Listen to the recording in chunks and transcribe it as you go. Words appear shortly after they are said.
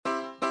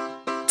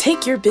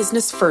Take your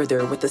business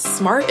further with the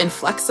smart and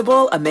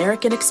flexible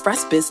American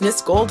Express Business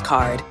Gold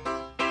Card.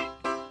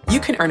 You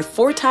can earn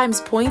 4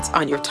 times points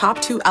on your top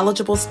 2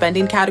 eligible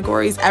spending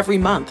categories every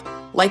month,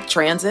 like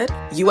transit,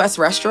 U.S.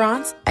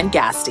 restaurants, and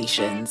gas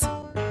stations.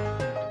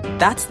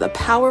 That's the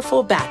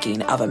powerful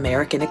backing of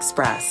American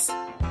Express.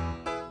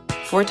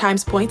 4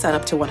 times points on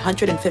up to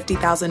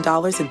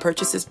 $150,000 in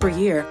purchases per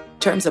year.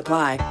 Terms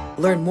apply.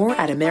 Learn more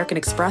at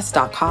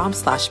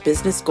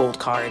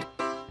americanexpress.com/businessgoldcard.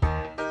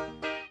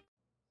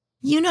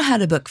 You know how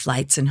to book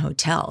flights and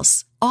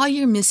hotels. All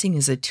you're missing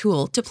is a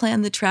tool to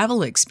plan the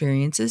travel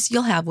experiences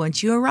you'll have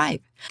once you arrive.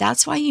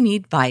 That's why you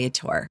need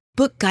Viator.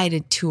 Book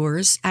guided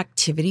tours,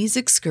 activities,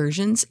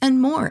 excursions,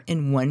 and more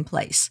in one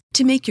place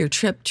to make your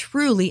trip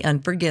truly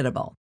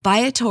unforgettable.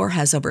 Viator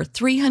has over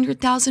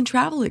 300,000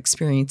 travel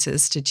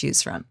experiences to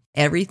choose from.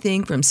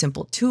 Everything from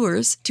simple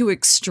tours to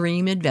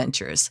extreme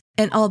adventures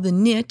and all the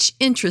niche,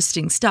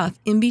 interesting stuff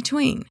in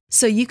between.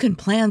 So you can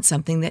plan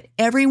something that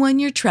everyone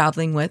you're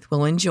traveling with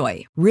will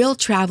enjoy. Real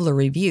traveler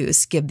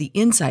reviews give the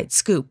inside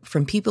scoop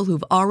from people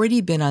who've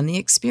already been on the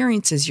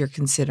experiences you're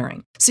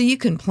considering. So you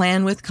can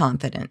plan with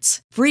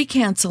confidence. Free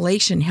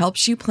cancellation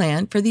helps you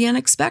plan for the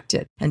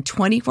unexpected. And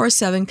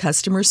 24/7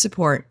 customer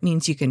support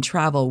means you can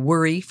travel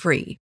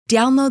worry-free.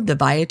 Download the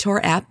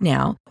Viator app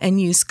now and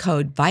use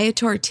code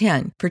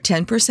Viator10 for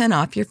 10%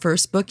 off your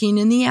first booking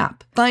in the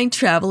app. Find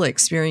travel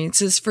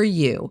experiences for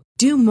you.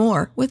 Do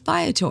more with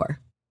Viator.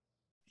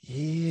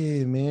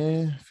 Yeah,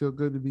 man. Feel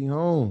good to be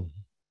home.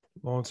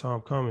 Long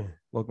time coming.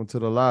 Welcome to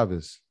the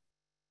livest.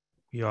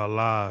 We are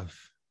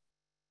live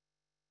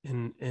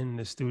in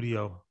the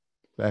studio.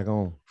 Back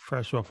on.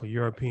 Fresh off a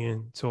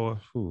European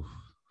tour. Ooh.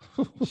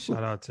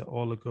 Shout out to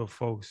all the good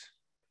folks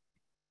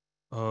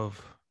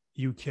of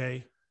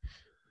UK.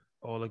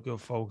 All the good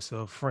folks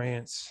of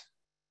France,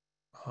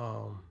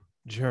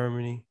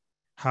 Germany,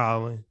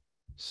 Holland,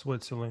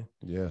 Switzerland.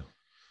 Yeah.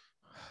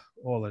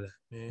 All of that,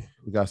 man.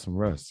 We got some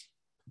rest.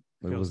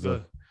 Feels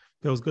good.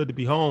 Feels good to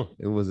be home.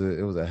 It was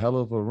a hell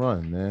of a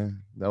run,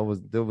 man. There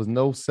was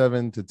no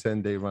 7 to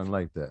 10 day run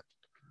like that.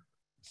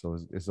 So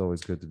it's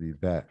always good to be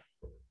back.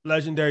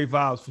 Legendary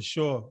vibes for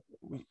sure.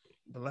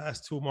 The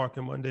last 2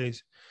 Market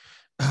Mondays,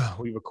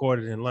 we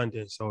recorded in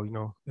London. So, you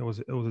know, it was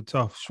a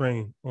tough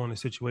strain on the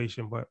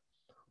situation, but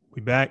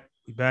we back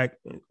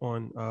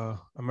on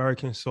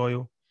American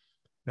soil,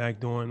 back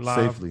doing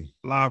live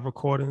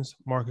recordings,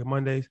 Market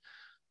Mondays.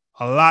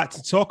 A lot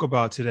to talk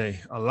about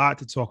today.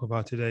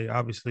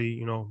 Obviously,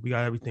 you know, we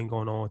got everything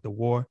going on with the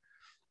war.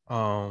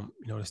 You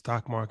know, the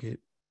stock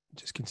market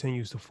just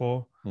continues to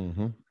fall.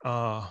 Mm-hmm.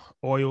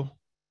 Oil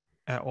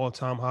at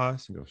all-time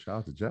highs. Yo, shout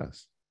out to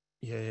Jess.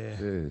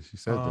 Yeah, she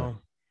said that.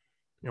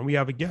 And we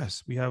have a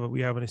guest. We have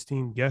an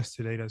esteemed guest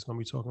today that's going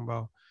to be talking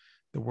about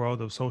the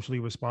world of socially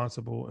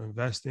responsible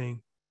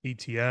investing,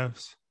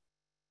 ETFs,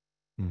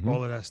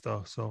 all of that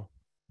stuff. So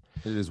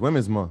it is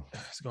Women's Month.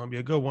 It's going to be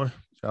a good one.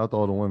 Shout out to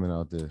all the women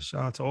out there.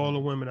 Shout out to all the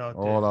women out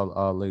there. All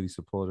our lady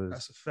supporters.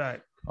 That's a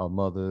fact. Our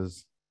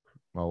mothers,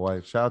 my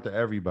wife. Shout out to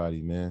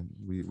everybody, man.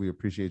 We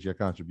appreciate your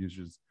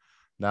contributions,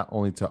 not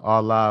only to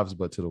our lives,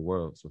 but to the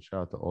world. So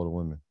shout out to all the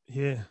women.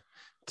 Yeah.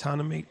 Time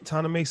to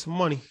make some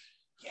money.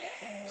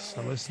 Yeah.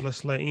 So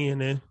let's let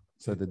Ian in.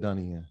 Set the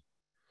Dunny in.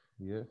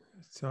 Yeah.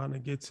 It's time to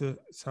get to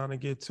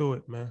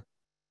it, man.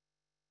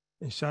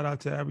 And shout out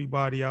to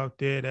everybody out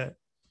there that,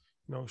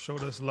 you know,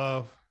 showed us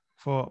love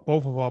for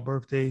both of our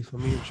birthdays, for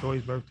me and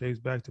Troy's birthdays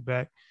back to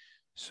back.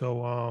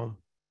 So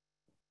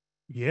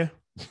yeah.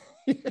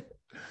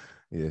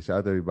 Yeah, shout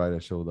out to everybody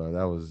that showed love.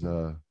 That was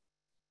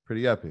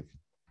pretty epic.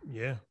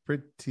 Yeah.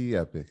 Pretty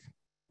epic.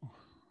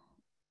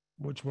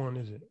 Which one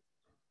is it?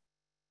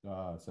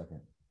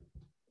 Second.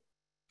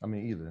 I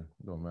mean, either.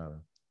 It don't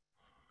matter.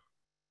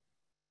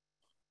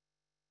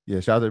 Yeah,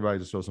 shout out to everybody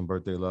to show some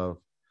birthday love.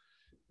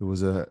 It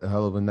was a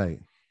hell of a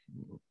night.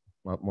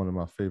 One of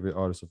my favorite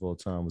artists of all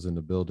time was in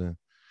the building.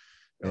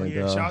 And,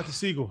 yeah, shout out to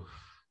Siegel.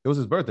 It was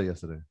his birthday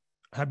yesterday.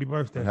 Happy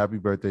birthday. And happy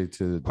birthday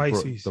to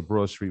the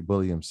Broad Street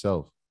Bully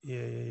himself.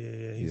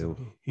 Yeah.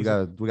 We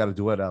got a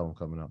duet album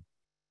coming up.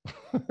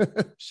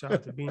 Shout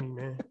out to Beanie,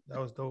 man. That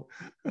was dope.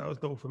 That was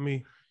dope for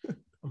me.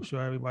 I'm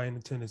sure everybody in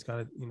attendance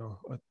got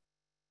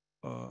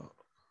a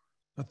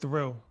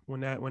thrill when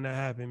that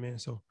happened, man.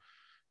 So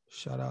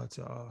shout out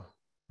to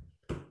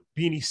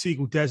Beanie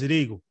Siegel, Desert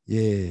Eagle.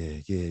 Yeah.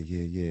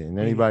 And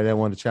anybody that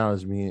wanted to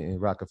challenge me in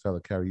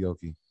Rockefeller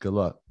karaoke, good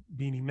luck.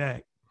 Beanie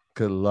Mac.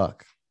 Good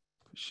luck.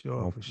 For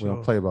sure. We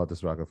don't play about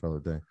this Rockefeller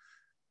thing.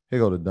 Here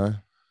go the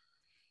done.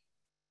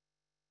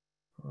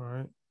 All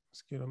right.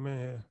 Let's get him in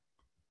here.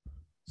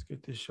 Let's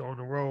get this show on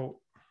the road.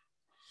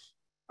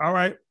 All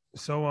right.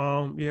 So,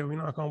 we're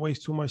not going to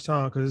waste too much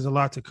time because there's a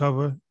lot to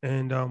cover.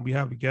 And we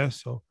have a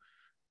guest, so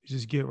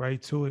just get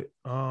right to it.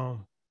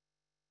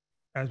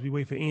 As we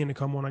wait for Ian to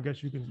come on, I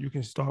guess you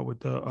can start with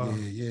the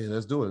yeah,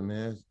 let's do it,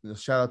 man.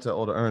 Shout out to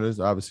all the earners,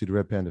 obviously the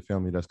Red Panda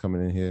family that's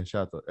coming in here.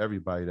 Shout out to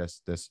everybody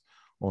that's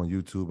on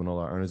YouTube and all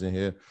our earners in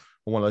here.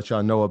 I want to let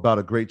y'all know about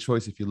a great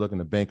choice if you're looking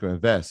to bank or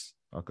invest.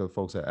 Our good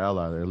folks at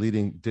Ally. They're a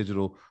leading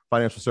digital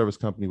financial service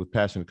company with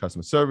passionate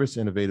customer service,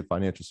 innovative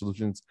financial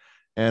solutions,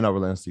 and are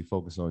relentlessly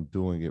focused on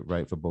doing it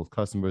right for both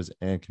customers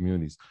and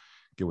communities.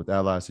 Get with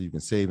Ally so you can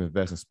save,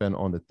 invest, and spend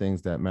on the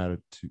things that matter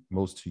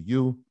most to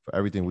you. For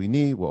everything we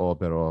need, we're all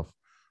better off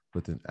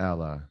with an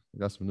Ally. We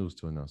got some news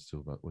to announce too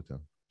about with them.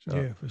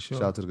 For sure.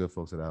 Shout out to the good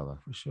folks at Ally.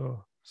 For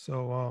sure.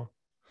 So,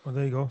 well,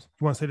 there you go.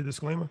 You want to say the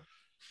disclaimer?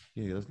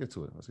 Yeah, let's get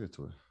to it.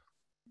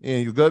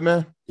 Ian, you good,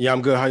 man? Yeah,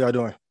 I'm good. How y'all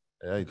doing?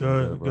 Yeah, you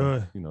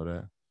good. You know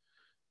that.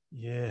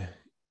 Yeah.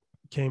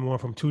 Came on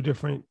from two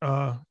different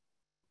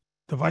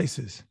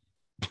devices.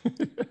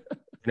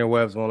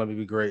 Interwebs won't let me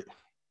be great.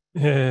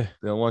 Yeah.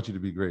 They don't want you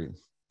to be great.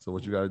 So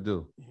what you got to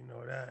do? You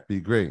know that. Be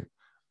great.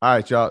 All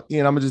right, y'all.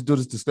 Ian, I'm going to just do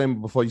this disclaimer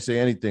before you say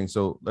anything.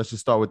 So let's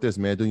just start with this,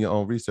 man. Doing your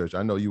own research.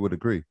 I know you would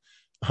agree.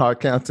 Our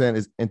content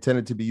is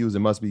intended to be used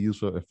and must be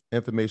used for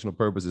informational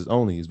purposes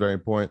only. It's very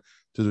important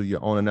to do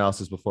your own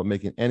analysis before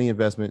making any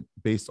investment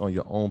based on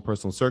your own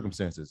personal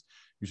circumstances.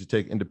 You should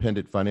take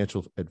independent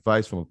financial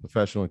advice from a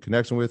professional in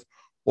connection with,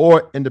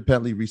 or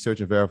independently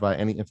research and verify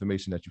any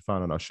information that you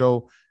find on our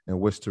show and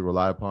wish to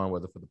rely upon,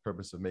 whether for the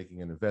purpose of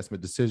making an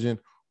investment decision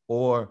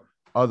or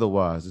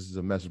otherwise. This is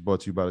a message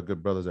brought to you by the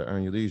good brothers at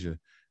Earn Your Leisure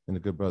and the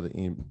good brother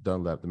Ian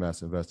Dunlap, the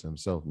master investor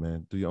himself,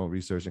 man. Do your own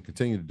research and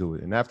continue to do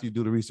it. And after you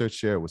do the research,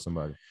 share it with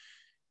somebody.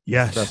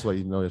 Yes. That's why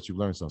you know that you've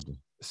learned something.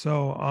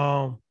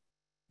 So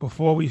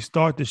before we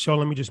start the show,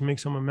 let me just make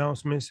some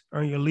announcements.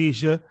 Earn Your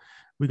Leisure.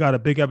 We got a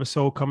big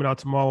episode coming out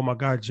tomorrow with my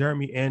guy,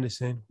 Jeremy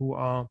Anderson, who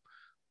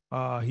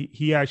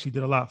he actually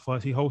did a lot for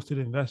us. He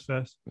hosted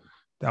InvestFest.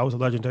 That was a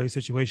legendary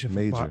situation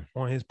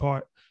on his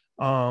part.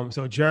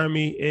 So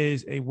Jeremy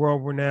is a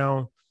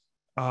world-renowned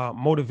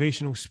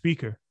motivational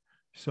speaker.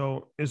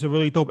 So it's a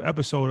really dope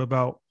episode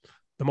about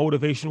the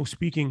motivational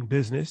speaking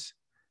business,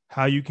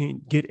 how you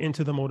can get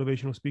into the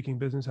motivational speaking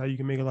business, how you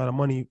can make a lot of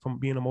money from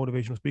being a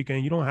motivational speaker.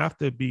 And you don't have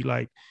to be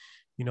like,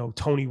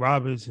 Tony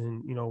Robbins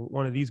and,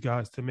 one of these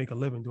guys to make a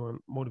living doing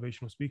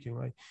motivational speaking.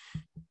 Like,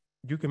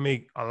 you can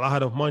make a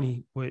lot of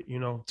money with,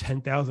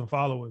 10,000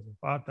 followers and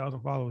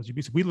 5,000 followers.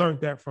 We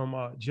learned that from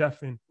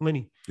Jeff and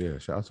Lenny. Yeah,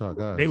 shout out to our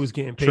guys. They was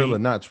getting paid. Trill or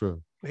not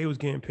trill. They was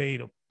getting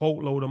paid a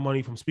boatload of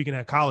money from speaking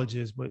at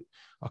colleges, but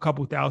a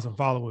couple thousand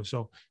followers.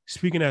 So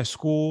speaking at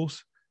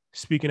schools,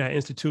 speaking at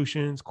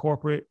institutions,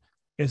 corporate,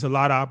 it's a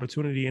lot of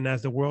opportunity. And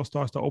as the world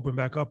starts to open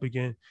back up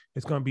again,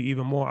 it's going to be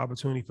even more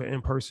opportunity for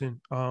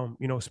in-person,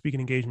 speaking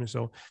engagement.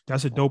 So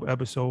that's a dope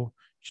episode. You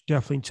should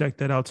definitely check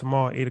that out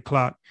tomorrow,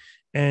 8:00.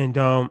 And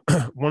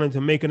wanted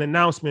to make an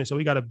announcement. So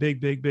we got a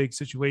big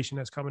situation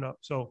that's coming up.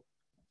 So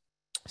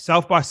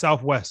South by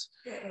Southwest,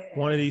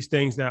 one of these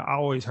things that I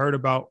always heard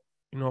about,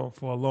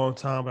 for a long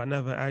time, but I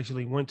never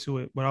actually went to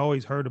it. But I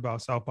always heard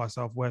about South by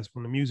Southwest,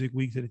 from the music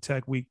week to the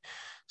tech week.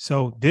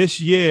 So this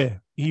year,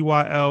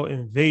 EYL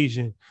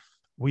Invasion,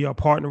 we are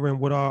partnering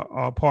with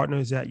our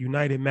partners at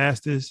United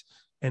Masters,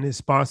 and it's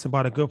sponsored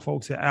by the good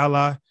folks at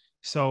Ally.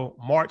 So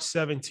March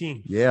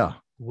 17th. Yeah.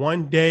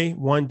 One day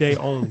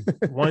only.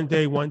 one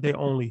day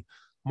only.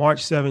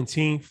 March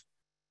 17th,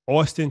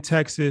 Austin,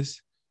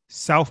 Texas,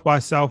 South by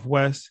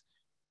Southwest.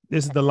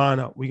 This is the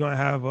lineup. We're going to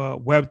have a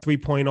Web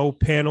 3.0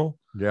 panel.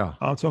 Yeah.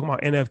 I'm talking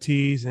about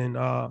NFTs and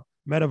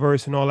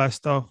metaverse and all that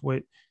stuff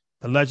with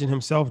the legend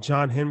himself,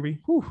 John Henry.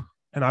 Whew.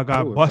 And our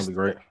guy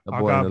Buster.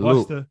 Our guy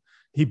Buster.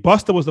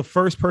 Buster was the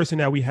first person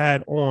that we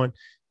had on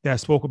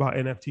that spoke about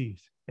NFTs.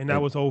 And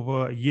that was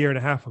over a year and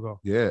a half ago.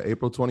 Yeah,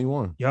 April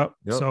 21. Yep.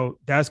 So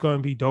that's going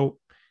to be dope.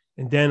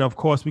 And then, of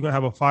course, we're going to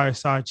have a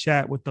fireside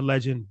chat with the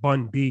legend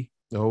Bun B.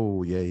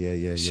 Oh,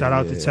 yeah. Shout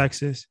out to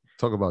Texas.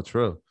 Talk about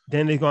Trill.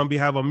 Then they're going to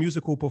have a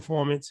musical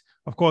performance.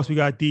 Of course, we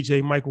got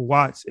DJ Michael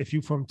Watts. If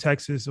you're from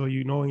Texas or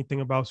you know anything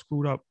about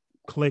Screwed Up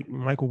Click,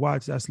 Michael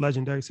Watts, that's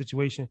legendary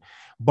situation.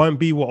 Bun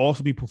B will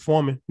also be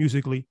performing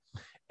musically.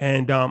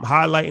 And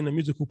highlighting the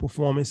musical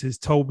performance is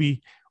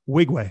Toby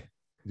Wigway.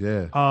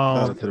 Yeah.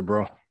 Shout out to the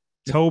bro.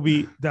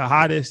 Toby, the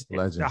hottest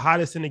Legend. The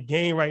hottest in the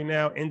game right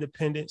now,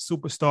 independent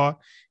superstar.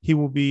 He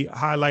will be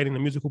highlighting the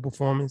musical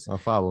performance.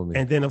 Follow me.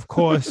 And then, of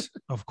course,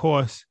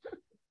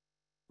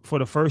 for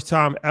the first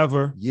time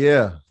ever,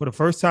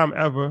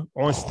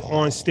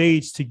 on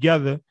stage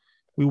together,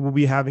 we will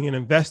be having an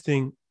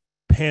investing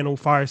panel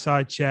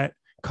fireside chat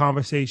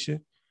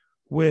conversation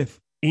with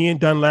Ian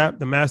Dunlap,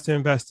 the master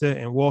investor,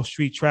 and Wall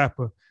Street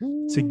Trapper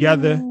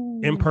together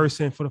in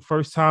person for the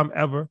first time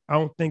ever. I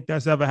don't think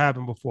that's ever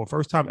happened before.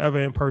 First time ever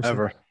in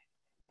person.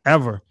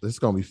 Ever. This is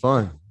going to be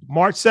fun.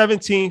 March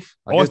 17th,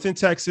 Austin,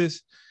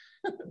 Texas.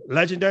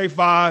 Legendary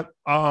vibe.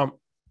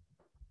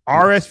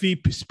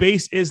 RSV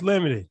space is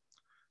limited.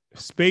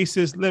 Space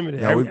is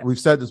limited. Yeah, we've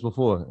said this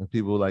before, and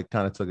people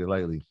kind of took it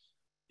lightly.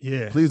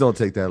 Yeah. Please don't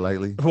take that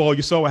lightly. Well,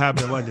 you saw what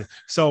happened in London.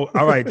 So,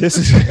 all right, this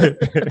is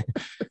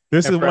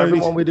one of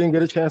these we didn't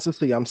get a chance to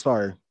see. I'm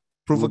sorry.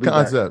 Proof of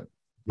concept.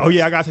 Oh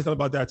yeah, I got to say something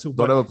about that too.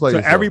 Don't ever play. So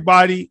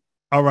everybody,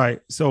 all right.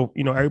 So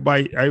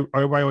everybody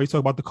always talk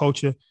about the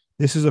culture.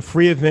 This is a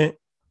free event.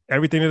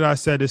 Everything that I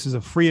said, this is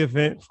a free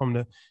event from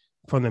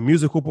the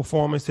musical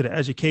performance to the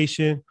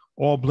education,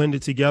 all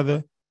blended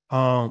together.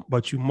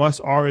 But you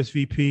must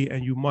RSVP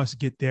and you must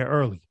get there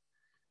early.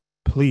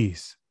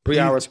 Please. 3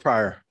 hours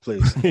prior,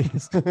 please.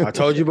 I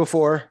told you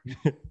before.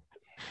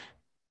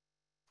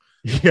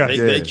 Yeah.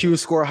 They Q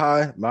score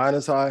high. Mine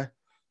is high.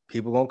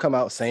 People gonna come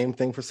out. Same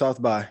thing for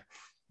South by.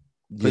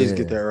 Please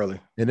get there early.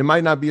 And it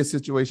might not be a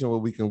situation where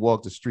we can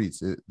walk the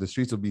streets. The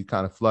streets will be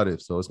kind of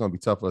flooded, so it's going to be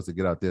tough for us to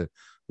get out there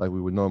like we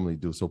would normally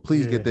do. So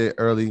please get there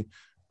early.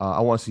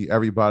 I want to see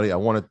everybody. I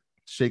want to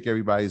shake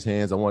everybody's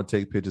hands. I want to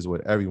take pictures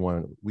with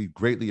everyone. We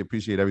greatly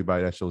appreciate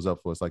everybody that shows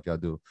up for us like y'all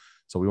do.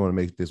 So we want to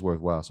make this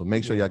worthwhile. So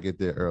make sure y'all get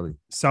there early.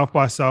 South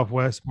by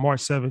Southwest,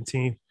 March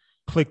 17th.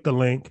 Click the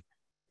link.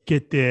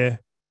 Get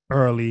there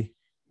early.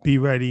 Be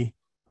ready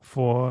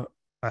for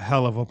a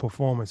hell of a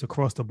performance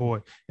across the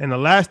board. And the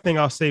last thing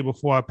I'll say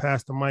before I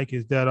pass the mic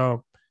is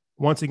that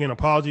once again,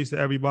 apologies to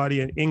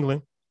everybody in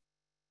England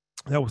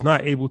that was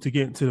not able to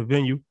get into the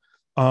venue.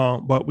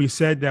 But we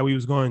said that we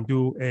was going to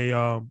do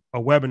a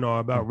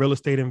webinar about real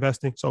estate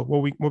investing. So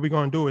what we're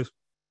going to do is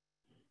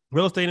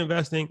real estate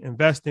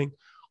investing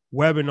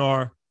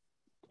webinar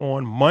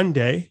on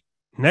Monday,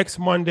 next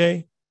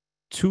Monday,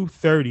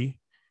 2:30,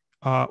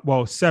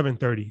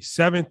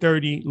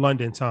 7:30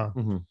 London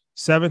time,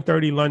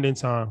 7:30 London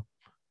time.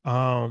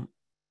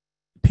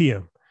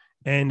 PM,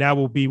 and that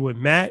will be with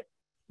Matt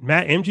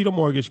MG, the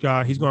mortgage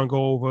guy. He's going to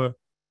go over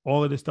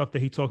all of the stuff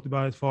that he talked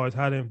about as far as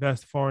how to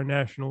invest foreign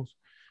nationals.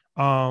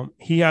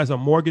 He has a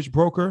mortgage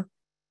broker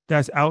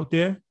that's out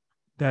there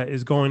that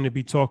is going to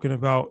be talking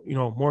about,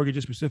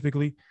 mortgages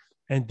specifically.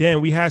 And then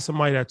we had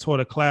somebody that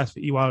taught a class for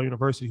EY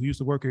University who used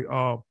to work at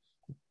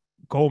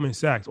Goldman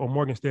Sachs or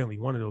Morgan Stanley,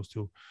 one of those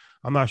two.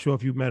 I'm not sure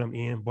if you met him,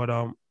 Ian, but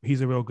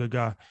he's a real good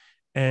guy.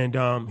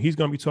 And he's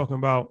going to be talking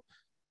about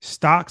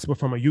stocks, but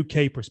from a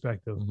UK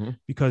perspective,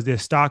 because their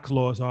stock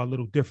laws are a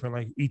little different,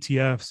 like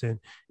ETFs, and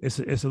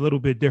it's a little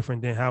bit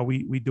different than how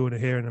we do it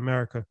here in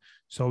America.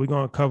 So we're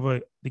going to cover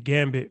the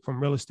gambit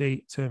from real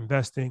estate to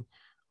investing.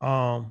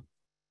 And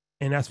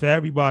that's for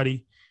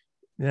everybody.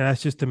 And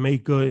that's just to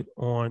make good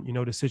on,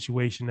 the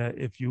situation that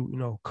if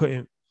you,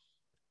 couldn't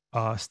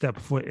step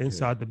foot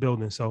inside the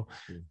building. So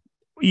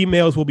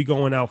emails will be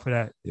going out for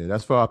that. Yeah,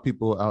 that's for our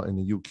people out in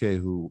the UK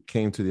who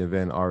came to the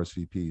event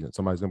RSVP. And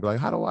somebody's going to be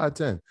like, how do I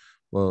attend?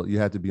 Well, you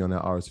have to be on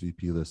that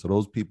RSVP list. So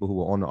those people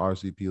who are on the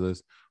RSVP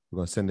list, we're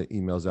going to send the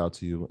emails out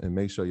to you and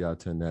make sure y'all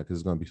attend that because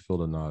it's going to be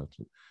full of knowledge.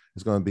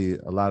 It's going to be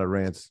a lot of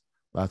rants,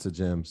 lots of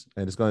gems,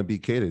 and it's going to be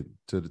catered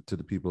to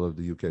the people of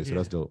the UK. So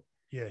that's dope.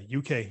 Yeah,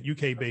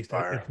 UK based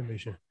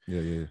information.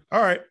 Yeah.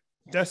 All right,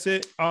 that's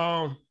it.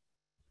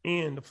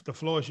 Ian, the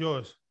floor is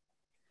yours.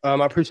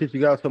 I appreciate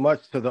you guys so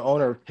much. To the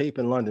owner of Tape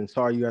in London,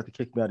 sorry you have to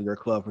kick me out of your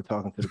club for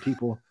talking to the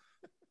people,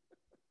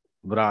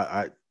 but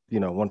I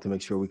wanted to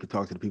make sure we could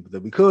talk to the people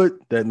that we could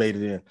that made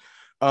it in.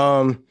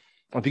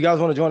 If you guys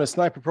want to join the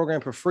sniper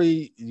program for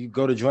free, you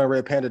go to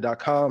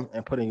joinredpanda.com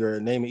and put in your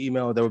name and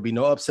email. There will be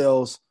no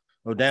upsells,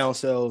 no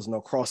downsells,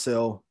 no cross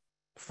sell,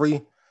 free.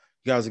 You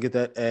guys will get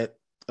that at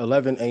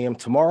 11 a.m.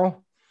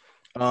 tomorrow.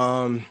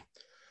 Talk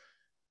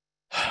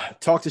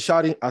to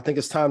Shadi. I think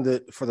it's time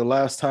that for the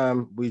last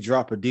time we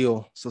drop a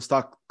deal. So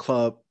Stock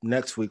Club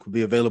next week will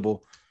be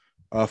available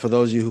for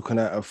those of you who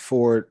cannot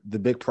afford the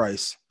big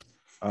price.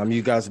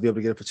 You guys will be able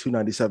to get it for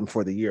 $297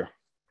 for the year.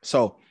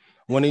 So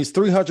when these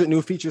 300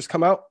 new features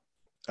come out,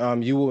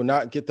 you will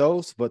not get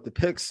those, but the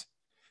picks,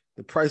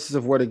 the prices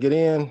of where to get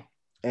in,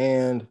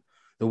 and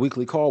the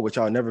weekly call, which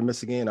I'll never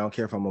miss again. I don't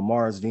care if I'm on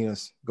Mars,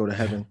 Venus, go to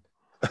heaven.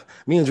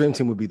 Me and Dream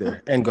Team would be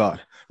there, and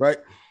God, right?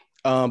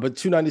 But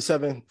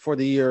 $297 for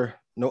the year,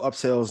 no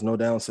upsells, no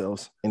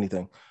downsells,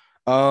 anything.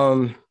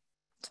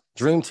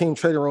 Dream Team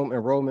Trading Room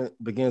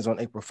enrollment begins on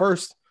April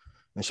 1st.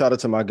 And shout out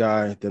to my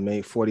guy that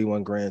made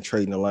 41 grand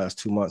trading the last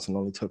 2 months and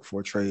only took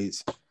 4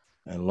 trades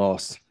and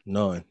lost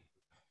none.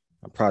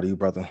 I'm proud of you,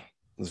 brother.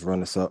 Let's run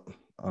this up.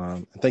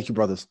 And thank you,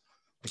 brothers.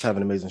 Let's have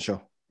an amazing show.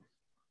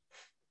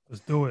 Let's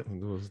do it.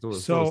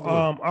 So,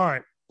 all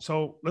right.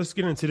 So let's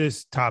get into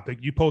this topic.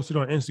 You posted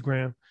on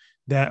Instagram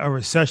that a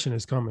recession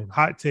is coming.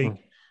 Hot take.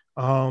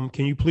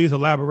 Can you please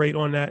elaborate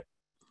on that?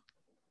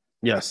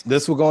 Yes,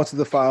 this will go into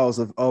the files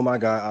of, oh my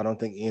God, I don't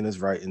think Ian is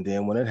right. And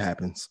then when it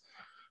happens,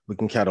 we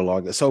can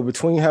catalog it. So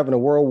between having a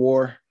World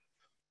War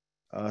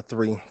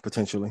III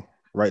potentially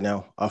right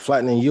now, a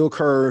flattening yield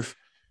curve,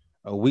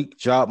 a weak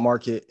job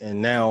market,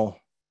 and now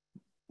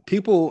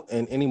people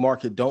in any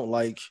market don't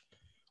like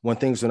when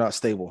things are not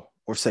stable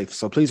or safe.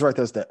 So please write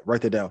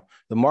that down.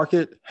 The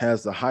market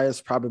has the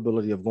highest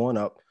probability of going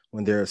up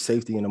when there is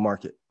safety in the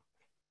market.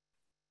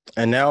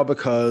 And now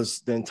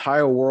because the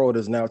entire world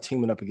is now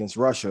teaming up against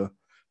Russia,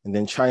 and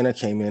then China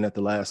came in at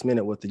the last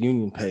minute with the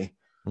Union Pay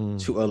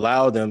to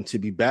allow them to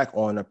be back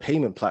on a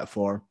payment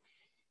platform.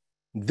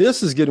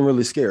 This is getting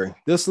really scary.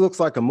 This looks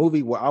like a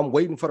movie where I'm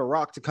waiting for The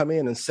Rock to come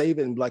in and save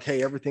it and be like,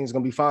 hey, everything's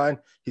going to be fine.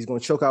 He's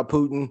going to choke out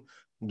Putin.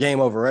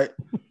 Game over, right?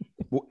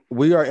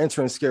 We are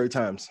entering scary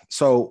times.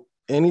 So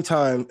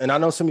anytime, and I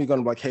know some of you are going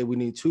to be like, hey, we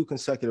need 2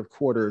 consecutive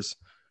quarters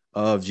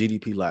of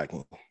GDP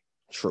lagging.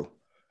 True.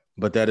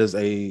 But that is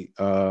a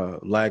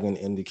lagging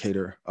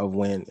indicator of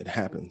when it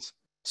happens.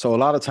 So a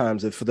lot of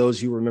times, if for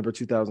those you remember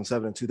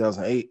 2007 and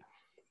 2008,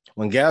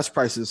 when gas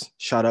prices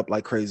shot up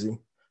like crazy.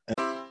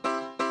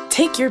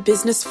 Take your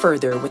business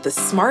further with the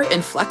smart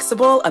and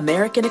flexible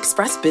American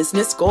Express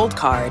Business Gold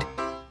Card.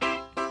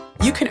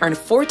 You can earn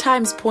 4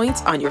 times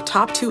points on your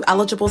top 2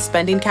 eligible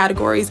spending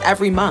categories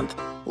every month,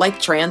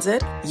 like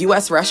transit,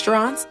 U.S.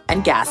 restaurants,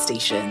 and gas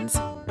stations.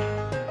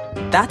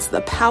 That's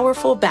the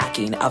powerful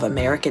backing of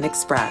American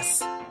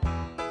Express.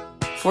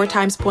 4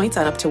 times points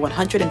on up to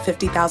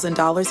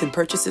 $150,000 in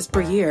purchases per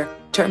year.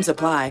 Terms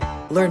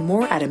apply. Learn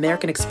more at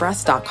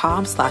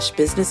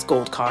americanexpress.com/business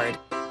gold card.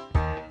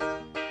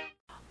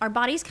 Our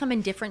bodies come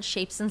in different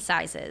shapes and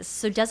sizes,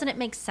 so doesn't it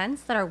make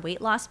sense that our weight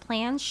loss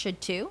plans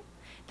should too?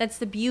 That's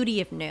the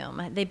beauty of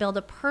Noom. They build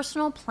a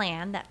personal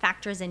plan that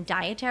factors in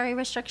dietary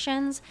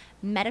restrictions,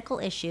 medical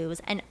issues,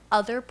 and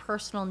other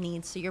personal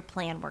needs so your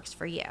plan works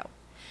for you.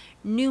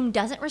 Noom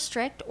doesn't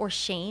restrict or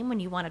shame when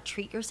you want to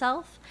treat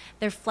yourself.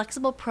 Their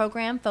flexible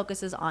program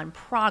focuses on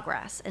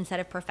progress instead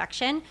of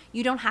perfection.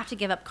 You don't have to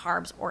give up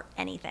carbs or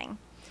anything.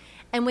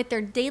 And with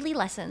their daily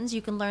lessons,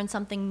 you can learn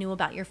something new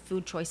about your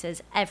food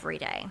choices every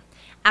day.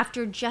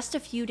 After just a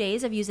few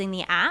days of using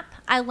the app,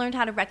 I learned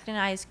how to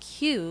recognize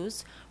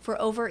cues for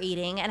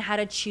overeating and how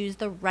to choose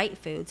the right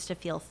foods to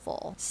feel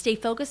full. Stay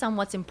focused on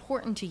what's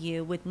important to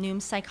you with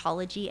Noom's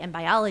psychology and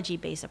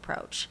biology-based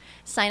approach.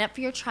 Sign up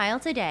for your trial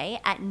today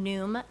at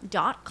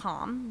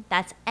Noom.com.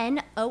 That's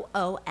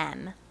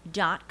Noom.com.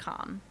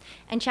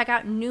 And check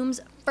out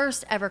Noom's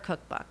first ever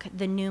cookbook,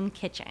 The Noom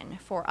Kitchen,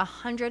 for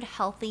 100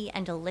 healthy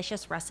and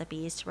delicious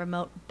recipes to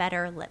promote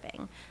better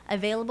living.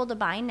 Available to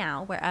buy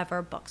now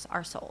wherever books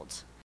are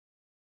sold.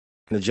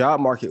 The job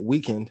market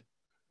weakened.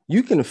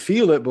 You can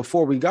feel it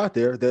before we got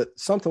there that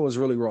something was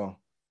really wrong.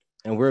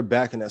 And we're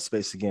back in that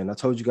space again. I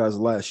told you guys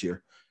last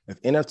year,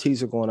 if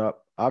NFTs are going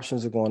up,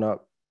 options are going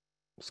up,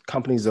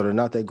 companies that are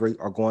not that great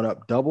are going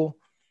up double.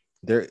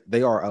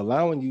 They are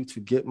allowing you to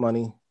get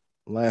money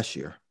last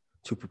year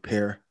to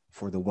prepare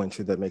for the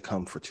winter that may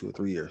come for 2 or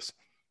 3 years.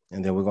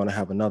 And then we're going to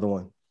have another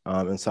one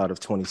inside of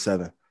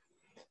 27.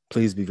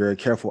 Please be very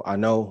careful. I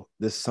know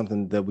this is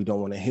something that we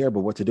don't want to hear,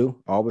 but what to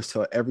do? I always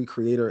tell every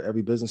creator,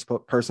 every business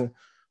person,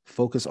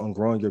 focus on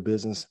growing your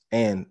business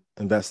and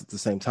invest at the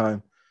same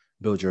time.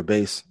 Build your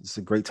base. It's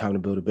a great time to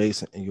build a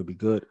base and you'll be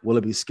good. Will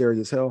it be scary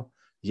as hell?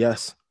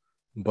 Yes,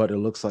 but it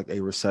looks like a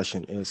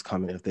recession is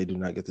coming if they do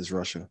not get this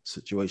Russia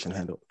situation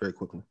handled very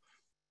quickly.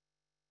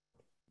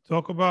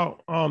 Talk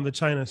about the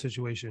China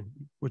situation,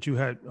 which you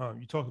had,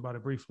 you talked about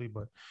it briefly,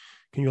 but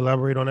can you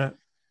elaborate on that?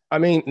 I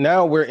mean,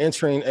 now we're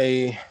entering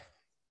a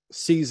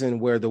season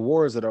where the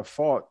wars that are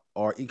fought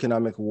are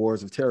economic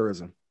wars of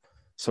terrorism.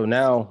 So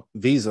now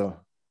Visa,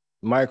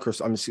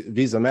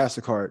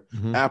 MasterCard,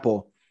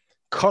 Apple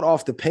cut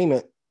off the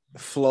payment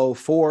flow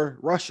for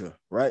Russia,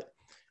 right?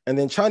 And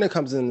then China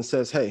comes in and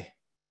says, hey,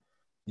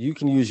 you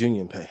can use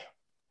Union Pay.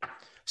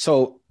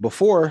 So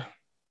before,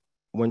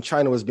 when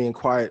China was being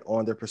quiet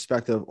on their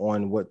perspective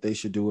on what they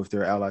should do if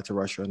they're allied to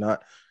Russia or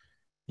not,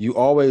 you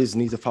always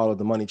need to follow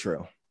the money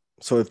trail.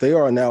 So if they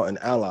are now an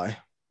ally,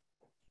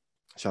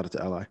 shout out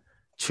to ally,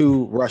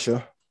 to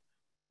Russia,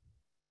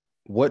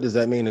 what does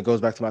that mean? It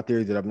goes back to my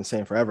theory that I've been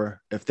saying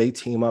forever. If they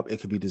team up, it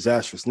could be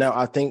disastrous. Now,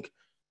 I think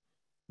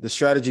the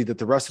strategy that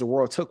the rest of the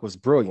world took was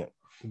brilliant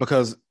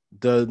because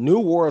the new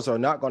wars are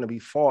not going to be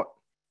fought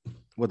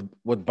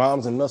with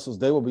bombs and missiles.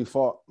 They will be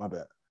fought,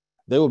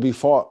 They will be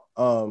fought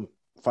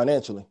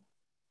financially.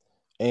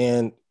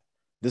 And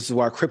this is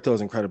why crypto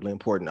is incredibly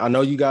important. I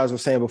know you guys were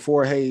saying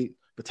before, hey,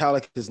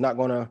 Vitalik is not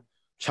going to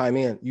chime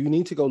in. You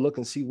need to go look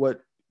and see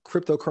what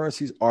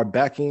cryptocurrencies are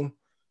backing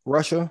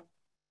Russia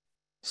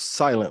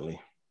silently.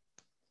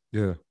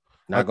 Yeah.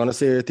 Not going to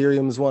say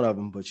Ethereum is one of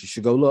them, but you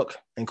should go look.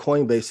 And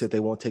Coinbase said they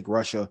won't take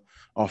Russia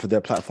off of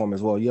their platform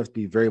as well. You have to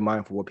be very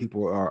mindful what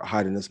people are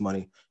hiding this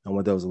money and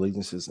what those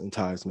allegiances and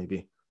ties may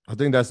be. I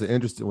think that's the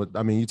interesting.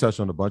 I mean, you touched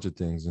on a bunch of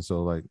things, and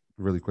so like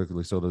really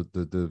quickly. So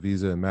the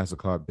Visa and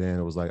MasterCard ban,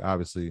 it was like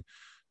obviously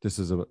this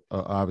is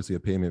obviously a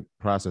payment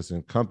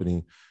processing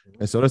company,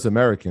 and so that's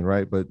American,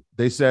 right? But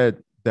they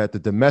said that the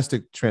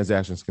domestic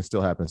transactions can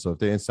still happen. So if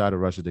they're inside of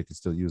Russia, they can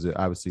still use it.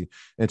 Obviously,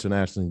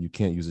 internationally, you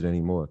can't use it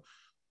anymore.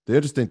 The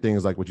interesting thing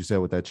is like what you said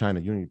with that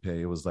China Union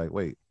Pay. It was like,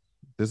 wait,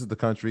 this is the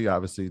country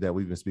obviously that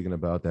we've been speaking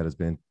about that has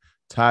been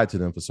tied to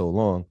them for so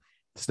long,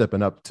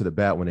 stepping up to the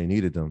bat when they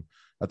needed them.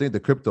 I think the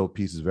crypto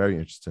piece is very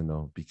interesting,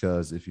 though,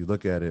 because if you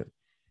look at it,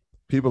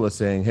 people are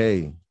saying,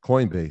 hey,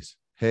 Coinbase,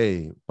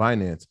 hey,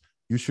 Binance,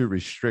 you should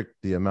restrict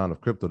the amount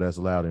of crypto that's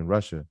allowed in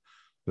Russia.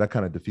 That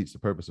kind of defeats the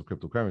purpose of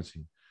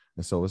cryptocurrency.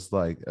 And so it's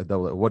like,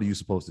 what are you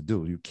supposed to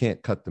do? You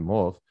can't cut them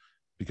off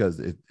because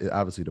it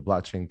obviously the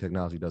blockchain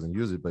technology doesn't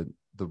use it, but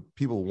the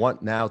people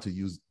want now to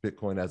use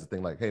Bitcoin as a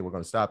thing like, hey, we're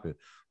going to stop it.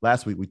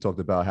 Last week, we talked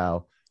about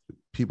how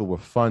people were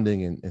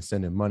funding and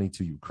sending money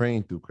to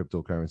Ukraine through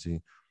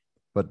cryptocurrency.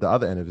 But the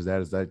other end of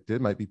that is that there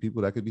might be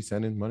people that could be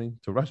sending money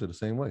to Russia the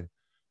same way,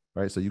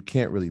 right? So you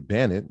can't really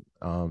ban it.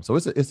 So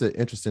it's an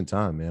interesting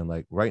time, man.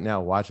 Like right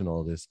now, watching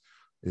all this,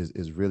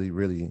 is really,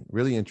 really,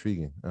 really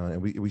intriguing.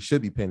 And we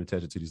should be paying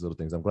attention to these little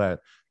things. I'm glad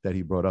that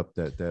he brought up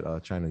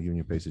that China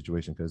Union Pay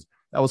situation, because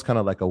that was kind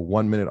of like a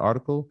 1-minute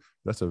article.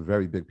 That's a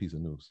very big piece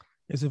of news.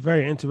 It's a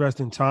very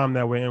interesting time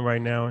that we're in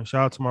right now. And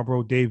shout out to my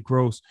bro, Dave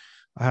Gross.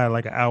 I had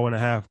like an hour and a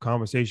half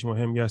conversation with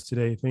him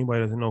yesterday. If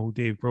anybody doesn't know who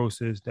Dave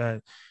Gross is,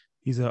 that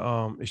he's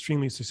a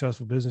extremely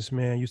successful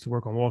businessman. Used to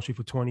work on Wall Street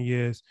for 20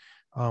 years.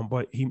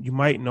 But you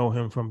might know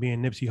him from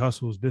being Nipsey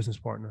Hussle's business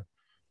partner.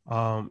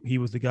 He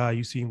was the guy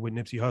you see with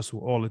Nipsey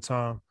Hussle all the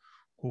time,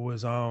 who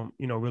was,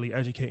 really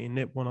educating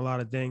Nip on a lot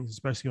of things,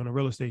 especially on the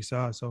real estate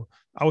side. So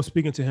I was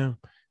speaking to him,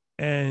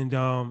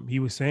 and he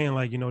was saying,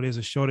 like, there's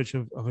a shortage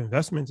of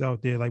investments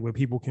out there, like where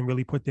people can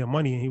really put their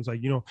money. And he was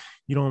like, you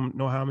don't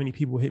know how many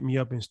people hit me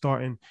up and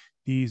starting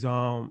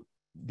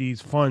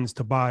these funds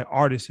to buy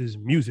artists'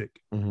 music,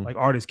 like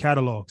artist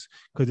catalogs,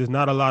 because there's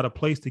not a lot of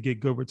place to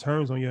get good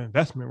returns on your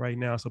investment right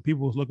now. So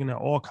people was looking at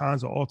all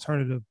kinds of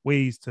alternative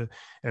ways to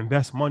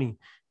invest money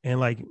in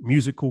like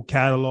musical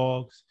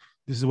catalogs.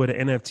 This is where the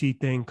NFT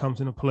thing comes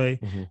into play.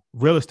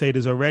 Real estate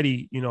is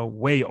already,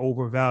 way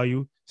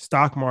overvalued.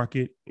 Stock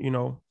market,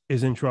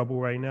 is in trouble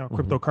right now.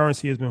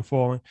 Cryptocurrency has been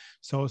falling.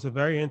 So it's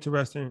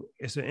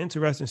an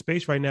interesting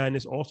space right now. And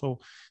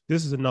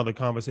this is another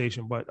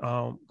conversation, but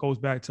goes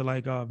back to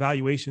like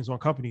valuations on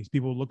companies,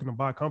 people looking to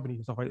buy companies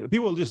and stuff like that.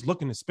 People are just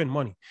looking to spend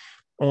money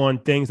on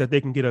things that they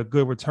can get a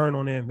good return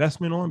on their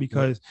investment on,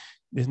 because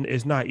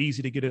it's not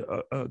easy to get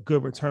a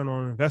good return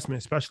on investment,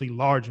 especially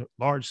large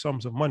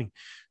sums of money.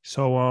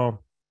 So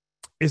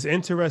it's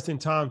interesting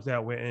times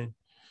that we're in.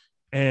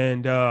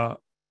 And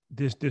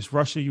this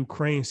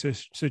Russia-Ukraine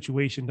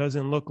situation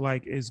doesn't look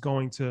like it's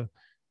going to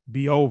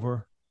be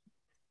over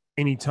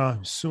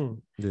anytime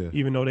soon,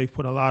 even though they've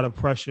put a lot of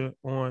pressure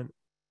on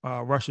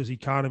Russia's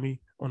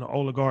economy, on the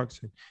oligarchs.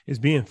 It's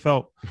being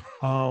felt.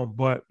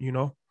 But,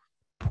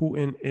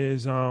 Putin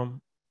is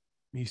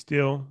he's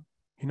still,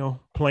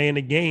 playing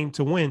the game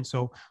to win.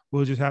 So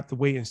we'll just have to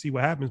wait and see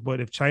what happens. But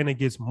if China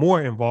gets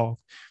more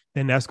involved,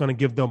 then that's going to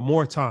give them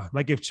more time.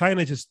 Like if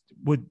China just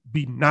would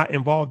be not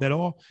involved at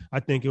all, I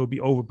think it would be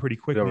over pretty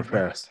quickly. Over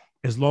fast.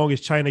 As long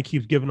as China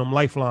keeps giving them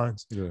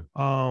lifelines,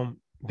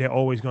 they're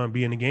always going to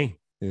be in the game.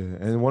 Yeah,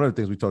 and one of the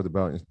things we talked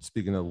about,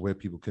 speaking of where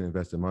people can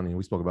invest their money, and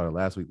we spoke about it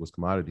last week, was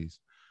commodities.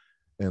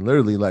 And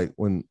literally, like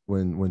when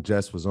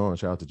Jess was on,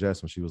 shout out to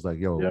Jess, when she was like,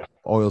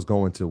 oil's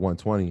going to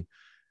 120.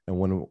 And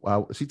when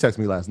she texted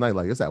me last night,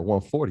 like, it's at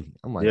 140.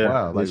 I'm like,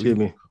 wow. Like,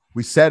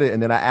 we said it,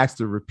 and then I asked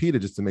her to repeat it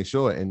just to make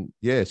sure. And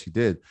yeah, she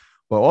did.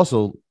 But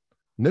also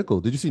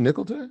nickel. Did you see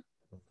nickel today?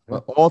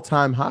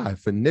 All-time high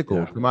for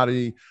nickel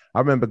commodity. I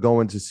remember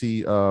going to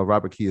see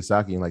Robert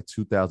Kiyosaki in like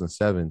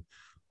 2007.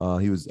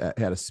 He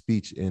had a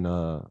speech in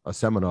a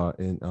seminar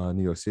in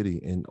New York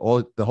City, and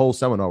the whole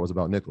seminar was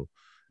about nickel.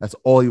 That's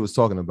all he was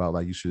talking about.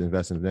 Like, you should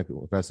invest in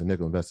nickel,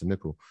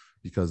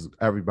 because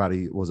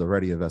everybody was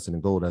already investing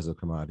in gold as a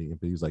commodity.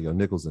 But he was like,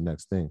 nickel's the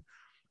next thing.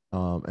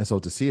 And so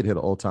to see it hit an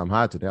all-time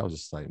high today, I was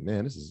just like,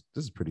 man, this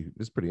is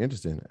pretty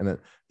interesting. And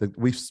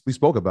we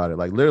spoke about it.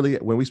 Like literally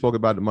when we spoke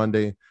about it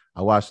Monday,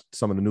 I watched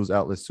some of the news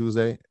outlets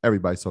Tuesday.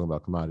 Everybody's talking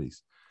about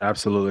commodities.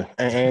 Absolutely.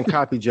 And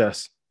copy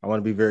Jess. I want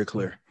to be very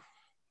clear,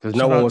 because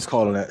no one was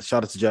calling that.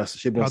 Shout out to Jess.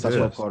 She'd been such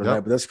a part of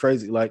that. But that's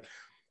crazy. Like,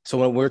 so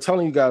when we're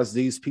telling you guys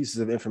these pieces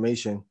of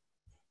information,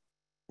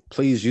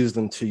 please use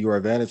them to your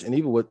advantage. And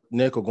even with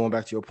nickel, going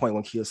back to your point,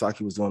 when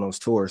Kiyosaki was doing those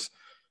tours,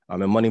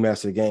 and Money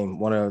Master the Game,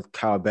 one of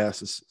Kyle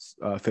Bass's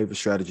favorite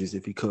strategies,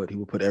 if he could, he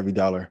would put every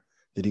dollar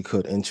that he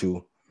could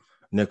into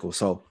nickel.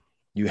 So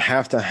you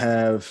have to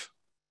have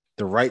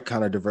the right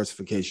kind of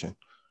diversification.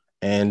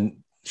 And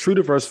true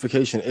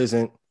diversification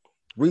isn't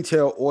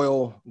retail,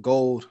 oil,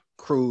 gold,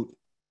 crude,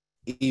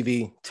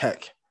 EV,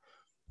 tech.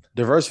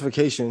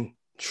 Diversification,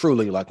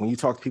 truly, like when you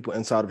talk to people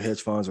inside of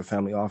hedge funds or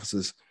family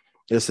offices,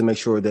 is to make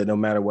sure that no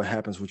matter what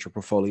happens with your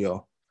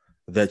portfolio,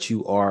 that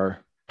you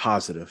are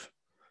positive.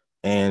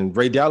 And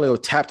Ray Dalio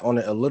tapped on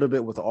it a little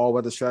bit with the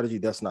all-weather strategy.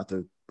 That's not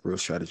the real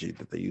strategy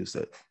that they used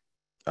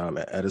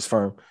at his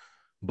firm.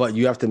 But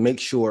you have to make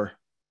sure,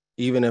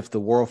 even if the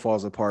world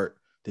falls apart,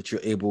 that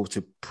you're able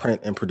to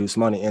print and produce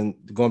money. And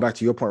going back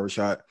to your point,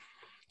 Rashad,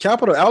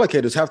 capital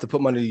allocators have to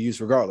put money to use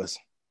regardless.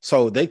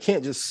 So they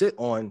can't just sit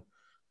on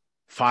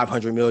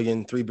 $500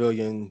 million, $3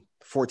 billion,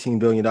 $14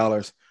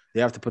 billion.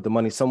 They have to put the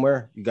money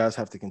somewhere. You guys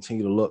have to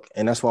continue to look.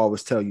 And that's why I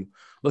always tell you,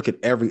 look at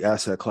every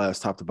asset class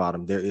top to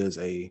bottom. There is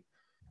a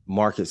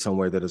market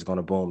somewhere that is going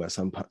to boom at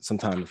some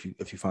time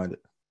if you find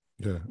it.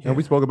 Yeah. And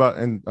we spoke about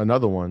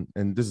another one,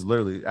 and this is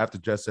literally after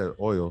Jess said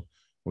oil,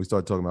 when we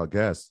started talking about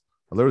gas,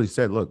 I literally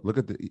said, look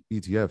at the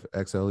ETF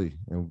XLE,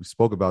 and we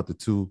spoke about the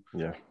two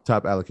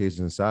top allocations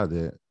inside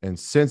there. And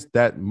since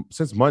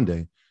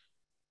Monday,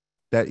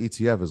 that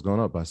ETF has gone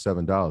up by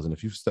 $7. And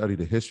if you study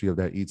the history of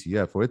that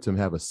ETF, for it to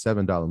have a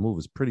 $7 move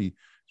is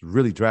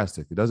really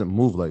drastic. It doesn't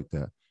move like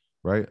that,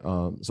 right?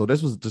 So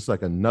this was just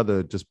like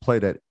another play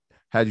that,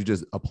 had you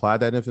just applied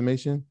that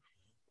information,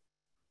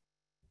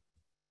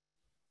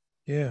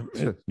 know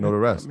the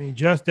rest. I mean,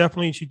 Jess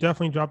she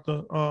definitely dropped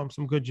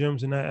some good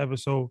gems in that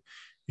episode.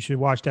 You should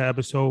watch that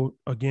episode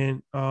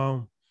again.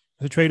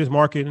 It's a trader's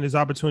market, and there's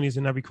opportunities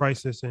in every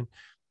crisis. And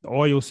the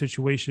oil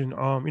situation,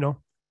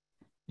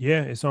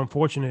 yeah, it's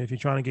unfortunate if you're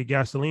trying to get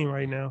gasoline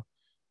right now.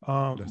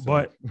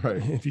 But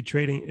right. if you're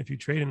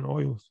trading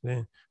oils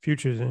and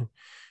futures, and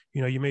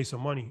you made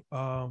some money.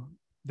 I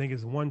think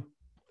it's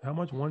how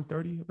much?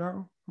 130 a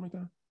barrel, something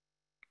like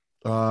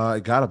that.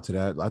 It got up to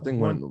that. I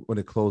think when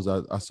it closed,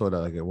 I saw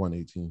that like at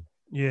 118.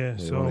 Yeah.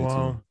 So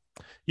 118.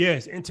 Yeah,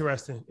 it's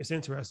interesting. It's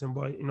interesting,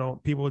 but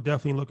people are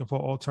definitely looking for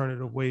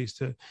alternative ways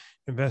to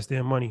invest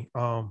their money.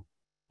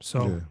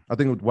 So I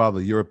think while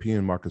the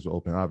European markets were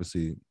open,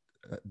 obviously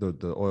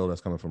the oil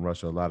that's coming from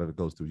Russia, a lot of it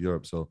goes through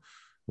Europe. So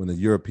when the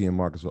European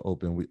markets were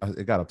open,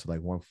 it got up to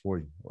like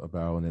 140 a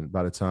barrel. And then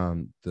by the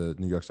time the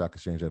New York Stock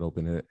Exchange had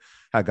opened, it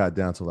had got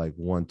down to like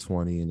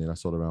 120, and then I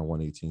sold around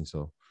 118.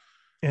 So,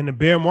 and the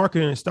bear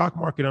market and the stock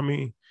market, I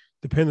mean,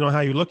 depending on how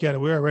you look at it,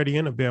 we're already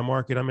in a bear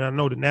market. I mean, I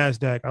know the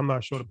NASDAQ, I'm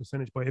not sure the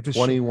percentage, but if it's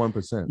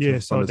 21%. Yeah,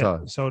 so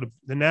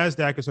the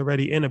NASDAQ is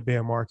already in a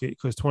bear market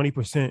because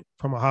 20%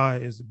 from a high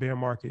is the bear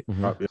market.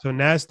 Mm-hmm. So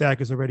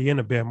NASDAQ is already in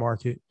a bear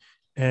market.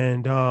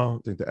 And I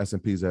think the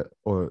S&P's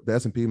or the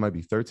S&P might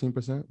be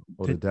 13%,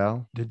 or the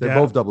Dow. They're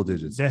both double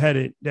digits. They're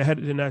headed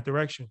in that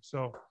direction.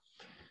 So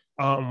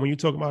when you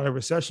talk about a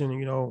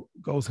recession,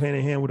 goes hand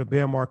in hand with a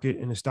bear market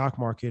and the stock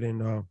market.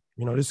 And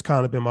this has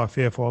kind of been my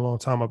fear for a long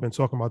time. I've been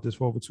talking about this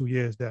for over 2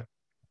 years, that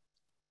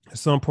at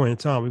some point in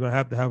time, we're going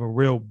to have a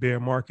real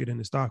bear market in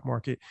the stock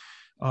market,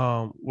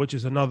 which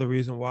is another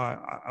reason why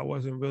I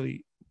wasn't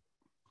really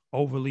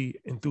overly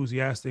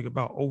enthusiastic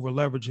about over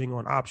leveraging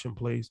on option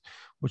plays,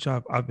 which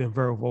I've been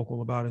very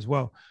vocal about as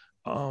well.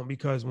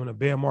 Because when a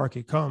bear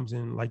market comes,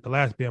 and like the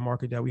last bear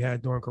market that we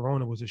had during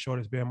Corona was the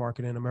shortest bear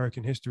market in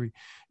American history,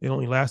 it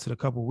only lasted a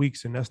couple of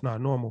weeks, and that's not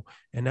normal.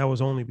 And that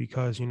was only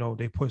because,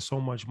 they put so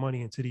much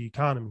money into the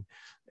economy,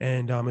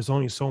 and it's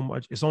only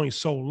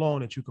so long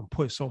that you can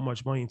put so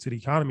much money into the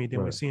economy.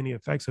 Then we're seeing the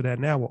effects of that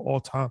now with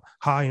all-time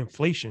high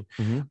inflation.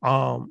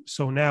 Mm-hmm.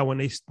 So now when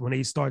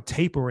they start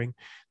tapering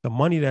the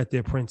money that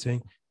they're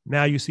printing,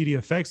 now you see the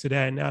effects of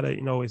that. And now that,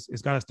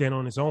 it's got to stand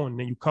on its own. And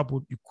then you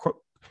couple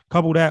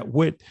that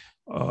with,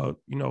 a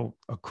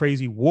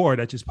crazy war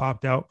that just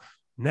popped out.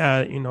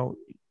 Now,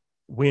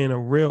 we're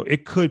in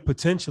it could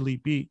potentially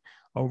be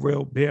a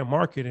real bear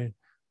market. And,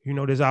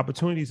 there's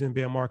opportunities in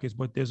bear markets,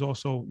 but there's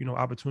also,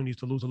 opportunities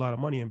to lose a lot of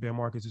money in bear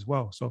markets as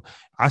well. So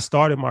I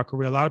started my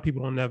career. A lot of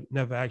people don't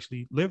never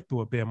actually lived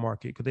through a bear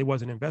market because they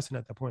wasn't investing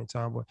at that point in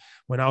time. But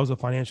when I was a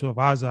financial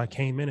advisor, I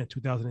came in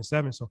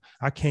 2007. So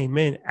I came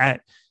in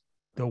at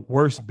the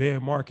worst bear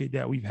market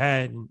that we've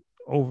had in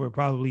over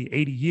probably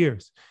 80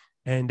 years.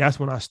 And that's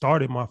when I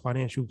started my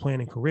financial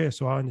planning career.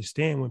 So I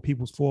understand when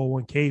people's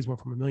 401ks went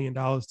from $1 million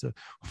to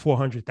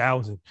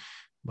 400,000.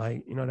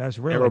 Like, that's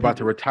real. They were about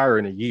to retire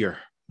in a year.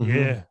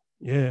 Yeah.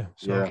 Yeah.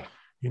 So,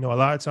 a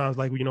lot of times,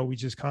 like, we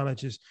just kind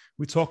of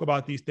we talk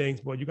about these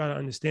things, but you got to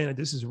understand that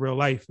this is real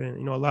life.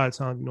 And, a lot of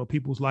times,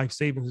 people's life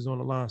savings is on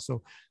the line.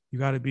 So you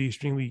got to be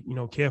extremely,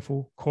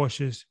 careful,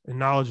 cautious, and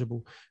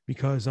knowledgeable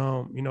because,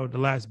 the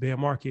last bear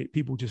market,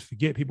 people just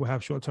forget. People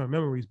have short-term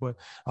memories, but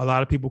a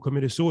lot of people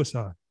committed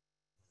suicide.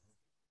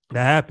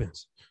 That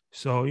happens.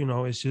 So,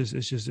 it's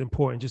just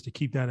important just to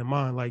keep that in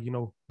mind. Like,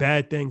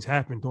 bad things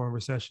happen during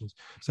recessions.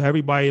 So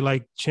everybody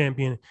like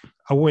champion,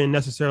 I wouldn't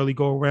necessarily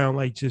go around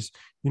like just,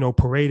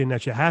 parading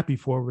that you're happy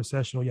for a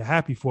recession or you're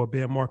happy for a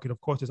bear market. Of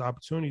course, there's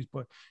opportunities,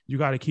 but you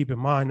got to keep in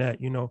mind that,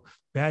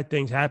 bad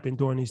things happen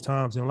during these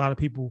times. And a lot of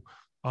people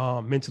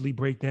mentally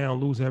break down,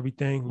 lose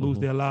everything, lose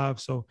their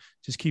lives. So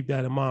just keep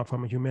that in mind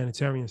from a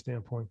humanitarian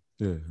standpoint.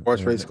 Yeah.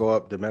 Sports rates go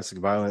up, domestic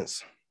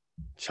violence,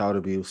 child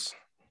abuse.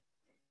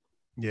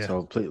 Yeah.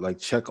 So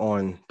please, check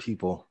on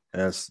people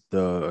as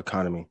the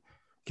economy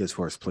gets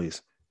worse,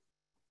 please.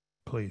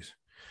 Please.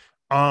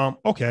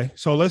 Okay.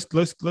 So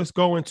let's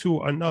go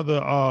into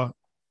another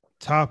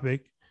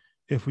topic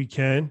if we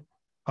can.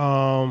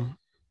 Okay.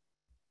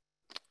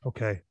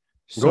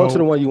 So, go into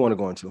the one you want to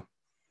go into.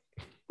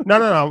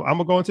 No. I'm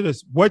gonna go into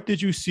this. What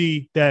did you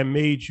see that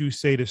made you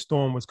say the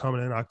storm was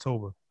coming in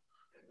October?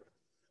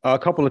 A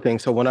couple of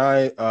things. So when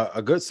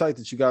a good site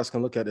that you guys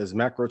can look at is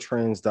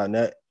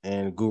macrotrends.net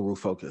and Guru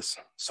Focus.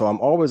 So I'm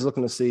always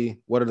looking to see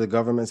what are the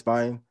governments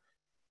buying,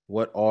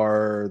 what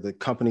are the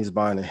companies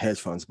buying and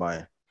hedge funds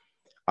buying.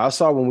 I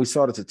saw when we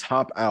started to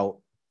top out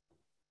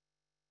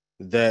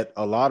that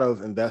a lot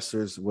of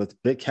investors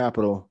with big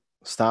capital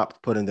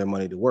stopped putting their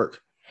money to work.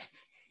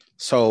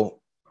 So,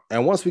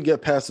 and once we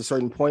get past a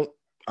certain point,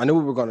 I knew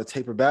we were going to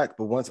taper back,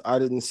 but once I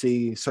didn't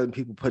see certain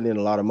people putting in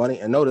a lot of money,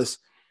 and notice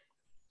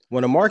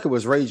when the market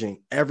was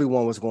raging,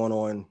 everyone was going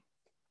on,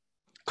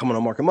 coming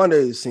on Market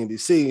Mondays,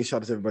 CNBC,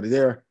 shout out to everybody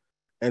there.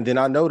 And then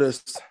I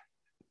noticed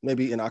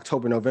maybe in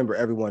October, November,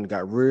 everyone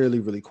got really,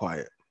 really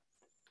quiet.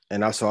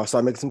 And I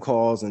started making some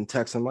calls and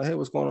texts. I'm like, hey,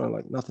 what's going on?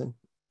 Like, nothing,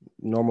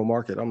 normal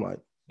market. I'm like,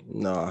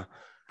 nah,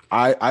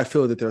 I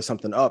feel that there's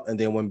something up. And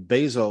then when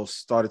Bezos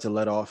started to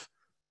let off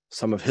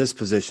some of his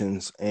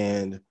positions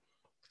and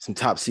some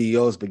top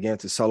CEOs began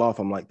to sell off,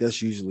 I'm like,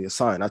 that's usually a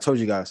sign. I told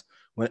you guys,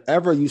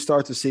 whenever you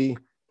start to see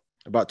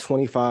about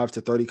 25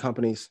 to 30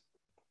 companies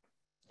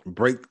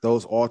break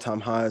those all-time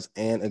highs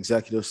and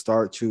executives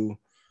start to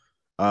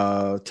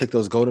take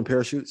those golden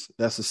parachutes,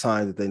 that's a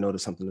sign that they know that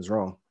something is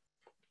wrong.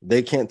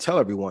 They can't tell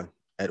everyone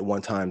at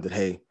one time that,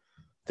 hey,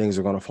 things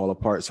are going to fall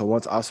apart. So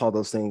once I saw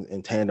those things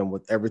in tandem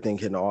with everything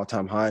hitting an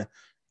all-time high,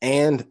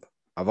 and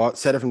I've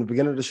said it from the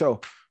beginning of the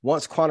show,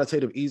 once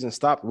quantitative easing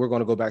stopped, we're going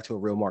to go back to a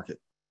real market.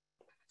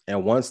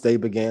 And once they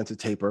began to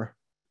taper,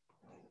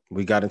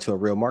 we got into a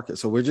real market.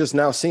 So we're just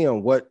now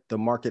seeing what the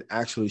market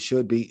actually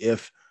should be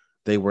if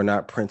they were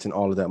not printing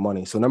all of that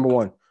money. So number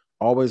one,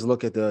 always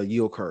look at the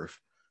yield curve.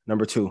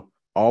 Number two,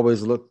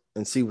 always look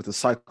and see what the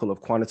cycle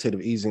of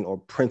quantitative easing or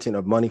printing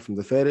of money from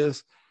the Fed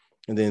is.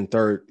 And then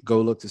third,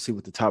 go look to see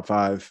what the top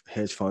 5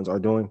 hedge funds are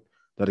doing.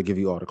 That'll give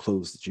you all the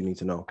clues that you need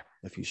to know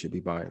if you should be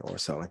buying or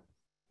selling.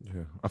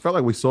 Yeah, I felt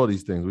like we saw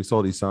these things. We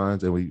saw these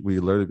signs, and we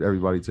alerted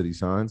everybody to these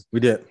signs. We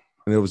did.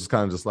 And it was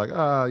kind of just like,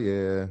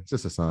 yeah, it's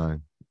just a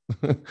sign.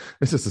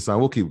 It's just a sign.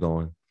 We'll keep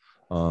going.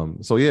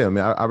 So, yeah, I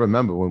mean, I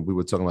remember when we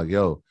were talking like,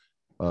 yo,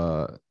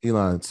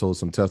 Elon sold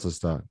some Tesla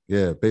stock.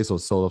 Yeah,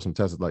 Bezos sold off some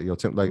Tesla.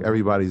 Like, like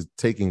everybody's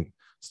taking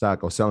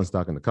stock or selling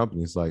stock in the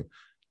company. It's like,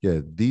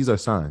 yeah, these are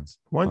signs.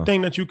 One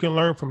thing that you can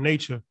learn from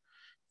nature.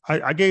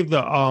 I gave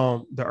the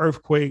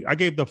earthquake. I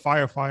gave the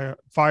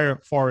fire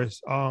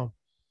forest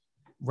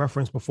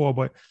reference before,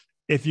 but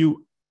if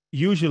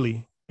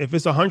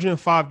it's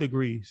 105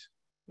 degrees,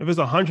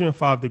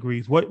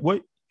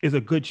 what is a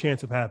good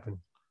chance of happening?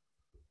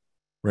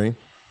 Rain.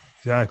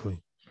 Exactly.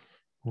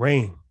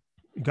 Rain.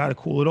 You got to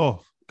cool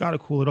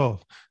it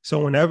off.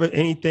 So whenever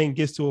anything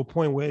gets to a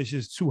point where it's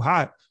just too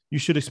hot, you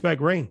should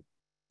expect rain.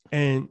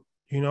 And,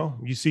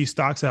 you see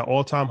stocks at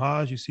all-time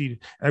highs. You see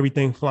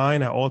everything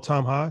flying at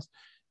all-time highs.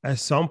 At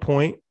some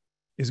point,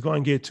 it's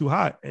going to get too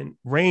hot. And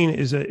rain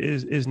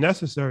is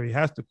necessary. It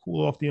has to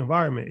cool off the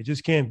environment. It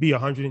just can't be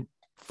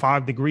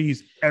 105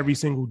 degrees every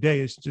single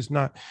day. It's just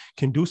not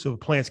conducive.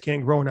 Plants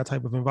can't grow in that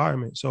type of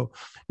environment. So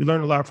we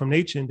learn a lot from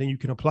nature, and then you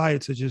can apply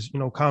it to just,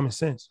 common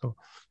sense. So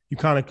you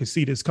kind of could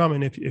see this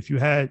coming if you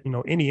had,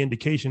 any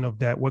indication of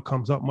that, what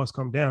comes up must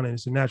come down, and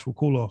it's a natural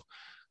cool off.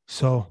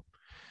 So,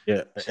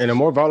 yeah. And the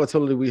more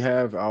volatility we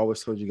have, I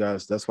always told you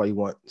guys, that's why you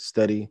want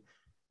steady,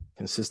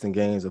 consistent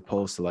gains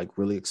opposed to like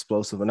really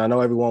explosive. And I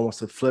know everyone wants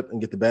to flip and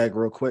get the bag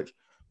real quick,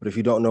 but if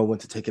you don't know when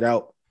to take it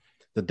out,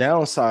 the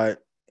downside,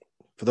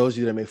 for those of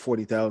you that made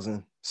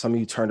 40,000, some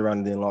of you turned around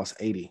and then lost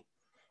 80.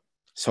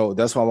 So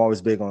that's why I'm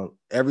always big on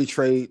every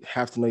trade,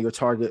 have to know your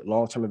target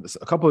long-term.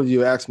 A couple of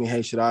you asked me,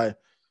 hey, should I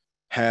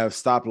have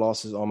stop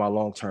losses on my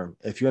long-term?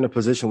 If you're in a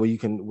position where you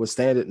can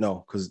withstand it,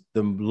 no, because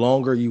the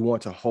longer you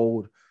want to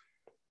hold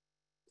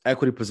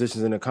equity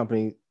positions in a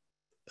company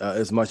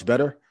is much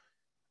better.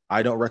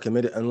 I don't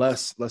recommend it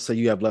unless, let's say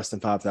you have less than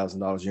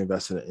 $5,000 you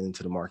invested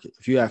into the market.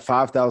 If you have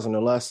 5,000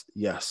 or less,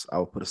 yes, I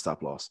would put a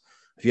stop loss.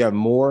 If you have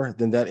more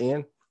than that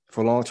in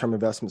for long-term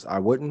investments, I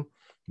wouldn't.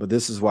 But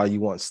this is why you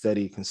want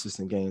steady,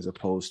 consistent gains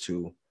opposed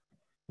to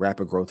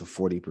rapid growth of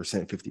 40%,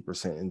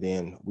 50%, and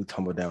then we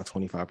tumble down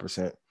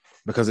 25%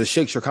 because it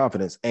shakes your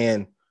confidence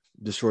and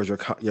destroys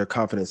your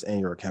confidence and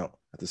your account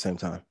at the same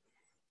time.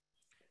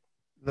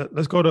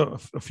 Let's go to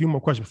a few more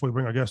questions before we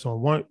bring our guests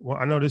on. One,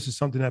 I know this is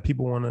something that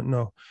people want to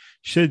know.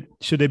 Should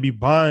they be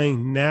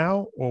buying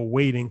now or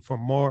waiting for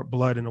more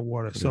blood in the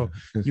water? So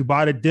you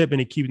buy the dip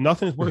and it keeps,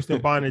 nothing's worse than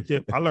buying a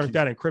dip. I learned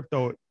that in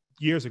crypto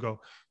years ago.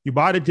 You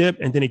buy the dip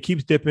and then it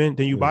keeps dipping.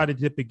 Then you buy the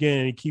dip again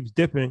and it keeps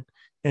dipping.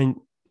 And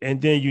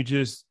then you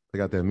just. They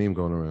got that meme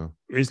going around.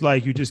 It's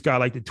like you just got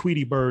like the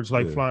Tweety birds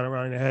flying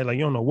around in the head. Like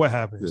you don't know what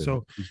happened. Yeah.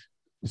 So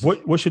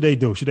what should they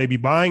do? Should they be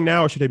buying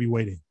now or should they be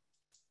waiting?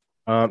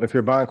 If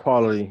you're buying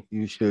quality,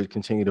 you should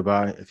continue to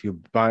buy. If you're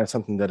buying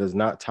something that is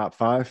not top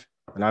 5,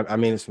 and I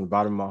mean this from the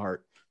bottom of my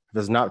heart, if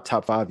it's not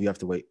top 5, you have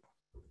to wait.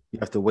 You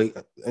have to wait.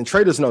 And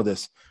traders know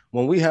this.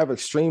 When we have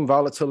extreme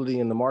volatility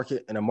in the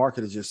market and the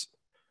market is just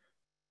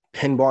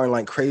pinballing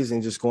like crazy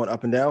and just going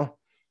up and down,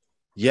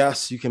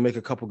 yes, you can make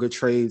a couple good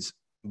trades,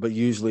 but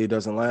usually it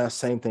doesn't last.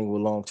 Same thing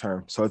with long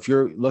term. So if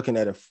you're looking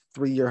at a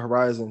 3-year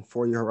horizon,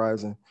 4-year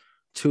horizon,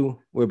 2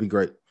 will be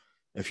great.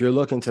 If you're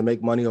looking to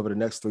make money over the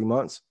next 3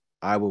 months,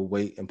 I will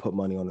wait and put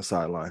money on the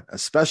sideline,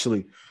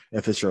 especially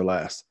if it's your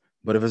last.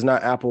 But if it's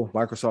not Apple,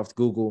 Microsoft,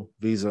 Google,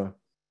 Visa,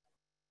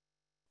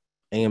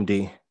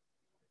 AMD,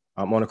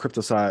 I'm on the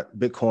crypto side,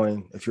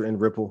 Bitcoin. If you're in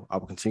Ripple, I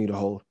will continue to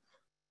hold.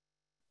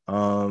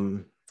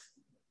 Cardano,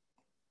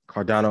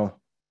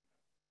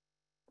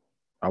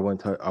 I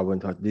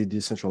wouldn't touch the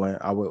Decentraland.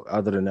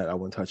 Other than that, I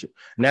wouldn't touch it.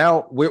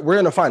 Now we're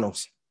in the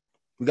finals.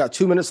 We got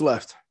 2 minutes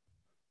left.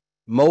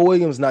 Mo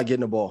Williams not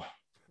getting the ball.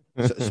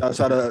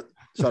 Shout out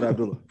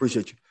Abdullah.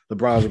 Appreciate you.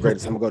 LeBron's the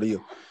greatest. I'm gonna go to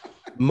you.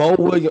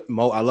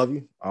 Mo, I love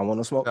you. I don't want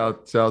no smoke.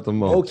 Shout out to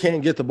Mo. Mo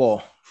can't get the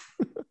ball.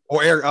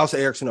 Or I'll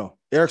say Eric Snow.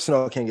 Eric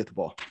Snow can't get the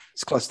ball.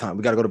 It's clutch time.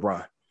 We got to go to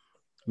Brian.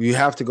 You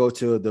have to go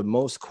to the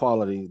most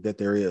quality that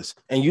there is.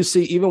 And you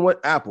see, even with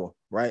Apple,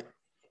 right?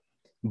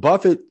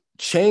 Buffett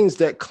changed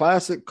that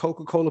classic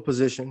Coca-Cola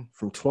position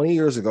from 20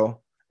 years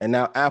ago, and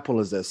now Apple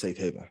is that safe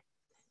haven.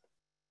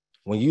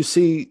 When you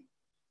see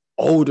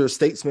older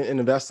statesmen in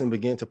investing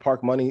begin to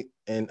park money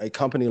in a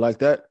company like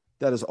that,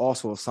 that is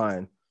also a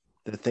sign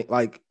that think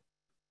like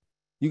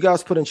you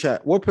guys put in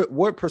chat.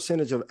 What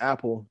percentage of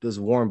Apple does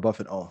Warren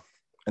Buffett own,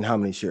 and how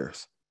many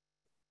shares?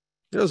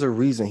 There's a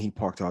reason he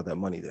parked all that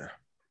money there.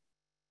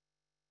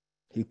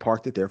 He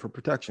parked it there for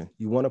protection.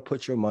 You want to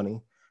put your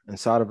money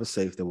inside of a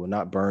safe that will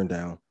not burn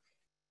down,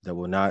 that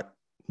will not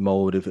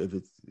mold if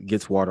it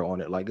gets water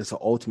on it. Like it's an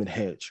ultimate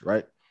hedge,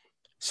 right?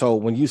 So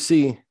when you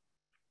see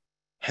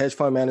hedge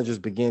fund managers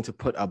begin to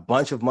put a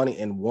bunch of money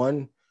in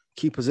one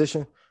key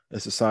position,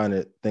 it's a sign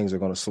that things are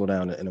going to slow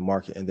down in the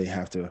market and they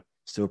have to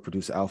still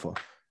produce alpha.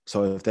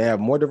 So if they have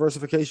more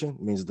diversification,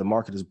 it means that the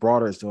market is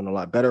broader, it's doing a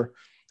lot better.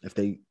 If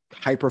they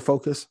hyper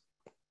focus,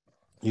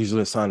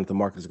 usually a sign that the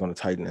market is going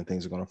to tighten and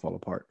things are going to fall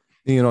apart.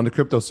 Ian, on the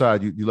crypto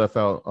side, you left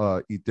out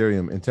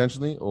Ethereum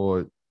intentionally,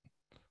 or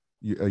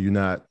are you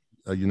not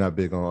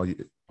big on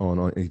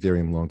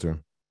Ethereum long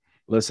term?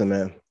 Listen,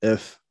 man,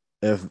 if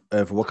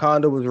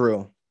Wakanda was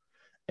real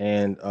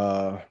and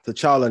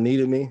T'Challa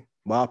needed me,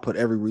 well, I'll put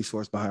every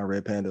resource behind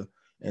Red Panda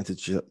and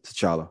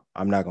T'Challa.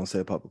 I'm not going to say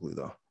it publicly,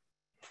 though.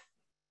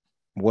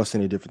 What's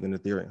any different than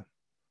Ethereum?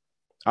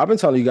 I've been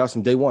telling you guys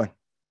from day one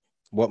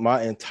what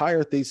my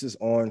entire thesis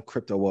on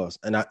crypto was.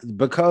 And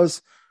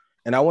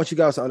I want you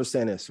guys to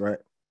understand this, right?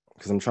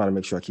 Because I'm trying to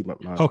make sure I keep my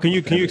can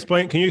you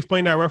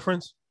explain that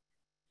reference?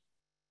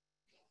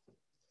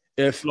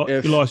 If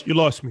you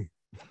lost me.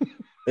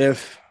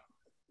 If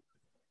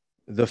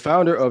the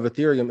founder of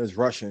Ethereum is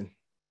Russian,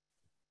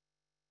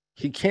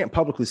 he can't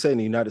publicly say in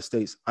the United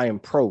States, I am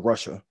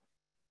pro-Russia.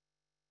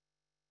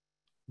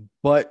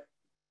 But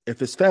if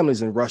his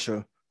family's in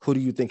Russia, who do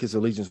you think his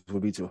allegiance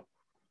would be to?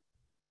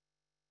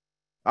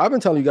 I've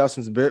been telling you guys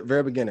since the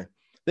very beginning.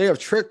 They have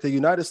tricked the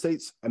United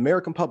States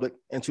American public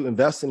into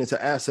investing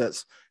into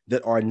assets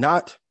that are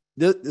not,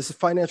 this is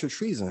financial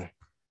treason.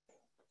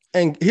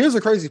 And here's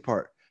the crazy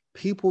part.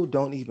 People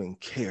don't even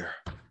care.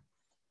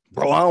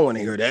 Bro, I don't want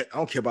to hear that. I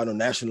don't care about no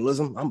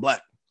nationalism. I'm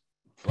black.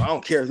 Bro, I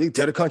don't care. They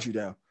tear the country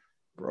down.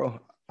 Bro,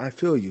 I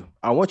feel you.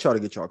 I want y'all to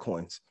get y'all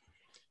coins.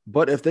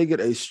 But if they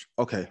get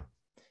okay.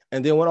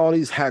 And then when all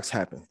these hacks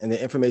happen and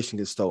the information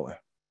gets stolen,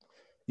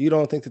 you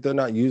don't think that they're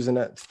not using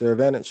that to their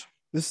advantage?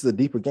 This is a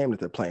deeper game that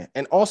they're playing.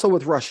 And also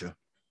with Russia,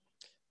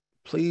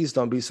 please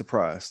don't be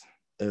surprised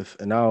if,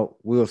 and now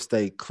we'll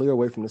stay clear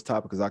away from this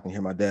topic because I can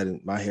hear my dad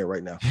in my head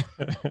right now.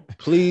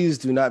 Please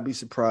do not be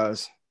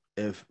surprised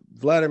if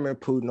Vladimir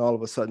Putin all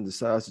of a sudden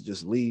decides to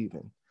just leave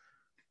and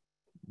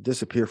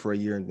disappear for a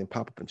year and then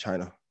pop up in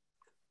China.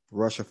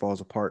 Russia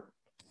falls apart,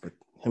 but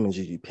him and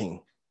Xi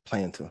Jinping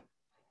plan to.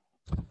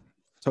 I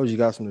told you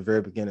guys from the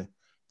very beginning,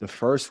 the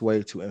first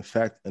way to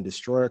infect and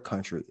destroy a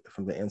country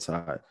from the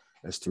inside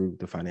is through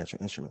the financial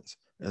instruments.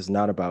 It's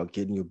not about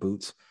getting your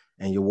boots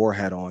and your war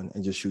hat on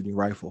and just shooting your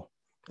rifle.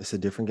 It's a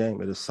different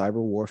game. It is cyber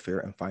warfare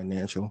and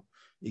financial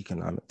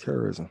economic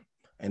terrorism.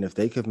 And if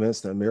they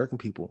convince the American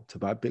people to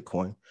buy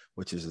Bitcoin,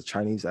 which is a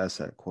Chinese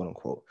asset, quote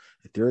unquote,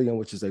 Ethereum,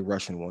 which is a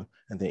Russian one,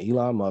 and then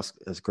Elon Musk,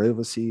 as great of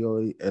a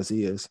CEO as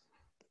he is,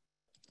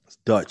 it's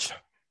Dutch.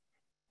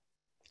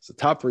 It's the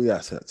top three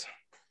assets.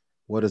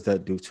 What does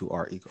that do to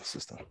our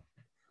ecosystem?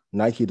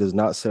 Nike does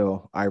not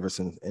sell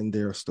Iverson in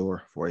their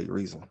store for a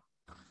reason.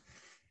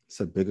 It's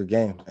a bigger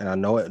game, and I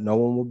know it. No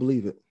one will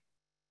believe it.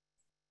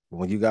 But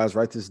when you guys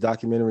write this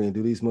documentary and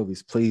do these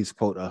movies, please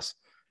quote us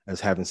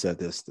as having said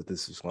this, that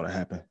this is going to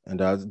happen.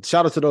 And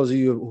shout out to those of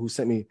you who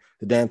sent me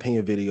the Dan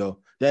Pena video.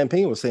 Dan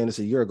Pena was saying this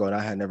a year ago, and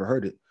I had never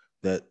heard it,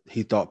 that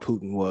he thought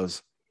Putin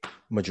was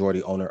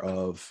majority owner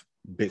of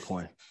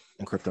Bitcoin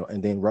and crypto,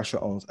 and then Russia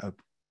owns a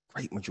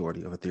great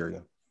majority of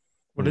Ethereum.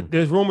 Well,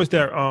 there's rumors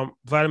that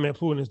Vladimir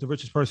Putin is the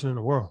richest person in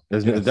the world.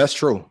 That's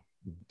true.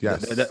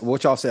 Yes.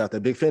 What y'all say out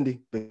there? Big Fendi,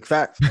 big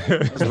fact.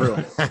 That's real.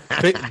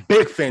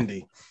 big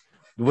Fendi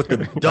with the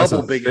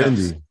double big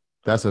Fendi.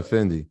 That's a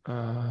Fendi.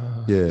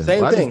 Yeah.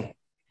 Same thing.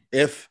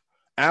 If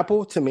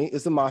Apple to me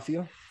is the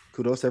mafia,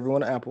 kudos to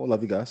everyone at Apple.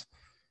 Love you guys.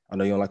 I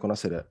know you don't like when I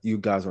say that. You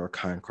guys are a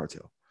kind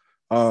cartel.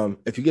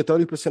 If you get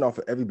 30% off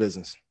of every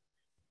business,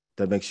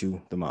 that makes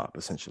you the mob,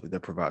 essentially. That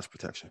provides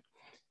protection.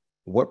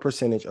 What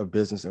percentage of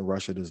business in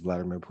Russia does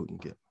Vladimir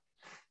Putin get?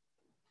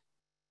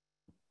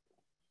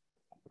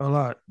 A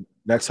lot.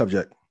 Next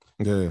subject.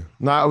 Yeah.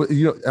 No,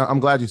 I'm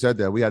glad you said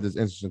that. We had this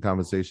interesting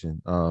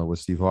conversation with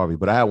Steve Harvey,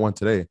 but I had one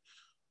today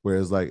where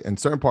it's like in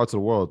certain parts of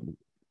the world,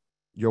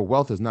 your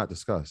wealth is not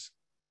discussed.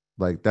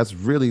 Like that's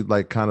really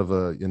like kind of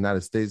a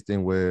United States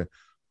thing where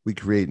we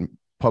create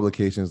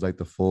publications like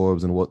the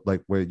Forbes and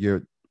where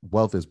your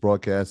wealth is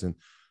broadcast, and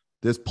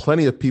there's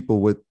plenty of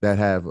people that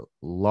have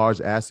large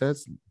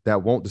assets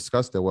that won't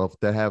discuss their wealth,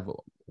 that have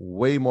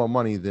way more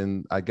money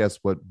than I guess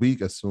what we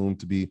assume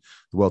to be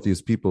the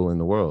wealthiest people in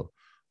the world.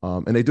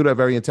 And they do that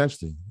very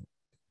intentionally,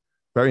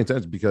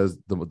 because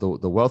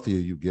the wealthier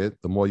you get,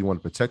 the more you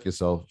want to protect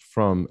yourself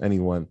from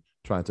anyone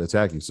trying to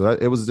attack you. So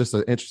it was just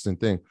an interesting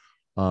thing.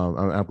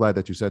 I'm glad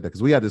that you said that,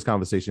 because we had this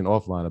conversation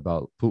offline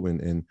about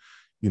Putin and,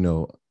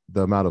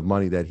 the amount of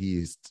money that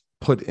he's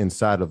put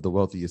inside of the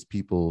wealthiest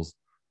people's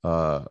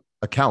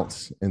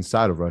accounts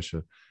inside of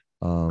Russia.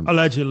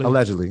 Allegedly. We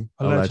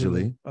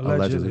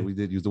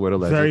did use the word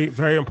alleged. Very,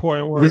 very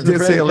important word. We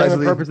did say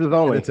allegedly. Purposes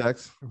only. In the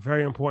text.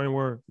 Very important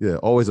word. Yeah,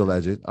 always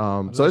alleged.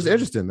 So it's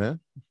interesting, man.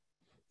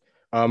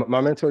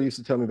 My mentor used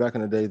to tell me back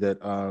in the day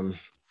that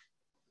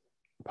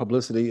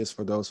publicity is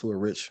for those who are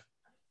rich,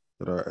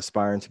 that are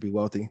aspiring to be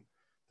wealthy.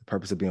 The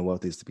purpose of being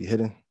wealthy is to be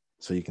hidden,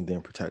 so you can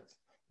then protect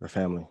your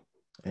family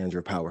and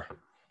your power.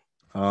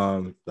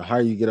 The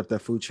higher you get up that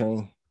food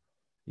chain,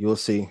 you'll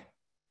see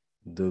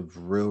the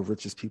real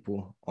richest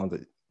people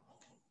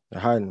they're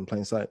hiding in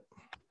plain sight.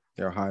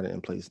 They're hiding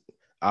in place.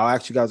 I'll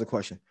ask you guys a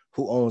question.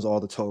 Who owns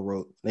all the toll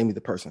roads? Name me the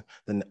person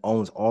that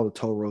owns all the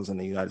toll roads in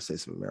the United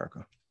States of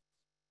America.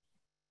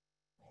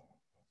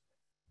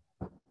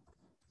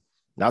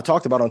 Now, I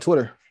talked about on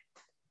Twitter.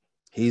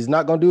 He's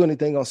not going to do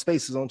anything on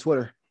Spaces on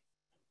Twitter.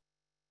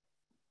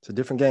 It's a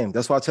different game.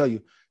 That's why I tell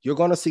you, you're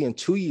going to see in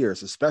 2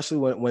 years, especially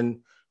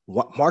when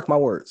mark my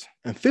words,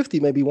 and 50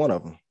 may be one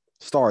of them.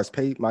 Stars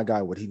pay my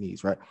guy what he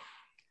needs, right?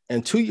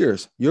 In 2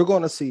 years, you're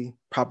going to see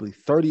probably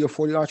 30 or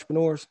 40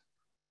 entrepreneurs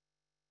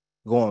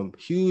go on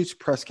huge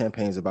press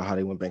campaigns about how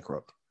they went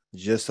bankrupt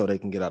just so they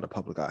can get out of the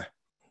public eye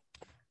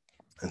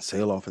and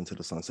sail off into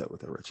the sunset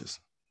with their riches.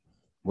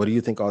 What do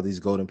you think all these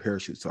golden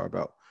parachutes are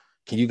about?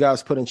 Can you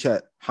guys put in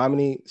chat how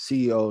many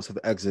CEOs have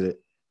exited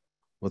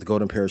with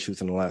golden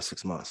parachutes in the last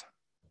 6 months?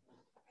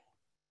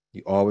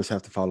 You always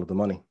have to follow the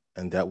money,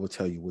 and that will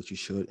tell you what you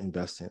should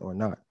invest in or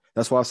not.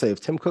 That's why I say if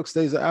Tim Cook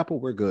stays at Apple,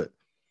 we're good.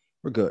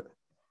 We're good.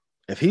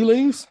 If he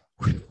leaves,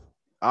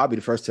 I'll be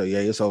the first to tell you,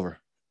 yeah, it's over.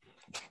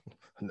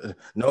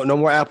 No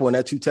more Apple in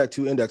that 2 Tech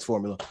 2 index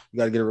formula. You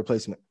got to get a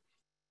replacement.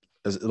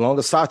 As long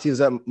as Satya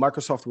is at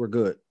Microsoft, we're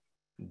good.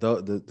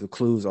 The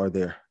clues are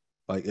there.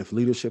 Like if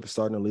leadership is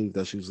starting to leave,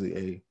 that's usually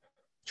a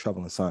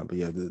troubling sign. But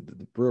yeah,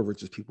 the real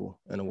richest people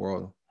in the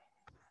world,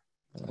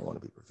 I don't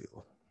want to be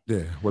revealed.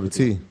 Yeah, what a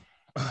T.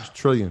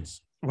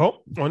 Trillions.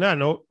 Well, on that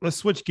note, let's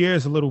switch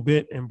gears a little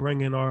bit and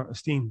bring in our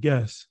esteemed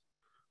guests,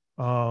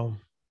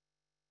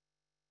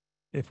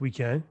 if we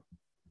can.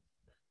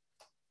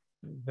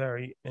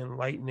 Very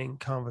enlightening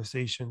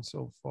conversation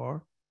so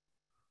far.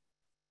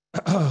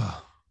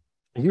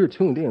 You're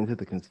tuned in to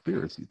the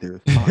Conspiracy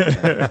Theorist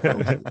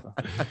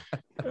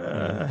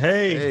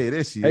Hey,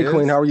 there she is. Hey,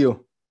 Queen, how are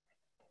you?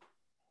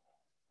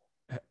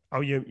 Oh,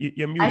 you're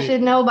muted. I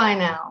should know by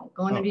now.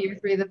 Going into year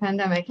 3 of the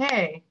pandemic.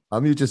 Hey.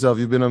 Unmute yourself.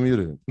 You've been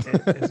unmuted.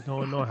 What's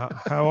going on?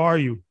 How are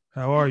you?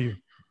 How are you?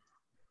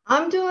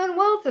 I'm doing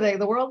well today.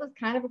 The world is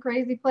kind of a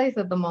crazy place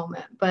at the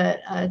moment,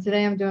 but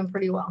today I'm doing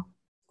pretty well.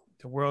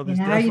 The world is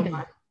how are you definitely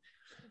doing?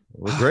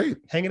 We're great.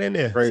 Hanging in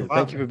there. Great.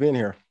 Thank you for being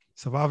here.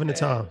 Surviving the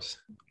times.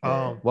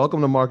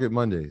 Welcome to Market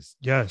Mondays.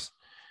 Yes.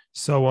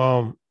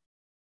 So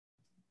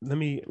let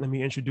me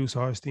introduce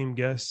our esteemed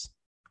guest,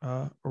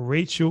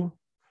 Rachel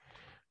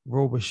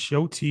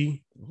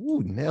Robichotti.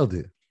 Ooh, nailed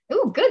it.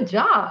 Ooh, good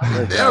job.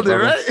 Nailed it,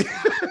 right?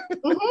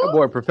 That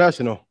boy,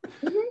 professional.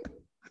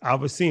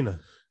 Alvecina.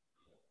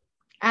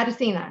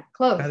 Addisina.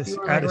 Close.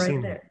 You are right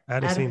Addisina. there.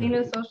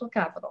 Addisina. Social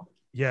Capital.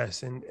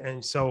 Yes,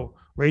 and so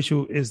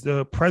Rachel is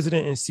the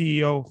president and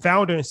CEO,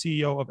 founder and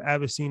CEO of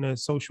Avicenna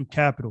Social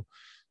Capital.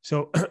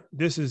 So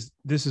this is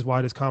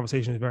why this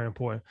conversation is very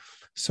important.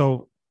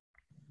 So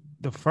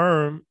the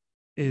firm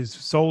is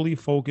solely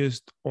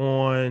focused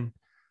on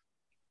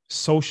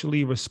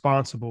socially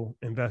responsible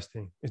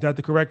investing. Is that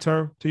the correct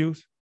term to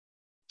use?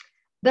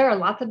 There are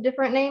lots of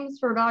different names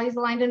for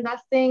values-aligned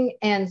investing,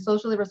 and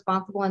socially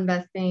responsible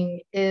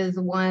investing is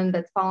one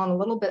that's fallen a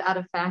little bit out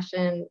of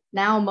fashion.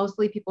 Now,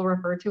 mostly people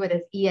refer to it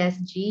as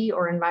ESG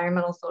or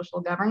environmental social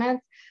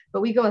governance,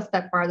 but we go a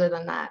step farther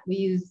than that. We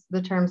use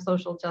the term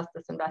social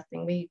justice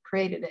investing. We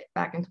created it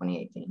back in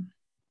 2018.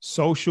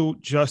 Social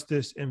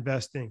justice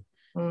investing.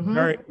 Mm-hmm.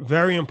 Very,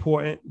 very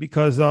important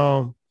because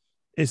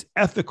it's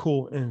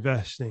ethical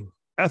investing.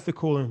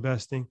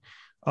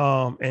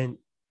 And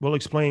we'll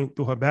explain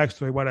through her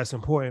backstory why that's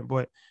important.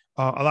 But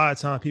a lot of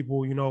times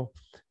people,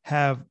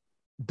 have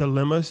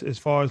dilemmas as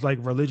far as like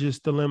religious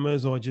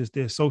dilemmas or just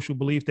their social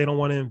belief. They don't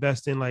want to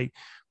invest in like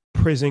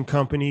prison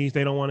companies.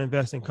 They don't want to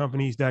invest in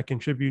companies that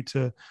contribute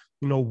to,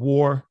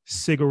 war,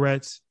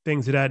 cigarettes,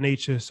 things of that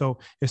nature. So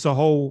it's a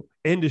whole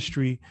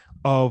industry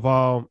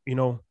of,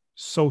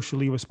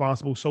 socially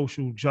responsible,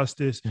 social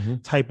justice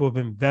type of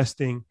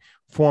investing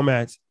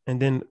formats. And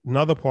then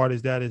another part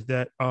is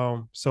that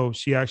so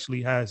she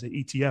actually has an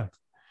ETF.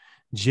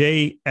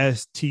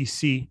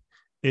 JSTC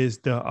is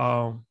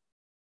the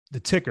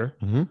ticker.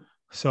 Mm-hmm.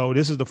 So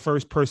this is the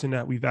first person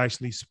that we've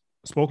actually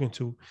spoken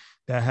to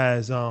that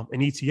has an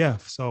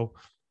ETF. So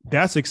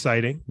that's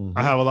exciting. Mm-hmm.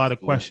 I have a lot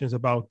of questions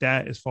about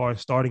that as far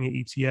as starting an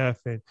ETF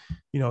and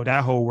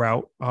that whole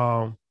route.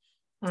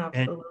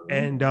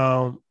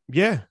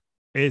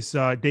 It's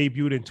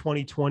debuted in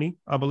 2020,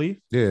 I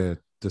believe. Yeah,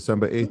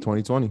 December 8th,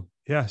 2020.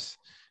 Yes.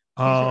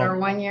 Our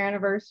 1-year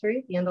anniversary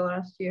at the end of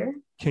last year.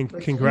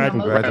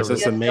 Congratulations.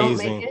 That's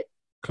amazing.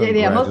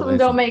 Yeah, most of them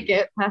don't make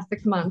it past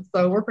 6 months.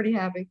 So we're pretty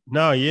happy.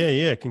 No,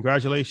 yeah.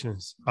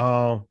 Congratulations.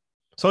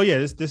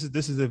 This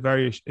is a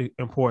very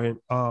important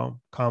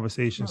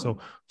conversation. So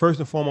first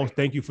and foremost,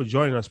 thank you for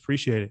joining us.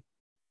 Appreciate it.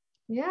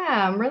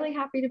 Yeah, I'm really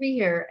happy to be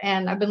here.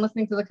 And I've been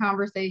listening to the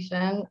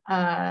conversation,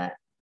 and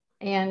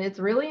it's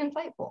really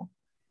insightful.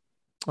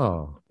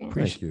 Oh,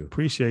 thank you.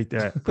 Appreciate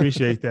that.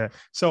 Appreciate that.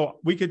 So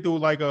we could do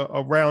like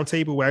a round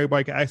table where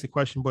everybody can ask a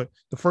question. But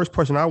the first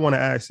question I want to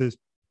ask is,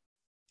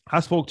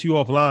 I spoke to you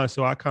offline,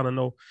 so I kind of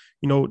know,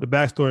 the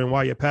backstory and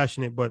why you're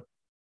passionate. But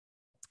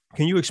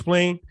can you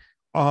explain,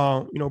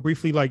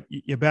 briefly, like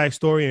your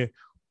backstory and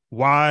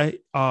why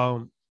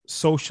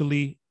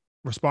socially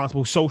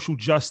responsible, social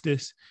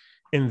justice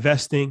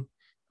investing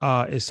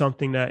is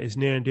something that is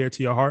near and dear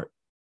to your heart?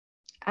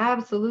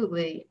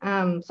 Absolutely.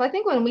 So I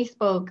think when we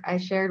spoke, I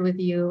shared with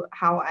you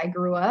how I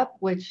grew up,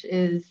 which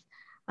is,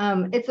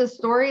 it's a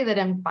story that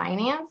in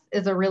finance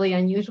is a really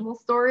unusual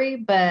story,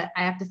 but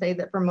I have to say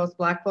that for most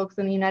Black folks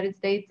in the United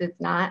States, it's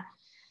not.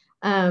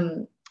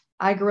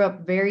 I grew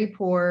up very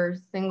poor,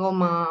 single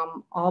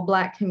mom, all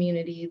Black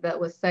community that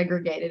was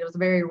segregated. It was a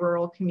very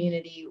rural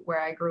community where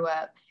I grew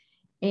up.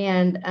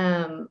 And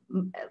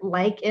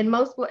like in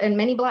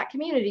many Black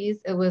communities,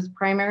 it was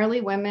primarily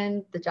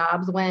women. The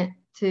jobs went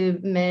to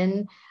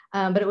men,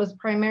 but it was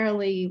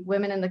primarily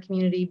women in the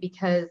community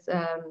because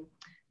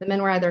the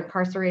men were either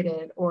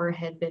incarcerated or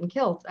had been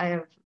killed. I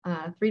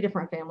have 3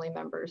 different family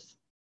members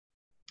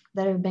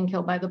that have been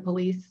killed by the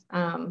police,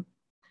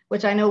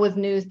 which I know was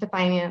news to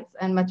finance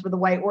and much of the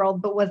white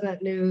world, but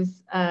wasn't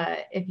news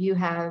if you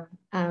have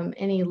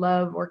any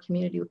love or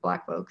community with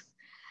Black folks.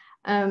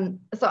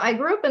 So I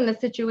grew up in the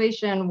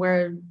situation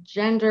where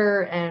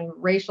gender and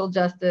racial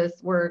justice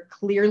were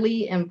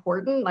clearly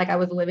important. Like I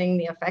was living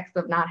the effects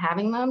of not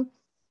having them.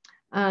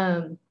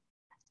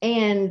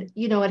 And,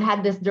 it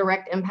had this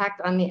direct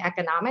impact on the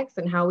economics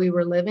and how we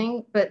were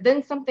living. But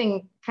then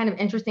something kind of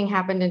interesting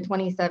happened in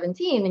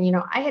 2017.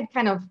 And, I had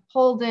kind of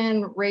pulled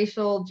in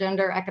racial,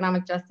 gender,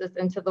 economic justice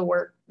into the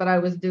work that I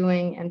was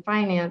doing in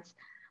finance.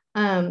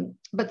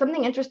 But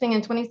something interesting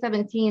in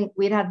 2017,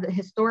 we'd had the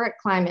historic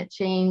climate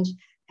change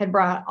had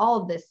brought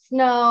all of this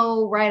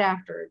snow right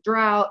after a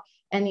drought,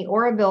 and the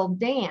Oroville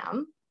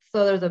Dam.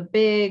 So there's a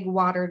big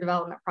water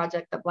development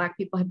project that Black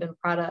people had been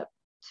brought up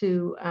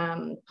to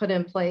put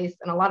in place,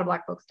 and a lot of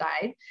Black folks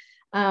died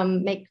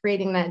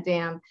creating that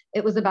dam.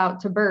 It was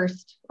about to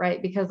burst,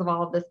 right, because of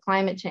all of this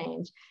climate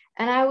change.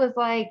 And I was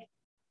like,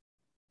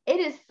 it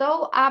is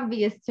so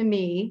obvious to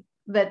me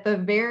that the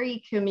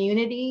very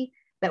community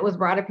that was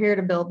brought up here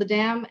to build the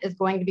dam is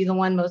going to be the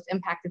one most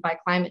impacted by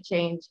climate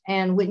change.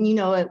 And when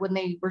when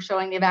they were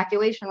showing the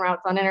evacuation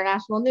routes on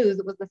international news,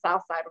 it was the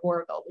south side of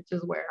Oroville, which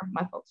is where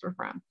my folks were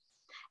from.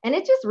 And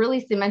it just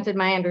really cemented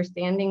my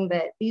understanding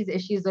that these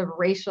issues of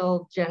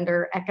racial,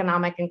 gender,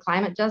 economic, and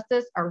climate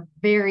justice are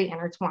very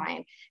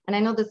intertwined. And I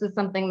know this is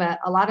something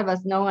that a lot of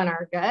us know in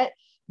our gut,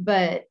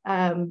 but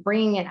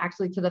bringing it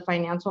actually to the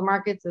financial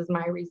markets is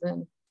my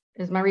reason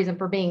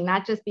for being,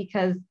 not just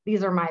because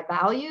these are my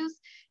values,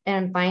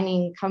 and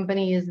finding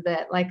companies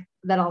that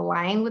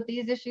align with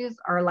these issues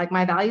are like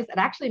my values. It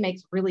actually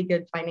makes really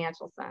good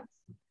financial sense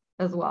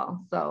as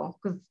well. So,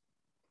 because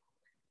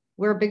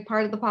we're a big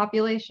part of the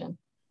population,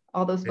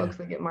 all those folks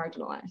that get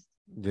marginalized.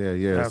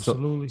 Yeah,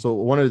 absolutely. So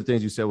one of the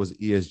things you said was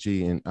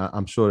ESG, and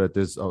I'm sure that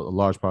there's a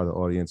large part of the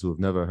audience who have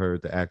never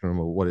heard the acronym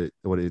or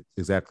what it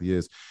exactly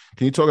is.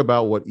 Can you talk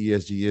about what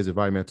ESG is,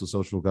 environmental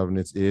social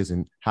governance is,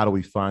 and how do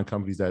we find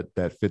companies that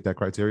fit that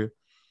criteria?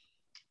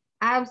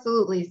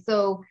 Absolutely.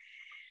 So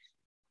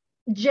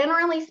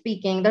generally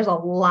speaking, there's a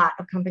lot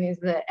of companies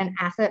and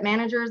asset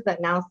managers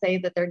that now say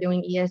that they're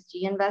doing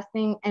ESG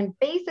investing. And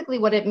basically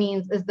what it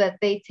means is that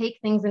they take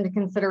things into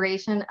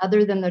consideration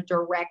other than the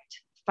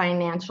direct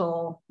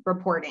financial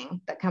reporting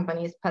that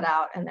companies put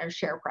out and their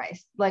share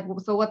price.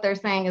 So what they're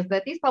saying is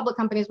that these public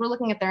companies, we're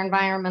looking at their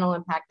environmental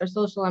impact, their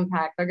social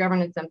impact, their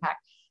governance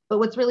impact. But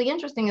what's really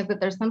interesting is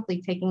that they're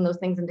simply taking those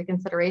things into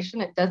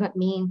consideration. It doesn't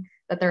mean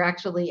that they're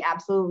actually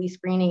absolutely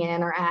screening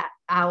in or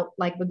out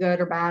like the good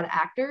or bad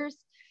actors.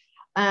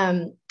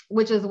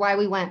 Which is why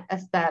we went a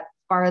step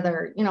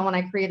farther. When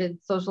I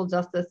created social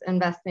justice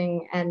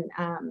investing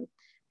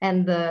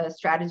and the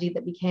strategy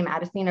that became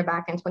Adesina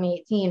back in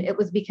 2018, it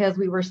was because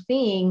we were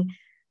seeing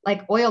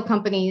like oil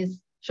companies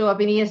show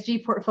up in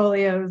ESG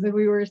portfolios, and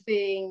we were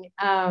seeing,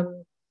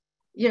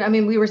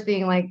 we were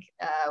seeing like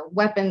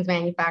weapons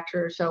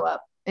manufacturers show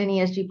up in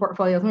ESG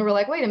portfolios, and we were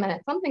like, wait a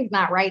minute, something's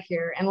not right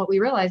here. And what we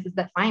realized is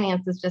that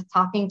finance is just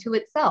talking to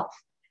itself.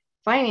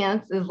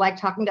 Finance is like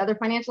talking to other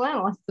financial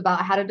analysts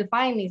about how to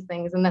define these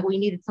things, and that we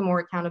needed some more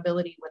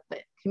accountability with the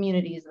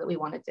communities that we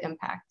wanted to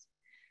impact.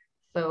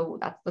 So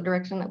that's the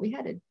direction that we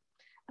headed.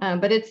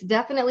 But it's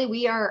definitely,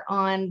 we are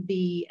on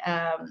the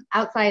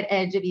outside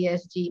edge of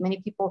ESG.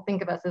 Many people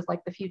think of us as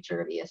like the future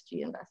of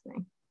ESG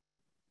investing.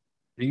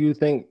 Do you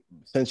think,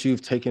 since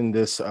you've taken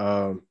this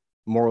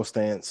moral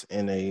stance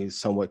in a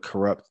somewhat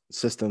corrupt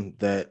system,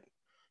 that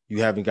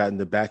you haven't gotten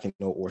the backing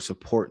or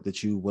support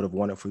that you would have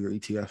wanted for your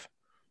ETF?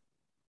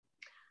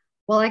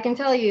 Well, I can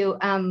tell you,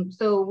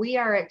 so we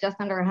are at just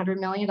under $100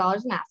 million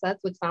in assets,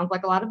 which sounds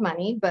like a lot of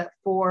money, but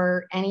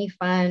for any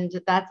fund,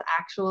 that's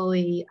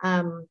actually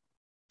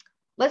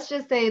let's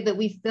just say that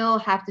we still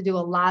have to do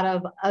a lot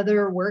of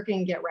other work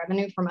and get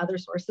revenue from other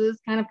sources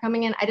kind of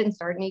coming in. I didn't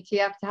start an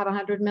ETF to have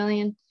 100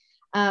 million.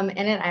 And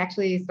it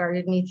actually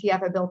started an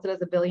ETF. I built it as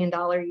 $1 billion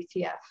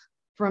ETF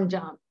from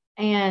jump.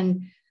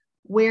 And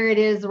where it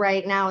is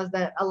right now is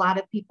that a lot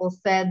of people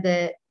said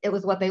that it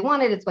was what they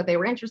wanted. It's what they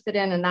were interested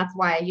in. And that's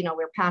why,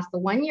 we're past the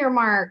 1 year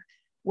mark.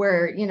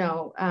 We're,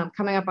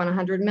 coming up on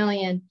 100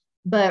 million.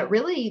 But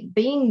really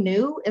being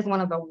new is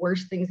one of the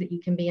worst things that you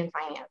can be in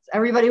finance.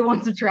 Everybody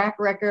wants a track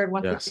record,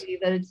 wants to see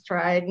that it's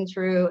tried and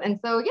true. And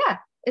so, yeah,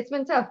 it's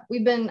been tough.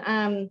 We've been,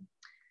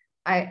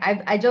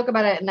 I joke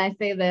about it and I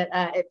say that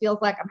it feels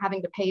like I'm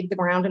having to pave the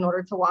ground in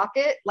order to walk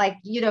it. Like,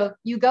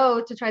 you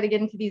go to try to get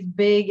into these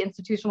big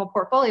institutional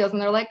portfolios and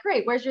they're like,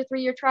 great, where's your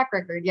 3-year track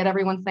record? Yet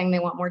everyone's saying they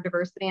want more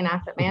diversity in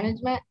asset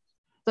management.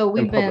 So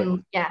we've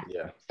been,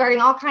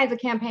 starting all kinds of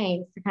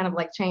campaigns to kind of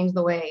like change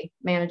the way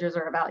managers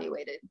are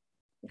evaluated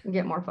and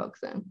get more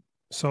folks in.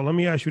 So let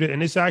me ask you that.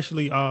 And it's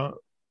actually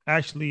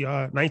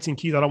 19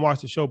 Keys. I don't watch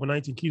the show, but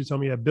 19 Keys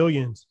told me that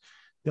Billions,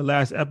 the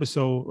last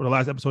episode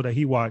that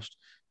he watched,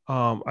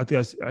 I think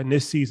that's, in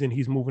this season,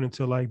 he's moving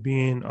into like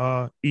being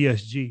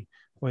ESG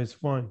for his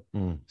fund,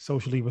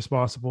 socially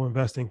responsible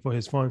investing for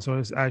his fund. So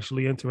it's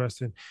actually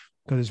interesting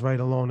because it's right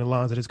along the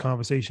lines of this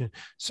conversation.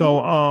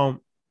 So,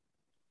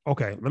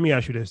 okay, let me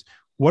ask you this.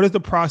 What is the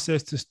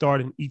process to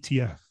start an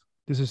ETF?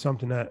 This is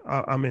something that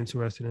I'm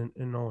interested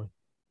in knowing.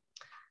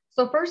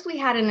 So first we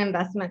had an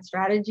investment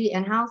strategy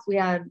in-house. We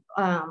had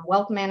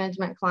wealth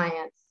management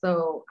clients.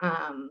 So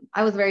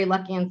I was very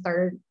lucky and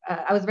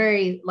I was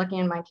very lucky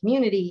in my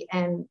community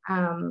and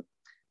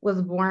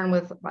was born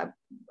with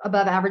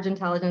above average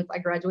intelligence. I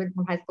graduated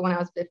from high school when I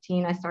was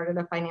 15. I started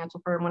a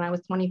financial firm when I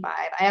was 25.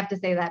 I have to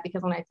say that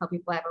because when I tell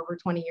people I have over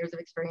 20 years of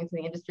experience in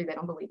the industry, they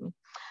don't believe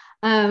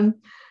me.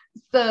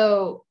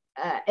 So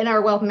in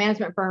our wealth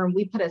management firm,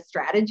 we put a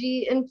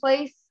strategy in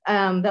place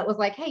that was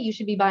like, hey, you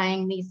should be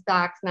buying these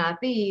stocks, not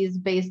these,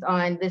 based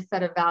on this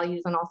set of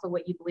values and also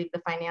what you believe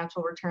the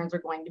financial returns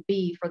are going to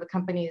be for the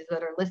companies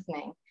that are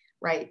listening,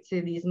 right,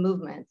 to these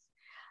movements.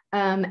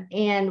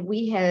 And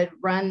we had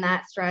run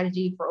that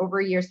strategy for over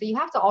a year. So you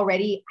have to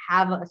already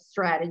have a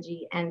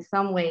strategy and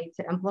some way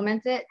to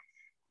implement it.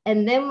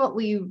 And then what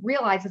we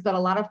realized is that a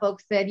lot of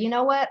folks said, you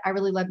know what, I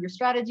really love your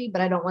strategy, but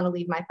I don't want to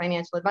leave my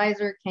financial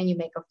advisor. Can you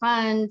make a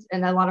fund?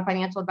 And a lot of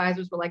financial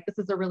advisors were like, this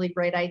is a really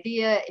great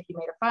idea. If you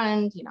made a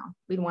fund,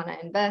 we'd want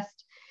to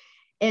invest.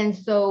 And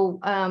so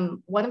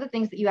one of the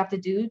things that you have to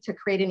do to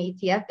create an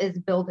ETF is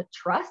build a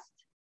trust.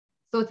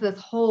 So it's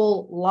this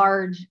whole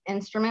large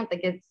instrument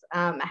that gets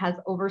has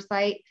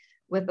oversight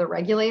with the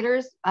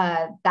regulators.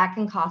 That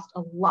can cost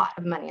a lot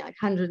of money, like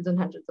hundreds and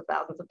hundreds of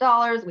thousands of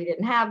dollars. We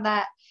didn't have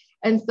that.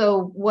 And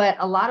so what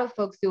a lot of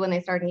folks do when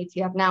they start an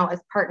ETF now is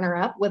partner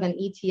up with an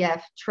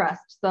ETF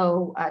trust.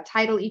 So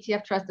Title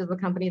ETF Trust is the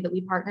company that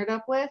we partnered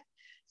up with.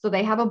 So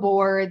they have a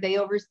board, they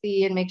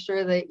oversee and make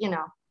sure that,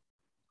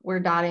 we're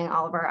dotting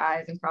all of our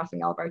I's and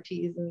crossing all of our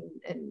T's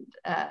and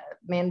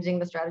managing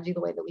the strategy the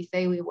way that we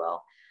say we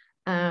will.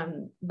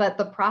 But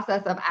the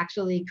process of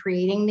actually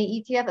creating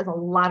the ETF is a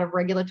lot of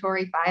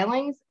regulatory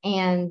filings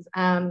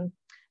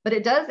but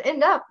it does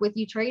end up with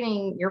you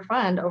trading your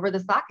fund over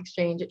the stock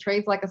exchange. It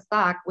trades like a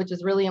stock, which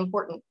is really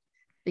important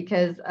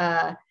because,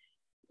 a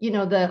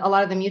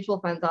lot of the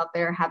mutual funds out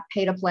there have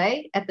pay to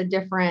play at the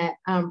different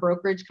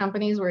brokerage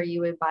companies where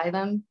you would buy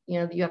them.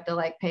 You have to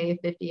like pay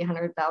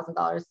 $50,000,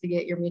 $100,000 to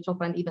get your mutual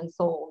fund even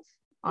sold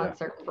on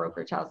certain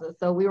brokerage houses.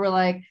 So we were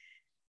like,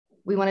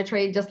 we want to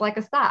trade just like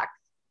a stock.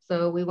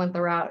 So we went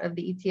the route of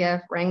the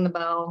ETF, rang the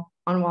bell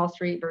on Wall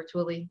Street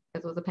virtually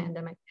because it was a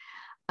pandemic.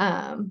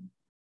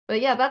 But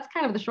yeah, that's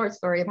kind of the short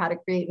story of how to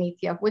create an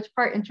ETF. Which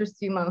part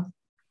interests you most?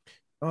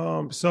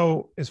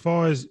 So as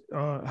far as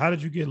how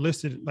did you get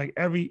listed? Like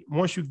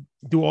once you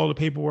do all the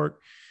paperwork,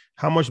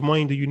 how much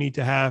money do you need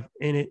to have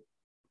in it?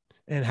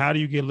 And how do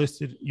you get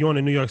listed? You're on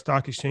the New York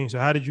Stock Exchange. So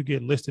how did you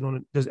get listed on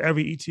it? Does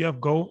every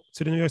ETF go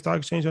to the New York Stock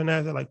Exchange or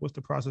NASDAQ? Like what's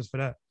the process for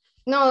that?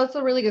 No, that's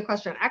a really good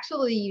question.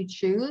 Actually, you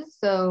choose.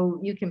 So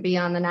you can be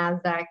on the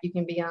NASDAQ, you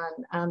can be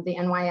on the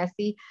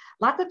NYSE.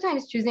 Lots of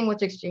times choosing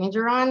which exchange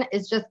you're on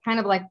is just kind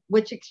of like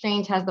which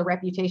exchange has the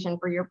reputation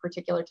for your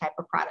particular type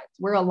of product.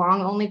 We're a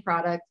long only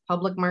product,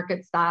 public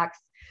market stocks.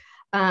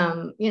 We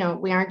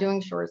aren't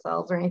doing short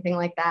sales or anything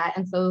like that.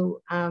 And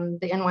so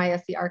the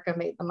NYSE ARCA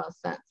made the most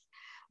sense.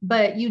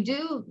 But you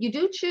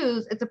do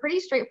choose. It's a pretty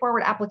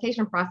straightforward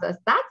application process.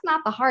 That's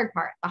not the hard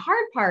part. The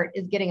hard part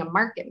is getting a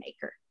market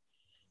maker.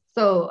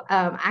 So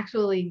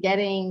actually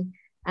getting,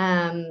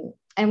 and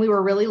we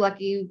were really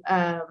lucky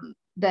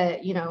that,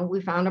 we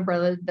found a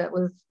brother that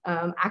was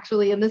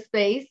actually in the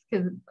space.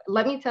 Because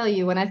let me tell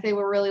you, when I say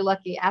we're really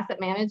lucky, asset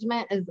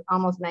management is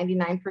almost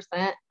 99%.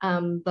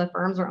 The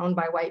firms are owned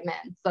by white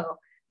men. So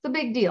it's a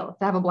big deal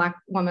to have a Black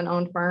woman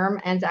owned firm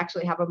and to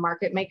actually have a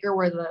market maker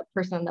where the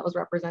person that was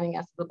representing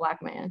us is a Black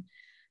man.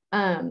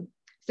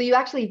 So you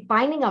actually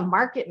finding a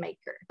market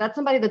maker, that's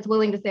somebody that's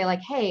willing to say like,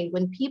 hey,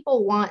 when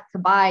people want to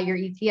buy your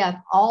ETF,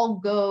 I'll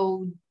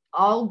go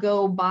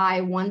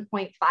buy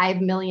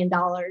 $1.5 million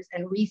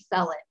and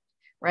resell it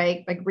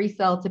right? Like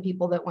resell to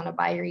people that want to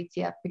buy your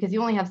ETF, because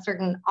you only have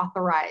certain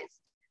authorized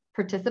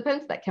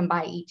participants that can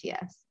buy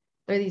ETFs.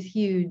 They're these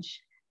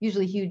huge,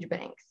 usually huge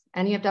banks.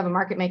 And you have to have a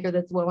market maker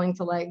that's willing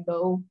to like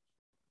go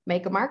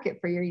make a market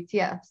for your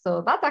ETF.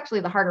 So that's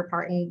actually the harder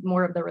part and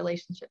more of the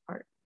relationship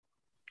part.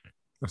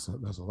 That's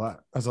a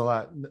lot. That's a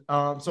lot.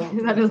 So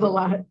that is a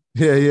lot.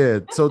 Yeah.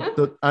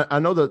 So I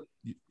know that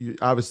you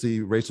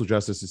obviously racial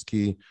justice is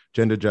key,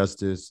 gender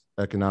justice,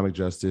 economic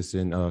justice,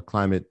 and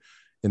climate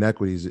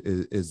inequities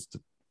is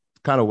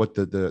kind of what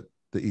the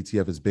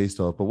ETF is based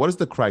off. But what is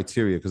the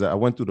criteria? Because I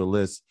went through the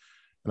list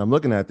and I'm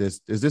looking at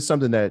this. Is this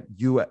something that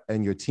you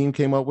and your team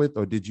came up with,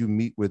 or did you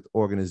meet with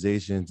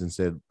organizations and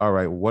said, all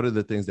right, what are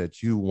the things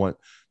that you want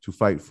to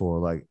fight for?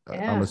 Like,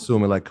 I'm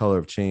assuming like Color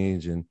of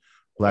Change and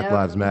Black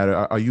Lives Matter.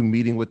 Are you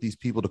meeting with these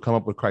people to come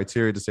up with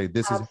criteria to say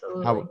this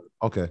Absolutely. is how?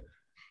 Okay.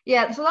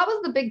 Yeah. So that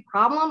was the big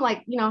problem.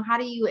 Like, how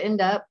do you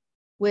end up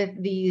with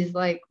these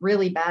like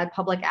really bad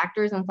public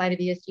actors inside of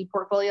ESG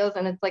portfolios?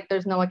 And it's like,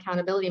 there's no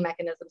accountability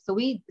mechanism. So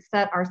we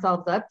set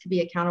ourselves up to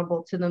be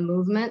accountable to the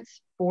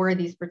movements for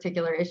these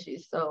particular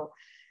issues. So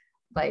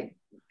like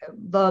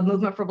the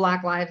Movement for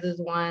Black Lives is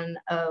one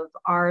of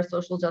our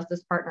social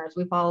justice partners.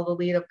 We follow the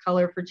lead of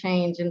Color for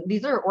Change. And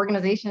these are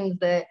organizations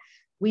that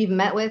we've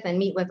met with and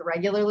meet with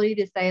regularly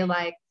to say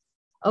like,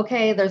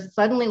 okay, there's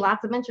suddenly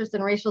lots of interest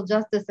in racial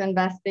justice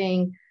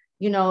investing.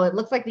 It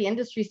looks like the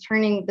industry's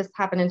turning, this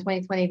happened in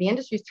 2020, the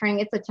industry's turning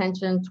its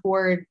attention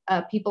toward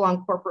people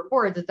on corporate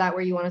boards. Is that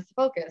where you want us to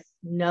focus?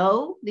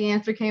 No, the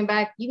answer came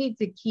back, you need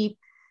to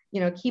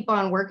keep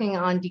on working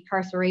on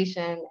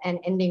decarceration and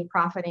ending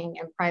profiting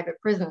in private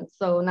prisons.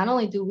 So not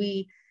only do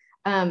we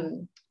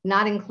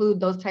not include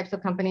those types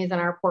of companies in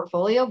our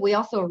portfolio, we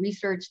also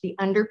research the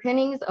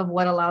underpinnings of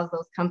what allows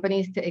those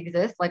companies to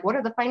exist. Like, what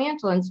are the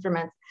financial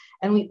instruments?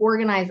 And we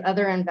organize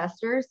other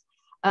investors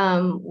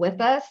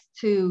with us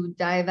to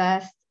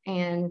divest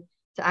and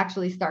to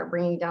actually start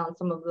bringing down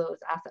some of those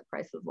asset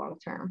prices long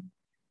term.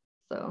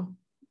 So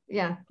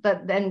yeah,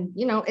 but then,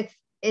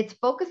 it's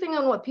focusing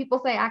on what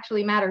people say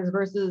actually matters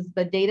versus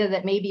the data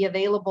that may be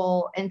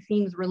available and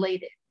seems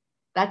related.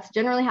 That's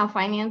generally how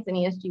finance and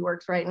ESG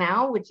works right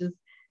now, which is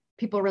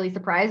people are really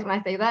surprised when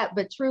I say that,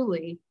 but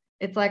truly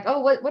it's like, oh,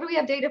 what do we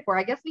have data for?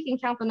 I guess we can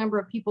count the number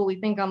of people we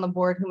think on the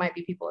board who might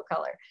be people of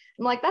color.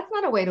 I'm like, that's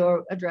not a way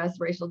to address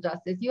racial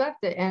justice. You have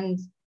to end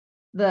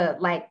the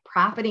like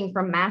profiting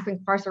from mass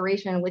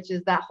incarceration, which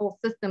is that whole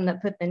system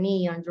that put the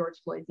knee on George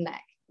Floyd's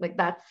neck. Like,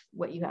 that's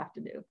what you have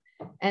to do.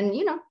 And,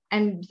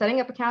 and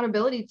setting up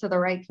accountability to the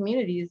right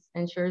communities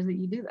ensures that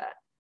you do that.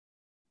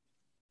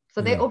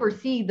 So they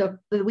oversee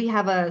we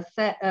have a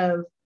set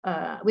of,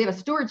 we have a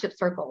stewardship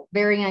circle,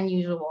 very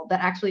unusual,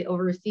 that actually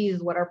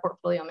oversees what our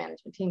portfolio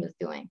management team is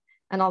doing.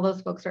 And all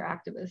those folks are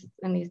activists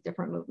in these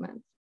different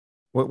movements.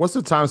 What's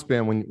the time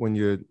span when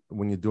you're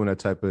doing that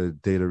type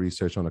of data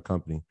research on a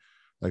company?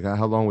 Like,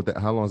 how long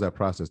does that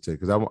process take?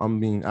 Because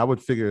I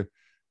would figure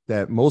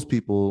that most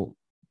people,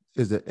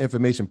 is the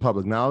information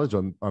public knowledge,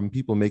 or are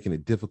people making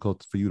it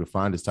difficult for you to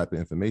find this type of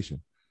information?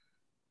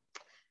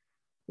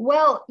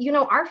 Well,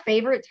 our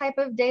favorite type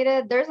of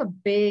data, there's a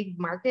big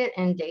market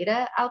in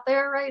data out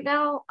there right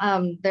now.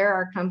 There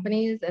are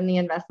companies in the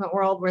investment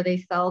world where they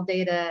sell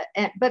data,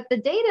 but the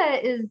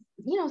data is,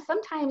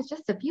 sometimes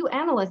just a few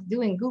analysts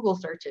doing Google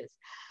searches.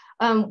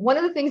 One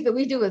of the things that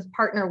we do is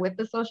partner with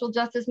the social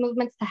justice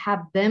movements to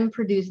have them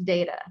produce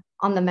data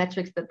on the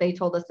metrics that they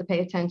told us to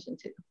pay attention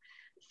to.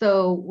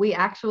 So we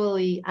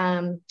actually,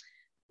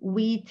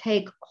 we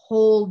take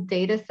whole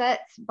data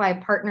sets by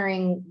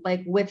partnering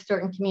like with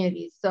certain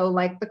communities. So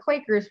like the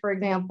Quakers, for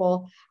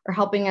example, are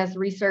helping us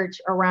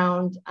research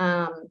around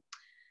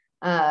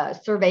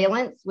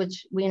surveillance,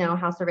 which we know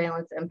how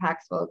surveillance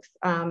impacts folks,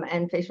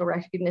 and facial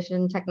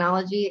recognition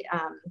technology,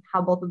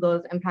 how both of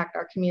those impact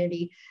our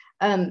community.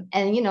 And,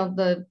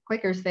 the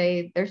Quakers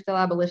say they're still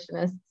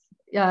abolitionists.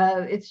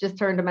 It's just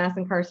turned to mass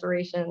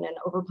incarceration and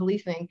over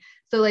policing.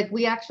 So like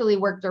we actually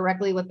work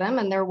directly with them,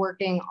 and they're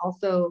working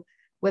also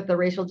with the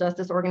racial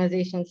justice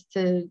organizations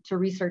to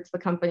research the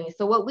company.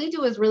 So what we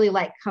do is really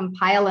like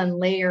compile and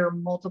layer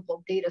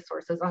multiple data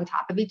sources on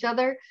top of each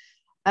other.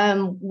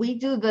 We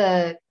do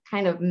the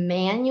kind of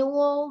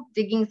manual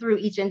digging through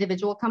each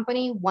individual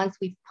company once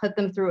we've put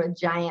them through a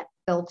giant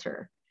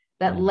filter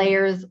that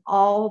layers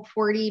all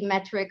 40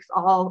 metrics,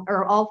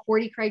 all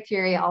 40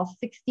 criteria, all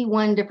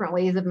 61 different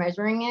ways of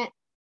measuring it.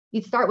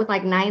 You start with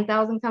like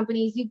 9,000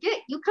 companies,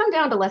 you come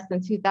down to less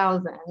than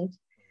 2,000.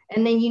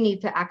 And then you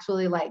need to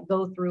actually like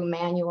go through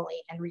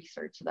manually and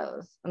research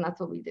those. And that's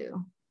what we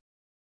do.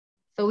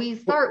 So we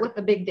start with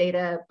the big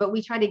data, but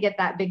we try to get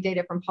that big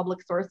data from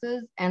public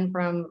sources and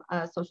from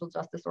social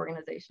justice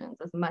organizations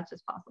as much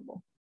as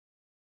possible.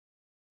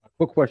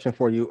 Quick question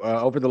for you.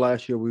 Over the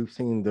last year, we've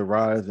seen the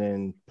rise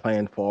and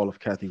planned fall of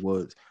Cathie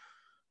Woods.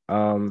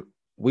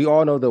 We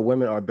all know that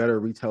women are better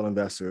retail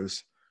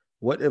investors.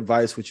 What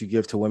advice would you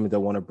give to women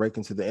that want to break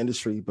into the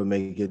industry but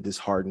may get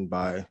disheartened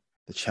by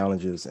the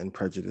challenges and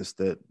prejudice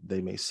that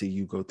they may see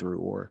you go through,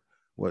 or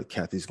what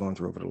Cathie's gone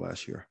through over the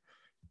last year?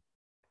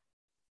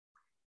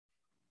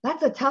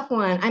 That's a tough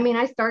one. I mean,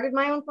 I started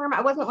my own firm.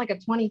 I wasn't like a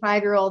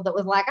 25-year-old that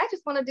was like, I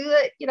just want to do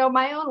it,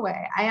 my own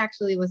way. I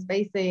actually was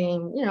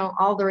facing,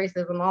 all the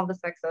racism, all the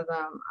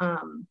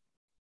sexism.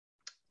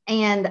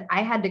 And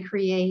I had to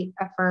create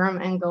a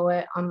firm and go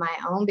it on my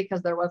own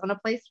because there wasn't a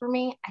place for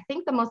me. I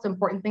think the most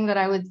important thing that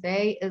I would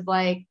say is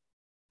like,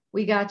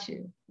 we got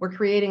you. We're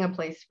creating a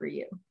place for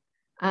you.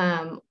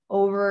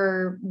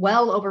 Over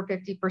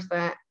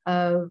 50%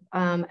 of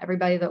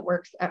everybody that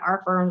works at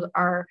our firms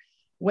are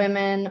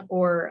women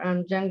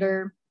or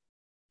gender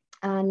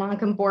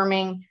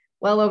non-conforming.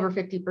 Well over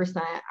 50%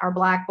 are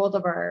Black. Both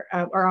of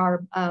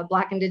our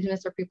Black,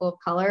 Indigenous, or people of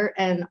color,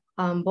 and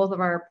both of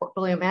our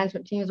portfolio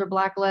management teams are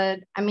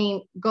Black-led. I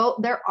mean,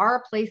 there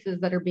are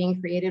places that are being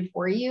created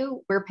for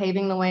you. We're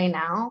paving the way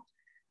now.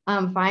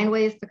 Find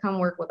ways to come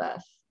work with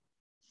us.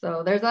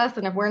 So there's us,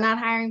 and if we're not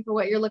hiring for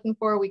what you're looking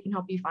for, we can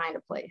help you find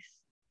a place.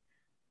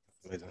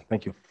 Amazing.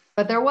 Thank you.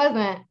 But there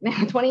wasn't.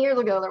 20 years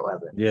ago, there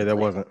wasn't. Yeah, there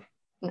wasn't.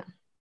 No.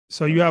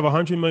 So you have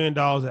 $100 million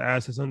of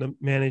assets under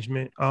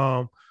management,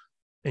 and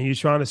you're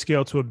trying to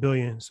scale to $1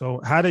 billion.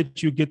 So how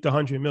did you get the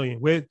 $100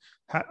 million?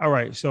 All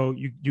right. So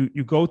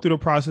you go through the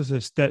process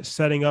of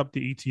setting up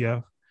the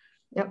ETF.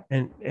 Yep.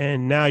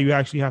 And now you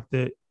actually have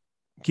to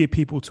get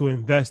people to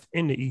invest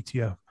in the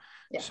ETF.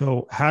 Yep.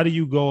 So how do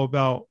you go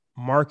about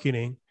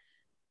marketing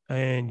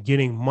and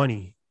getting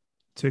money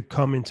to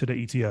come into the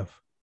ETF?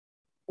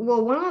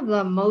 Well, one of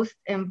the most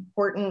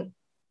important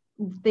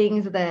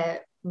things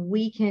that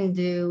we can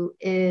do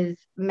is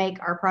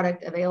make our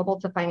product available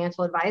to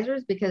financial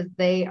advisors because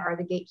they are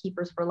the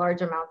gatekeepers for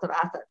large amounts of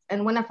assets.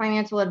 And when a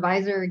financial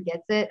advisor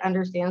gets it,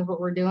 understands what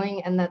we're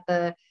doing, and that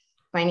the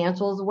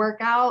financials work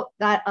out,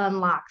 that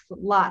unlocks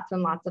lots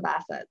and lots of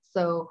assets.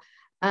 So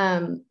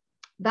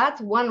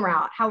that's one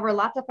route. However,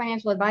 lots of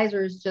financial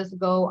advisors just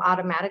go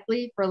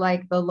automatically for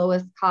like the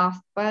lowest cost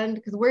fund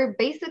because we're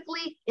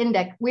basically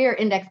index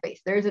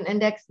based. There's an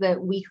index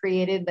that we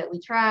created that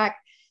we track.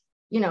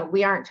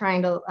 We aren't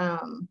trying to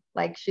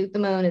like shoot the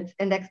moon. It's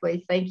index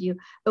based. Thank you.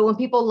 But when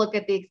people look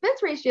at the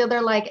expense ratio,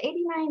 they're like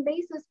 89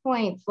 basis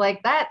points.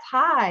 Like that's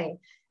high.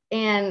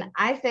 And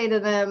I say to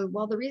them,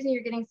 well, the reason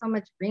you're getting so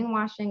much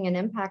greenwashing and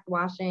impact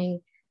washing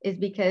is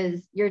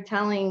because you're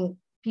telling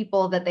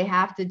people that they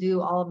have to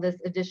do all of this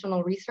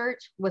additional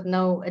research with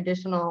no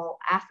additional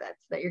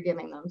assets that you're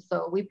giving them.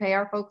 So we pay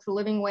our folks a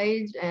living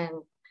wage and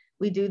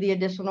we do the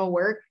additional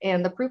work,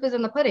 and the proof is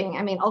in the pudding.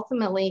 I mean,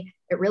 ultimately,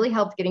 it really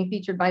helped getting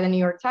featured by the New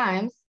York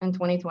Times in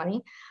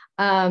 2020.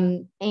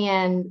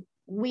 And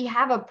we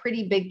have a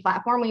pretty big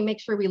platform. We make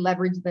sure we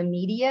leverage the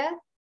media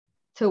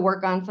to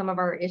work on some of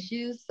our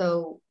issues.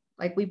 So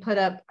like we put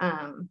up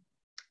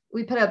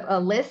a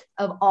list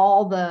of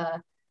all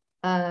the,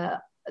 on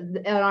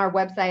our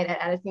website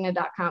at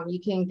Adesina.com, you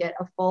can get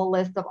a full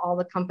list of all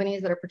the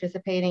companies that are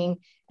participating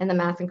in the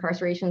mass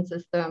incarceration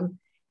system.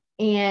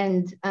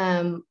 And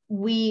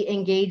we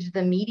engage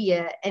the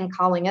media in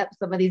calling up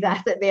some of these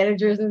asset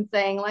managers and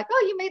saying like,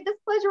 oh, you made this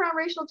pledge around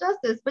racial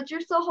justice, but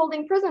you're still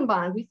holding prison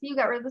bonds. We see you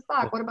got rid of the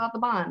stock. What about the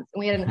bonds? And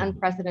we had an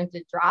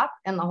unprecedented drop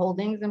in the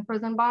holdings in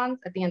prison bonds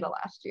at the end of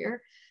last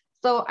year.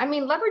 So, I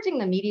mean, leveraging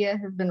the media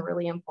has been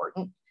really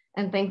important.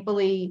 And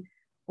thankfully,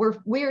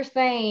 we're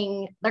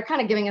saying, they're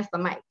kind of giving us the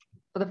mic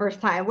for the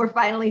first time. We're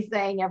finally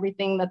saying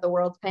everything that the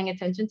world's paying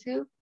attention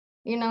to.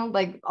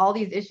 Like all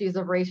these issues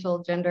of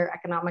racial, gender,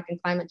 economic, and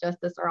climate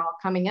justice are all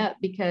coming up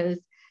because,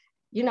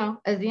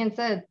 as Ian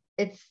said,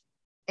 it's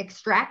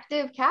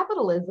extractive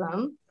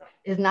capitalism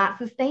is not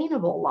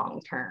sustainable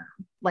long-term.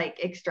 Like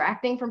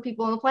extracting from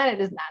people on the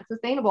planet is not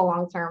sustainable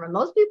long-term. And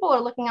most people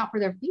are looking out for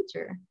their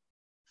future.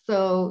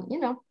 So,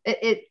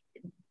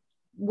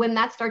 when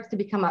that starts to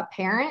become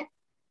apparent,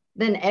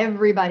 then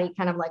everybody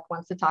kind of like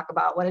wants to talk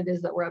about what it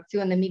is that we're up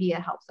to, and the media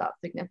helps out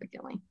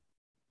significantly.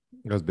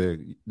 That's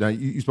big. Now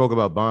you spoke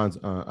about bonds.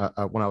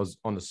 When I was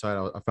on the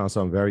site, I found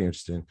something very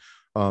interesting.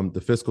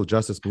 The fiscal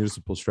justice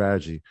municipal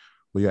strategy,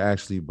 where you're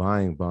actually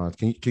buying bonds.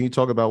 Can you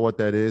talk about what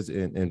that is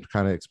and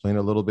kind of explain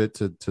a little bit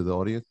to the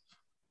audience?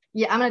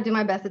 Yeah, I'm going to do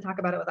my best to talk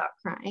about it without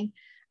crying.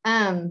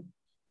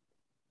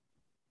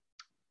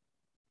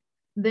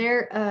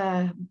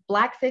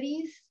 Black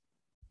cities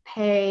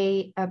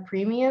pay a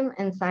premium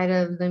inside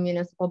of the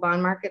municipal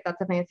bond market. That's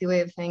a fancy way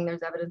of saying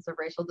there's evidence of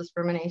racial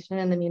discrimination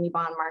in the muni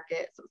bond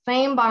market. So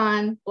same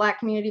bond, Black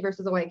community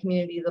versus a white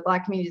community, the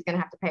Black community is going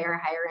to have to pay a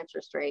higher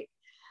interest rate,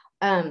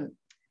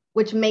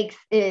 which makes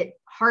it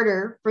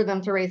harder for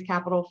them to raise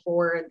capital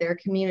for their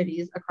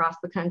communities across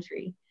the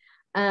country.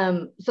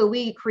 So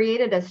we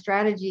created a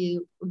strategy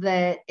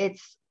that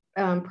its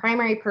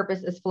primary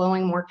purpose is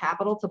flowing more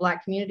capital to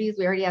Black communities.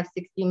 We already have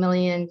 60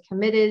 million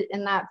committed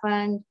in that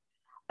fund.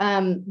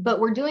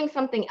 But we're doing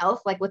something else,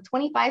 like with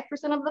 25%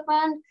 of the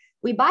fund,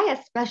 we buy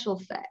a special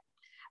set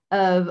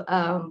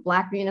of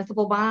Black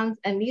municipal bonds.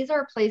 And these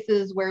are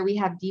places where we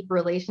have deep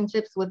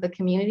relationships with the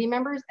community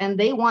members, and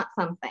they want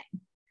something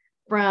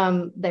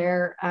from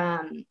their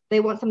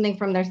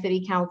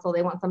city council,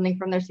 they want something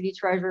from their city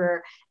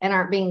treasurer, and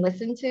aren't being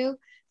listened to.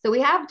 So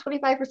we have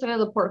 25% of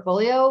the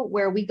portfolio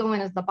where we go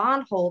in as the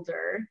bond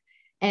holder,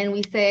 and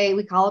we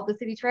call up the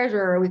city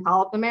treasurer, we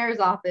call up the mayor's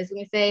office, and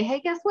we say, hey,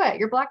 guess what?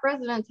 Your Black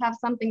residents have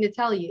something to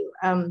tell you.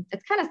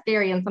 It's kind of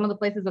scary. In some of the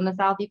places in the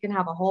South, you can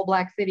have a whole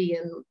Black city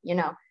and,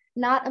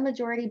 not a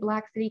majority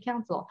Black city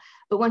council.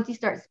 But once you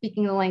start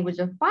speaking the language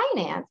of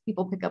finance,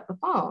 people pick up the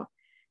phone.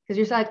 Because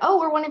you're like, oh,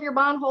 we're one of your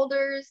bond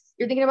holders.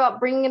 You're thinking about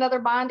bringing another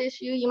bond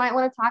issue. You might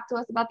want to talk to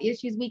us about the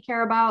issues we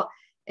care about.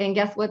 And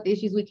guess what? The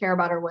issues we care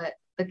about are what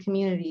the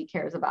community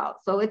cares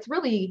about. So it's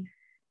really,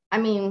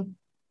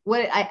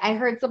 what I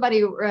heard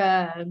somebody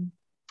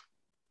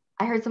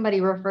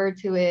refer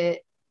to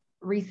it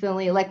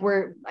recently, like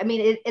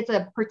it's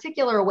a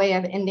particular way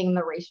of ending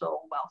the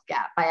racial wealth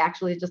gap by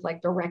actually just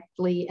like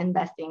directly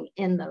investing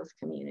in those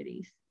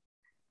communities.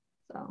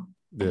 So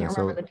I can't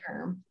remember the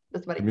term.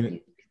 That's what it used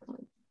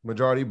recently.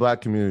 Majority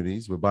Black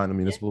communities were buying the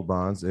municipal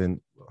bonds,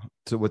 and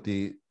with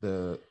the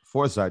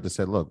foresight that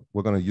said, look,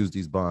 we're going to use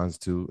these bonds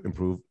to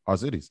improve our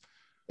cities.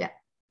 Yeah.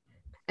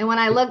 And when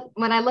I look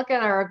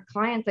at our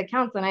clients'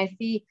 accounts and I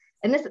see,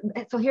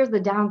 so here's the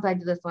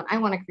downside to this one. I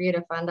want to create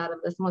a fund out of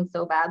this one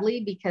so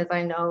badly because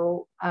I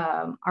know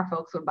our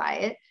folks would buy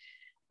it.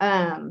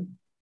 And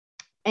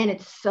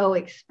it's so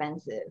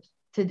expensive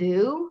to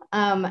do.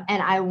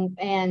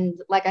 And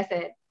like I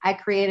said, I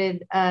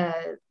created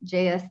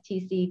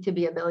JSTC to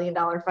be $1 billion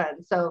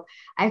fund. So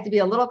I have to be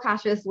a little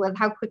cautious with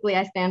how quickly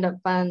I stand up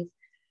funds.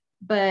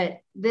 But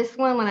this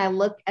one, when I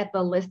look at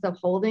the list of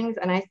holdings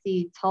and I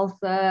see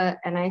Tulsa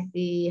and I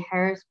see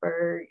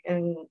Harrisburg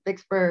and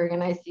Vicksburg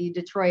and I see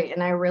Detroit,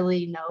 and I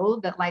really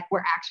know that like we're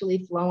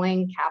actually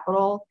flowing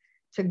capital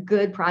to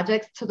good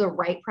projects, to the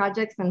right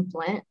projects in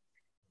Flint.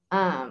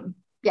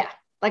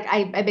 Like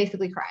I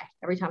basically cry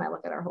every time I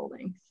look at our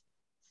holdings.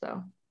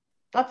 So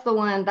that's the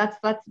one, that's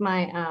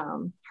my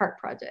heart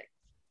project.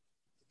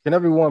 Can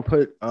everyone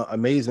put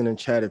amazing in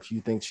chat if you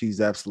think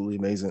she's absolutely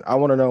amazing? I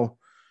want to know,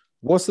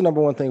 what's the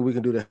number one thing we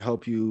can do to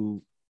help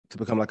you to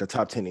become like a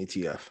top 10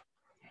 ETF?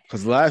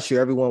 Because last year,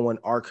 everyone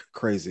went ARK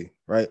crazy,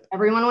 right?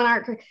 Everyone went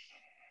ARK crazy.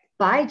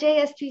 Buy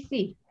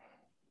JSTC.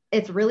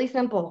 It's really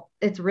simple.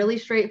 It's really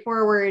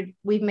straightforward.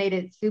 We've made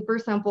it super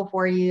simple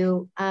for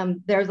you.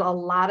 There's a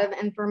lot of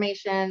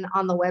information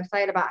on the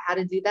website about how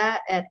to do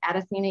that at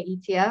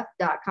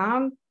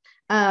AdesinaETF.com.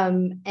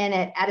 And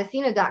at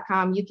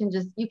Adesina.com,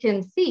 you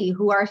can see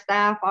who our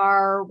staff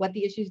are, what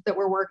the issues that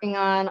we're working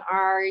on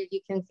are. You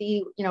can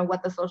see,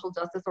 what the social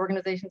justice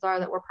organizations are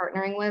that we're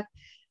partnering with.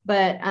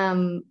 But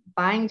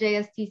buying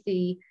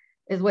JSTC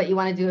is what you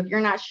want to do. If you're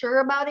not sure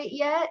about it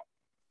yet,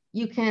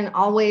 you can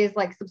always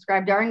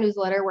subscribe to our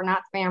newsletter. We're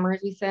not spammers.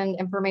 We send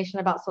information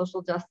about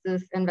social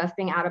justice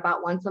investing out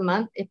about once a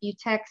month. If you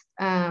text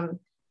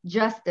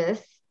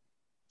justice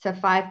to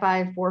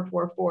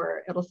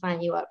 55444, it'll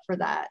sign you up for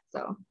that.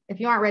 So if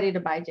you aren't ready to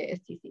buy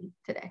JSTC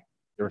today.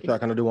 You're not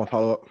going to do one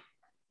follow-up?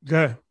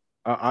 Good.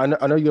 I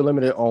know you're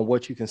limited on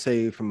what you can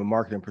say from a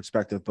marketing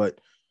perspective,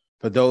 but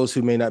for those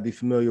who may not be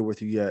familiar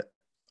with you yet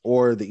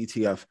or the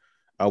ETF,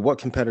 what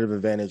competitive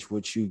advantage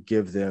would you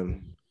give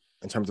them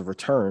in terms of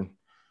return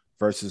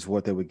versus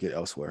what they would get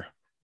elsewhere?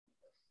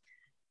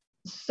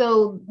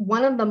 So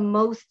one of the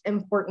most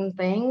important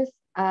things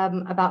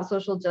about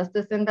social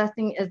justice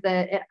investing is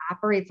that it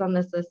operates on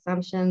this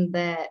assumption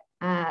that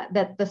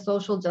that the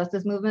social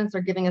justice movements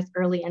are giving us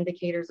early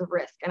indicators of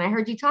risk. And I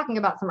heard you talking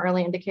about some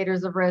early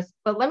indicators of risk,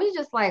 but let me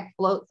just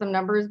float some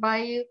numbers by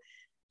you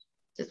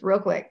just real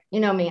quick. You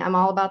know me, I'm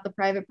all about the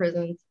private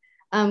prisons.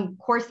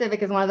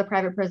 CoreCivic is one of the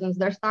private prisons.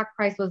 Their stock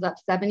price was up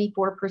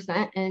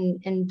 74% in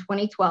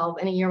 2012,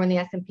 in a year when the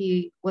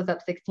S&P was up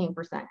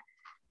 16%.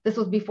 This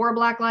was before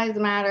Black Lives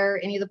Matter,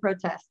 any of the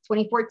protests.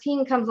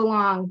 2014 comes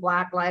along,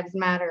 Black Lives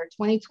Matter.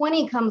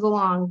 2020 comes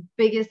along,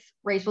 biggest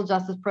racial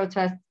justice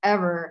protests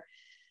ever.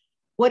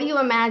 What do you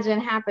imagine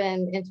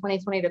happened in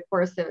 2020 to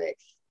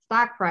CoreCivic's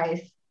stock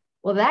price?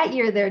 Well, that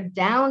year they're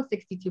down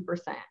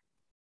 62%.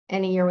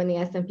 In a year when the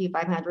S&P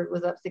 500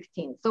 was up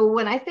 16. So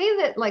when I say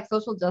that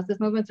social justice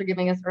movements are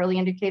giving us early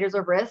indicators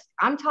of risk,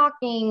 I'm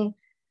talking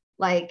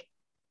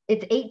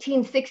it's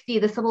 1860,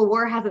 the Civil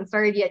War hasn't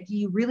started yet. Do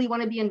you really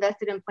want to be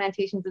invested in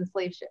plantations and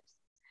slave ships?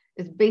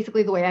 Is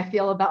basically the way I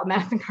feel about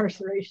mass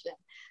incarceration.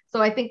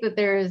 So I think that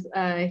there's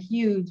a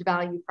huge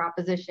value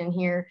proposition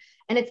here.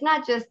 And it's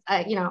not just,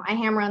 I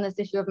hammer on this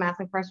issue of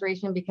mass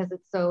incarceration because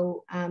it's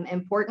so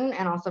important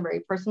and also very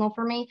personal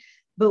for me.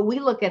 But we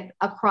look at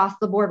across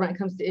the board when it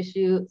comes to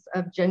issues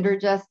of gender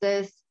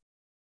justice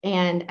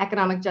and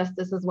economic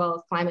justice, as well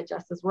as climate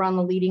justice. We're on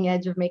the leading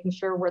edge of making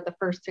sure we're the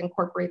first to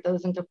incorporate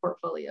those into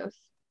portfolios.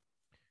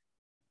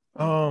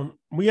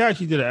 We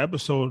actually did an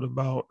episode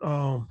about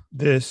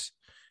this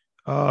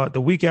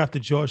the week after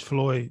George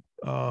Floyd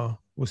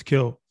was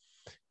killed.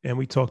 And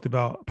we talked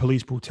about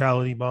police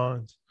brutality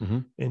bonds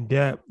in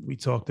depth. We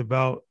talked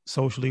about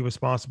socially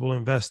responsible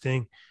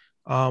investing.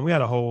 We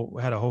had a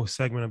whole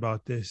segment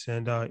about this,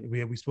 and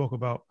we spoke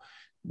about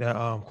that.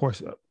 Of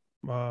course,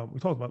 we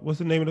talked about what's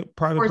the name of the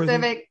private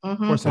prison?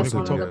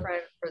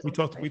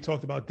 CoreCivic. We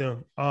talked about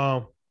them.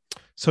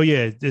 So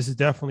yeah, this is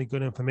definitely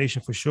good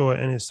information for sure,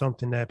 and it's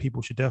something that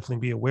people should definitely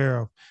be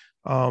aware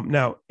of.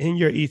 Now, in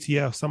your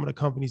ETF, some of the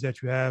companies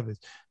that you have is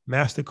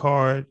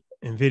MasterCard,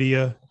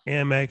 NVIDIA,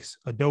 Amex,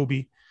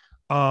 Adobe.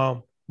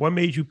 What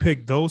made you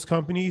pick those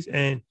companies?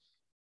 And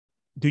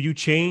do you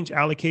change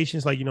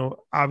allocations? Like,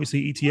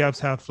 obviously ETFs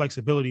have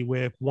flexibility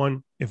where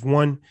if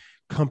one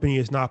company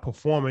is not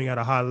performing at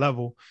a high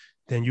level,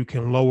 then you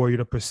can lower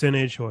the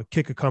percentage or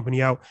kick a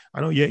company out. I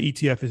know your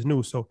ETF is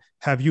new. So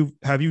have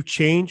you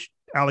changed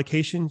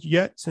allocations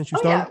yet since you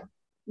started? Yeah.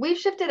 We've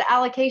shifted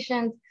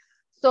allocations.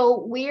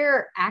 So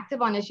we're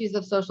active on issues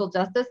of social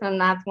justice,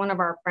 and that's one of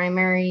our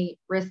primary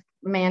risk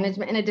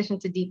management, in addition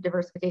to deep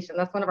diversification.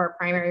 That's one of our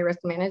primary risk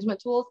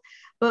management tools.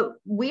 But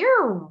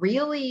we're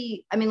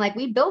really,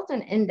 we built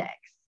an index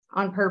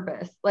on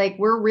purpose. Like,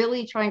 we're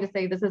really trying to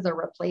say this is a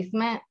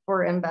replacement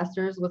for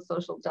investors with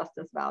social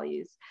justice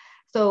values.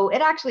 So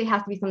it actually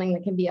has to be something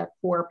that can be a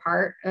core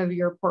part of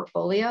your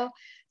portfolio.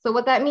 So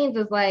what that means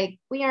is, like,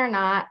 we are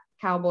not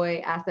cowboy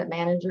asset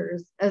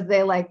managers, as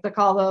they like to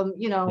call them,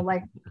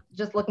 like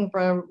just looking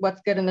for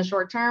what's good in the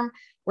short term.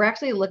 We're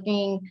actually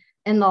looking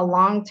in the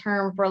long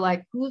term for,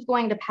 like, who's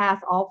going to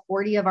pass all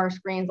 40 of our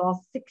screens,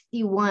 all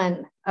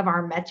 61 of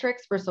our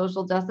metrics for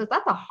social justice.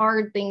 That's a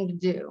hard thing to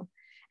do.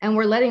 And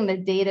we're letting the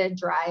data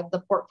drive the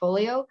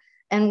portfolio.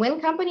 And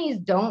when companies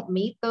don't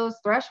meet those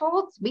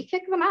thresholds, we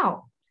kick them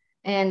out.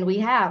 And we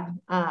have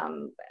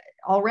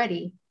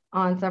already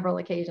on several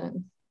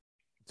occasions.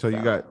 So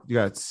you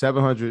got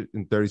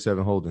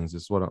 737 holdings.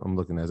 Is what I'm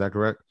looking at. Is that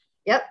correct?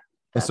 Yep.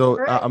 And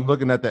so I'm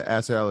looking at the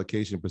asset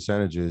allocation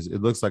percentages.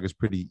 It looks like it's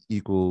pretty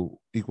equal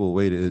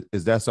weighted.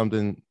 Is that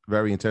something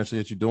very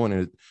intentionally that you're doing?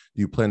 And do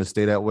you plan to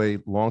stay that way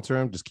long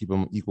term? Just keep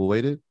them equal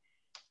weighted?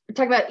 We're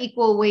talking about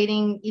equal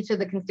weighting each of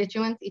the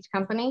constituents, each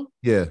company?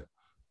 Yeah.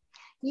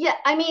 Yeah.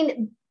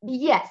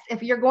 Yes.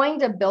 If you're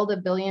going to build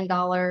 $1 billion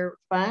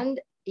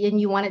fund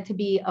and you want it to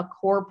be a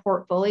core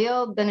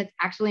portfolio, then it's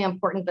actually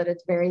important that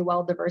it's very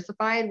well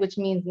diversified, which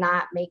means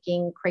not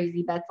making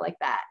crazy bets like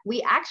that.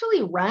 We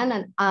actually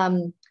run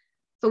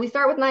so we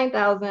start with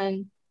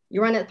 9,000, you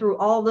run it through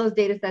all those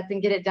data sets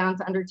and get it down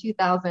to under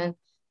 2,000.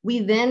 We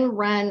then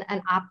run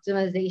an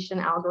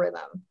optimization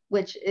algorithm,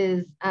 which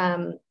is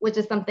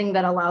something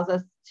that allows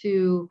us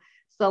to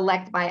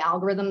select by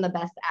algorithm the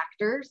best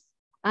actors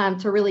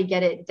to really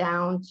get it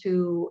down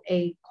to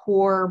a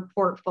core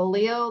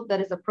portfolio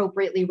that is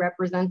appropriately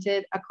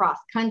represented across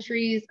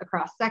countries,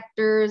 across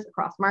sectors,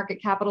 across market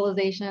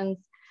capitalizations.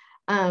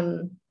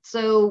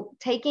 So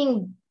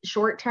taking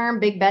short-term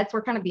big bets,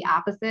 we're kind of the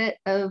opposite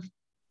of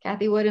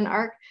Cathie Wood and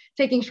ARK.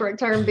 Taking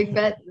short-term big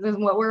bets is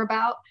what we're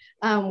about.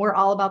 We're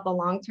all about the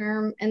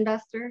long-term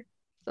investor.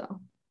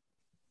 So,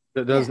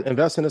 does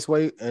investing this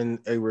way in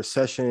a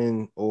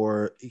recession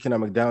or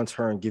economic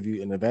downturn give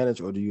you an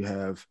advantage, or do you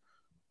have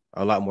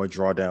a lot more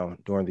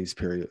drawdown during these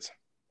periods?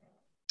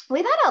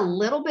 We've had a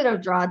little bit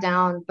of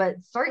drawdown, but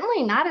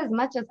certainly not as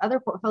much as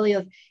other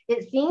portfolios.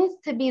 It seems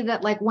to be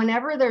that, like,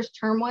 whenever there's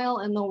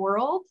turmoil in the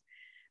world,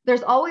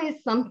 there's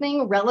always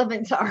something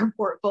relevant to our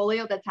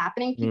portfolio that's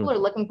happening. People are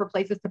looking for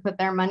places to put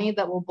their money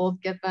that will both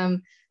get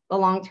them the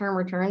long-term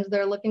returns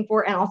they're looking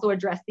for and also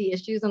address the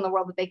issues in the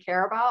world that they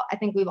care about. I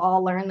think we've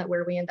all learned that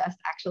where we invest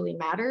actually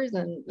matters.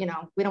 And, we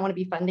don't want to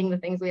be funding the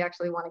things we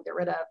actually want to get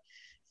rid of.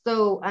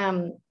 So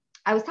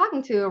I was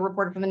talking to a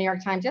reporter from the New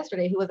York Times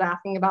yesterday who was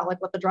asking about,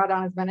 like, what the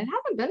drawdown has been. It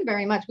hasn't been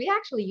very much. We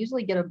actually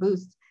usually get a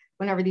boost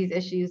whenever these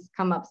issues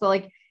come up. So,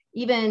 like,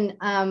 even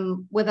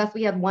with us,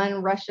 we had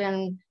one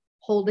Russian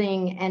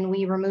holding and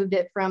we removed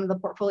it from the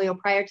portfolio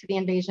prior to the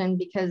invasion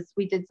because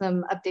we did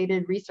some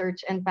updated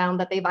research and found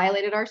that they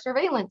violated our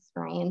surveillance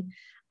screen.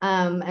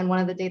 And one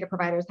of the data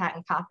providers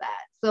hadn't caught that.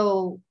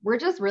 So we're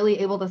just really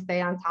able to stay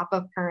on top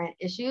of current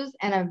issues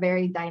in a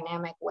very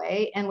dynamic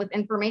way and with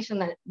information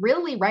that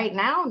really right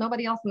now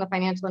nobody else in the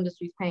financial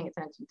industry is paying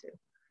attention to.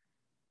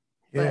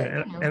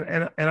 Yeah,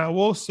 but, and I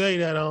will say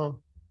that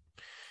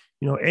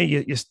your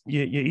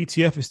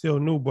ETF is still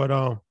new,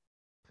 but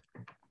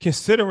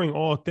considering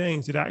all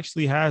things, it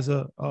actually has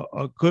a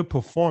good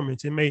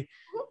performance. It may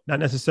not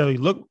necessarily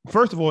look.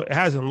 First of all, it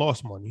hasn't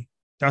lost money.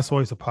 That's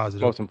always a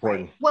positive. Most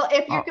important. Well,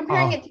 if you're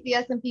comparing it to the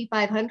S&P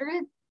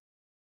 500,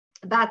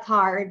 that's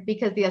hard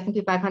because the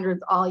S&P 500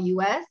 is all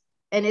U.S.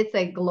 and it's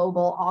a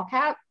global all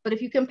cap. But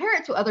if you compare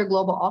it to other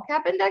global all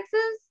cap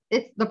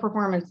indexes, the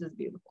performance is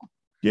beautiful.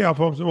 Yeah,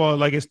 well,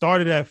 like it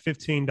started at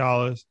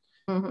 $15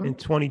 in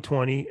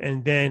 2020,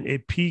 and then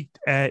it peaked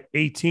at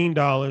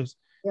 $18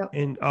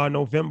 in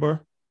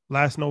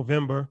last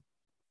November.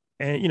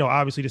 And,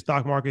 obviously the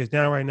stock market is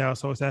down right now.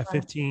 So it's at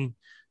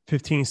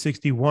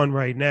 1561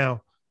 right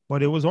now.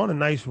 But it was on a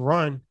nice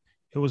run.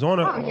 It was on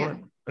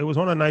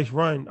a nice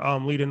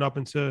run leading up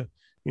into,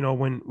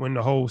 when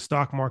the whole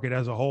stock market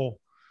as a whole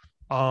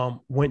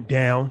went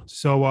down.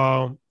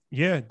 So,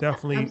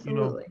 definitely,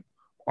 absolutely.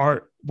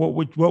 Art,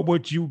 what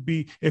would you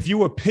be if you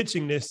were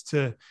pitching this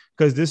to,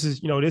 because this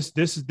is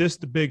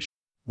the big.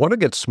 Want to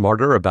get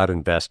smarter about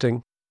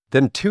investing?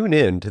 Then tune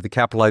in to the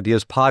Capital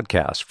Ideas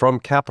podcast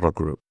from Capital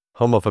Group,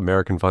 home of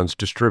American Funds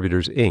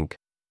Distributors, Inc.,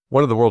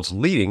 one of the world's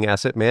leading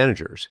asset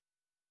managers.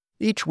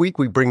 Each week,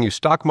 we bring you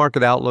stock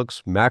market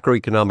outlooks,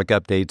 macroeconomic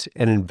updates,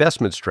 and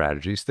investment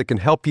strategies that can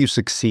help you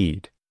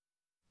succeed.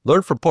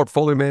 Learn from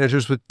portfolio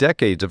managers with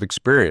decades of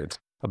experience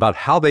about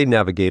how they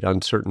navigate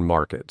uncertain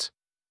markets.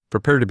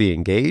 Prepare to be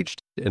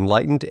engaged,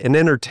 enlightened, and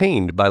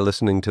entertained by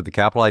listening to the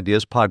Capital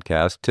Ideas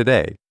podcast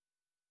today.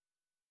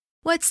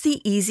 What's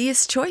the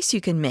easiest choice you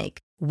can make?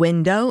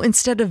 Window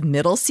instead of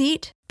middle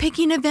seat?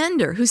 Picking a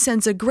vendor who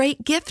sends a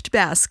great gift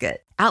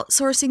basket?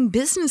 Outsourcing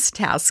business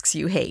tasks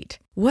you hate?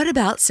 What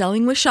about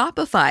selling with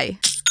Shopify?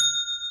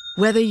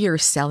 Whether you're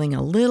selling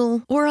a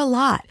little or a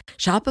lot,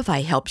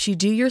 Shopify helps you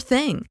do your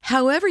thing,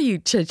 however you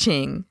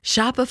cha-ching.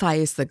 Shopify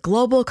is the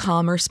global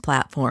commerce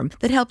platform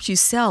that helps you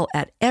sell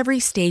at every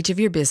stage of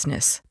your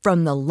business.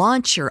 From the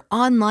launch your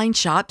online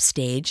shop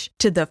stage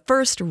to the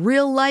first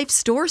real-life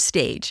store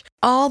stage,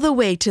 all the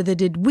way to the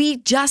did we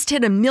just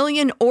hit 1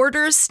 million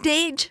orders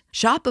stage.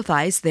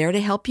 Shopify's there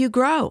to help you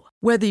grow.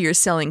 Whether you're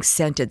selling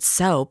scented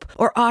soap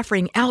or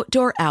offering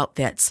outdoor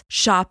outfits,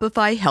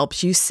 Shopify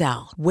helps you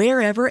sell.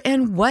 Wherever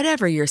and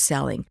whatever you're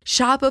selling,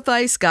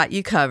 Shopify's got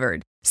you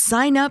covered.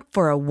 Sign up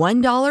for a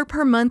 $1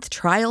 per month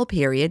trial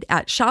period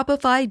at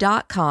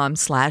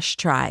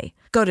shopify.com/try.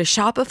 Go to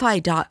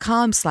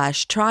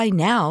shopify.com/try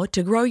now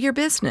to grow your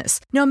business,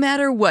 no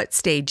matter what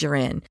stage you're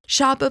in.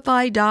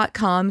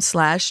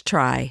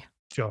 Shopify.com/try.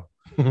 Sure.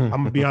 I'm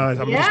gonna be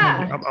honest. I'm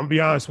gonna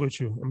be honest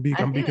with you. I'm be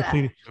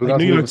completely like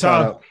New York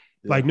Times.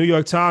 Like New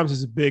York Times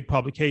is a big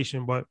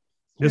publication, but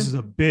this is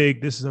a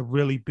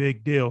really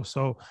big deal.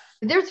 So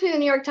the difference between the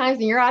New York Times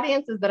and your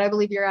audience is that I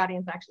believe your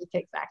audience actually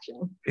takes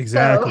action.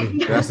 Exactly.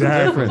 So, That's the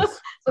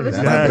difference. So That's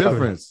the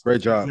difference.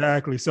 Great job.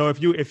 Exactly. So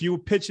if you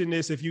pitching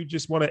this, if you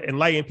just want to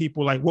enlighten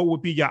people, like what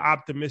would be your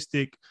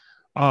optimistic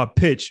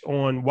pitch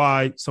on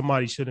why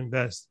somebody should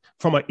invest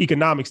from an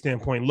economic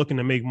standpoint, looking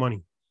to make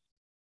money?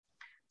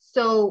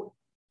 So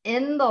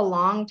in the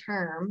long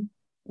term,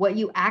 what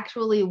you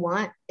actually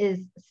want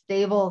is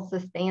stable,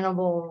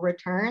 sustainable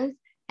returns.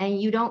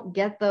 And you don't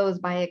get those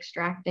by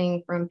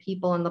extracting from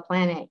people on the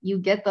planet. You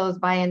get those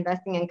by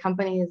investing in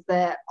companies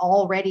that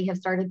already have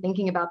started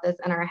thinking about this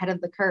and are ahead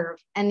of the curve.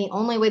 And the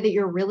only way that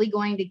you're really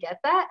going to get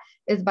that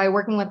is by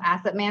working with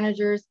asset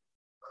managers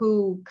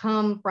who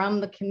come from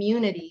the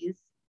communities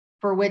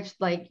for which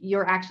like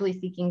you're actually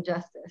seeking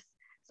justice.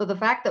 So the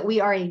fact that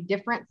we are a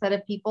different set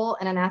of people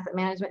in an asset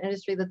management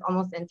industry that's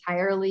almost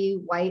entirely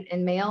white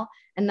and male,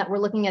 and that we're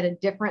looking at a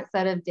different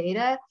set of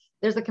data,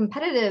 there's a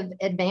competitive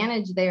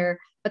advantage there,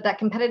 but that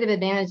competitive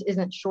advantage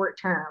isn't short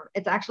term.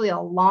 It's actually a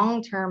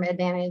long-term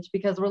advantage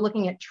because we're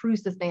looking at true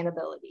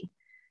sustainability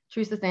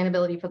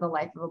for the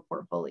life of a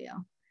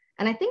portfolio.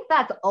 And I think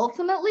that's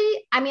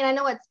ultimately, I mean, I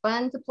know it's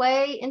fun to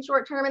play in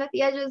short term and at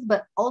the edges,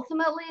 but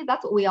ultimately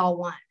that's what we all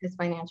want is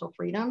financial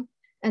freedom.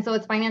 And so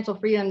it's financial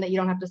freedom that you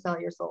don't have to sell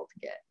your soul to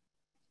get.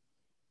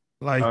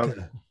 I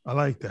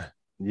like that.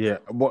 Yeah.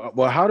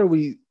 Well, how do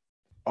we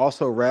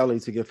also rally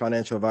to get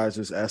financial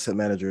advisors, asset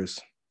managers,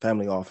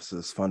 family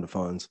offices, fund of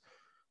funds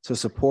to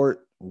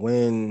support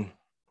when,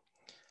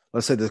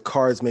 let's say, the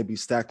cards may be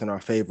stacked in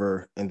our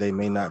favor and they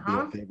may not be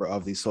in favor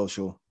of these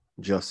social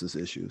justice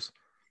issues?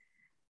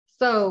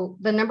 So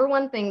the number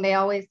one thing they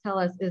always tell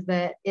us is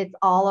that it's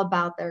all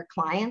about their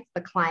clients,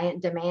 the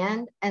client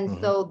demand. And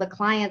so the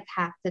clients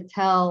have to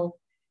tell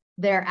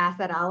their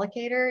asset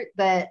allocator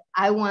that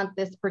I want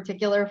this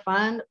particular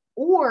fund,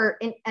 or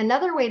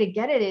another way to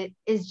get at it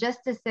is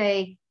just to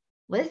say,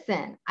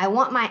 listen, I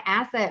want my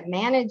asset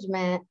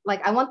management,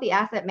 like I want the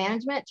asset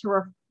management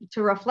to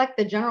reflect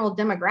the general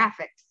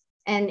demographics.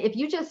 And if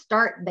you just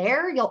start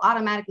there, you'll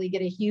automatically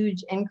get a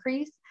huge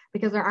increase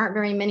because there aren't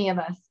very many of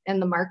us in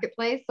the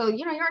marketplace. So,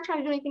 you aren't trying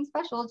to do anything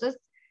special. Just,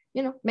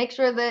 make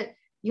sure that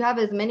you have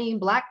as many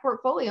Black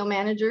portfolio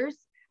managers,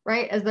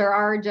 right, as there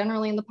are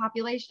generally in the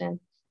population.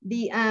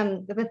 The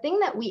thing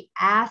that we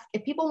ask,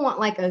 if people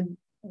want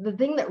the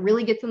thing that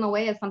really gets in the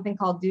way is something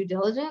called due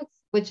diligence,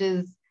 which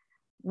is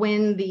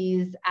when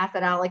these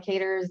asset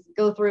allocators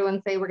go through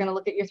and say, we're going to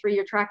look at your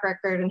 3-year track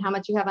record and how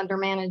much you have under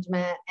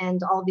management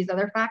and all of these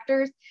other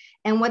factors.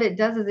 And what it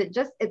does is it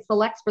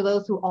selects for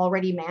those who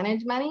already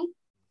manage money.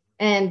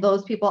 And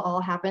those people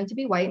all happen to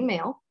be white and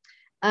male.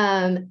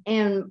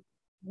 And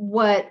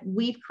what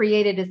we've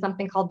created is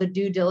something called the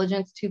Due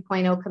Diligence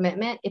 2.0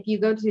 commitment. If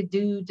you go to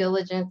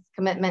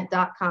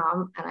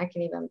duediligencecommitment.com, and I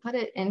can even put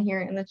it in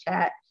here in the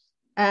chat.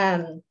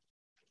 It's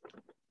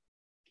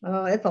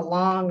a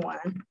long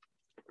one.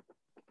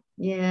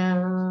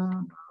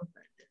 Yeah,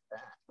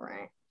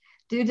 right.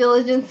 Due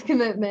Diligence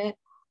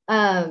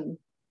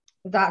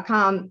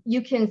Commitment.com.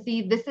 You can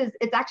see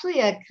it's actually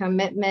a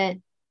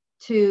commitment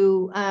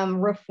to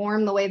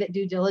reform the way that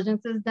due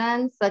diligence is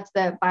done, such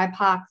that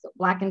BIPOC,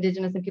 Black,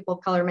 Indigenous, and people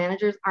of color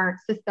managers aren't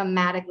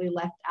systematically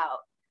left out.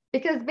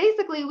 Because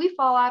basically we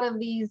fall out of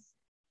these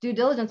due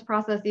diligence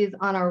processes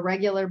on a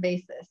regular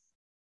basis.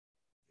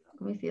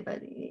 Let me see if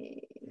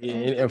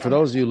and for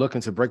those of you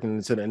looking to break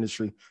into the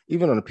industry,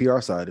 even on the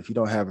PR side, if you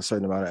don't have a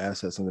certain amount of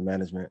assets under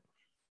management,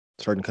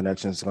 certain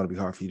connections, it's going to be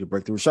hard for you to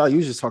break through. Rashad, you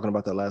was just talking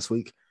about that last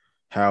week,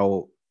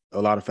 how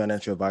a lot of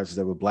financial advisors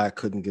that were Black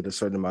couldn't get a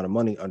certain amount of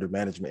money under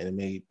management, and it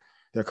made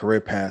their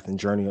career path and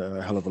journey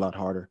a hell of a lot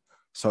harder.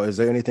 So is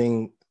there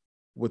anything,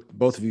 with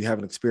both of you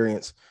having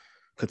experience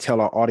could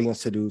tell our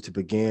audience to do to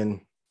begin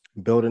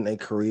building a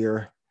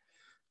career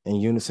in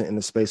unison in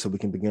the space so we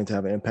can begin to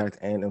have an impact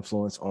and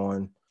influence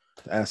on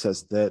the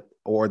assets that,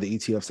 or the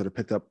ETFs that are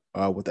picked up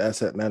with the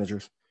asset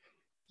managers?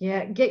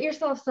 Yeah, get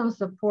yourself some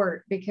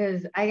support,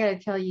 because I got to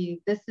tell you,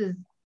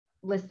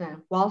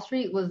 listen, Wall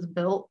Street was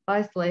built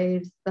by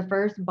slaves. The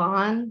first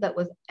bond that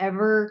was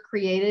ever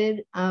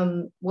created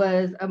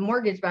was a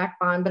mortgage-backed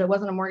bond, but it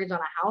wasn't a mortgage on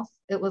a house.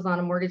 It was on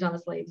a mortgage on a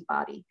slave's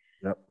body.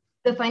 Yep.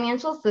 The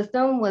financial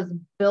system was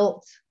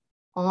built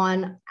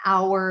on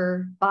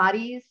our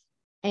bodies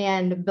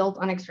and built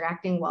on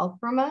extracting wealth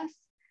from us.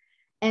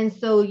 And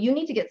so you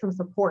need to get some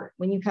support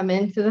when you come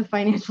into the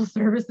financial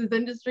services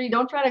industry.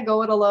 Don't try to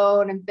go it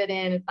alone and fit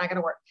in. It's not going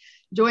to work.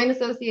 Join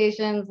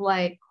associations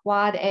like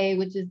Quad A,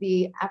 which is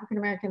the African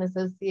American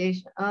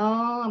Association.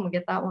 Oh, I'm going to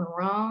get that one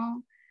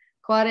wrong.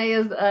 Quad A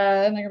is,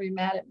 they're going to be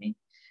mad at me.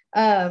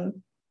 But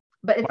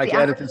it's Mike,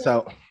 edit this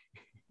out.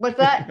 What's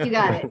that? You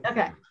got it.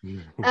 Okay.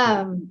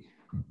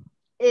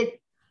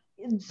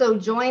 So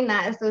join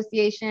that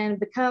association,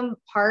 become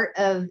part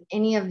of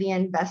any of the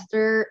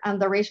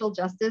the Racial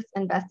Justice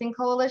Investing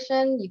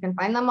Coalition. You can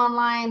find them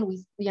online.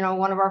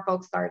 One of our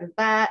folks started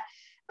that.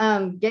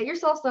 Get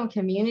yourself some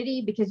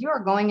community, because you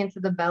are going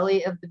into the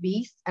belly of the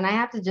beast. And I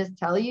have to just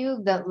tell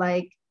you that,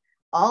 like,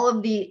 all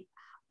of the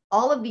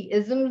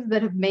isms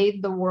that have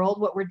made the world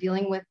what we're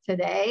dealing with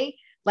today,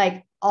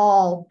 like,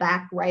 all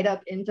back right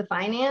up into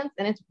finance,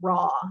 and it's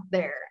raw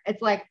there. It's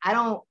like,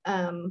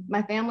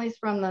 my family's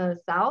from the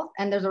South,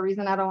 and there's a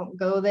reason I don't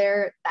go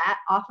there that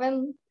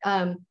often.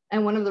 And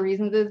one of the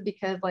reasons is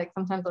because, like,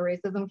 sometimes the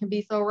racism can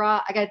be so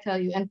raw. I got to tell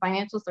you, and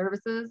financial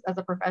services as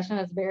a profession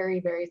is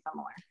very, very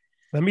similar.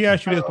 Let me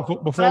ask you this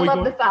before I we love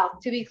go. the South,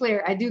 to be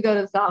clear. I do go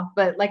to the South,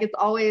 but, like, it's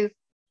always,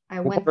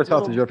 What part of the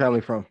South is your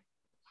family from?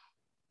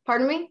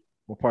 Pardon me?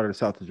 What part of the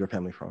South is your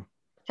family from?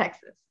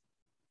 Texas.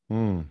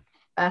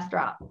 Fast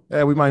drop.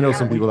 Yeah, we might know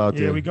some people out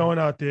there. Yeah, we going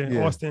out there,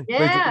 Yeah. Austin.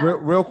 Yeah.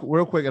 Real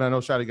quick, and I know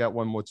Shadi got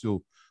one more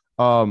too.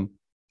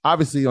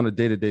 Obviously, on a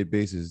day-to-day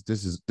basis,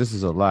 this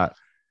is a lot.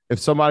 If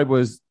somebody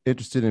was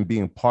interested in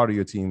being part of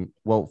your team,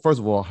 well, first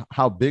of all,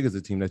 how big is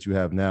the team that you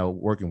have now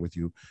working with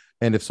you?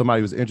 And if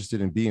somebody was interested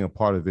in being a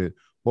part of it,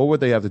 what would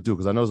they have to do?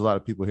 Because I know there's a lot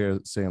of people here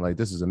saying, like,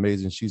 this is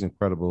amazing. She's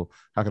incredible.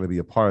 How can I be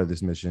a part of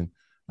this mission?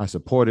 I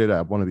support it.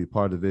 I want to be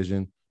part of the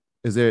vision.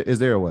 Is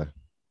there a way?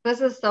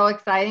 This is so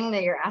exciting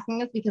that you're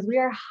asking us, because we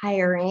are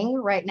hiring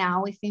right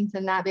now. We seem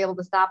to not be able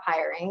to stop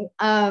hiring.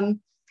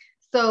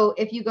 So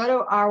if you go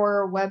to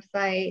our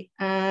website,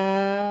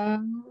 I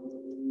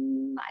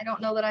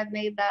don't know that I've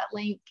made that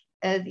link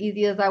as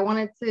easy as I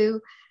wanted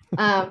to.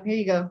 Here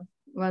you go.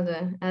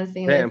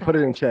 And put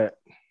it in chat.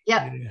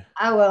 Yep, Yeah.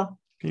 I will.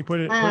 Can you put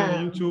it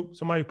on YouTube?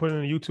 Somebody put it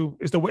on YouTube.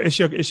 It's the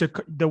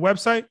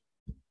website?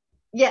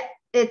 Yeah,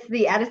 it's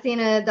the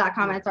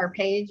Adesina.com. It's our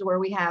page where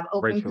we have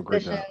open Rachel,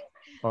 great positions. job.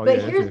 Oh, But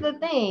yeah, here's the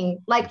thing,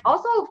 like,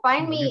 also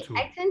find me. YouTube.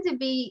 I tend to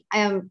be,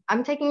 I'm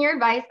taking your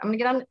advice. I'm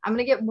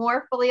gonna get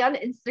more fully on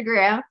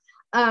Instagram.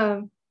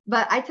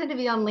 But I tend to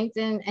be on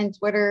LinkedIn and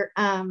Twitter.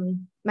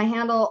 My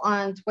handle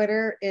on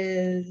Twitter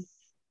is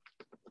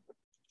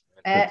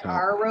at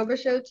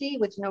 @RRobichot,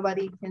 which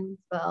nobody can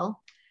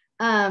spell.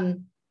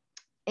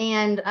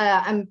 And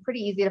I'm pretty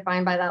easy to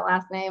find by that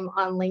last name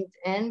on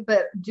LinkedIn,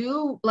 but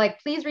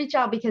please reach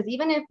out, because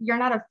even if you're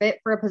not a fit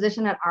for a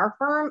position at our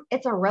firm,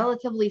 it's a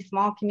relatively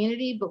small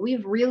community, but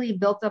we've really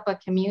built up a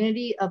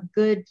community of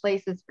good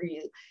places for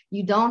you.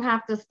 You don't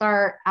have to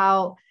start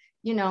out,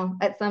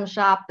 at some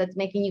shop that's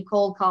making you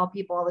cold call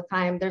people all the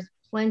time. There's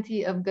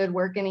plenty of good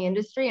work in the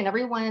industry, and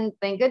everyone,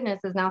 thank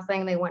goodness, is now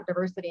saying they want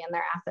diversity in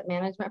their asset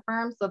management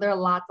firms. So there are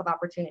lots of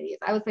opportunities.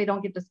 I would say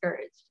don't get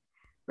discouraged.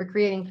 We're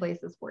creating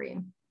places for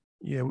you.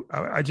 Yeah,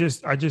 I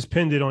just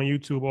pinned it on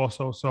YouTube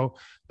also. So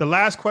the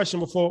last question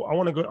before I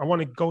want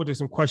to go to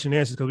some question and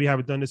answers, because we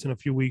haven't done this in a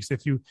few weeks.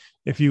 If you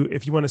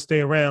want to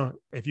stay around,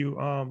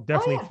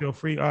 definitely feel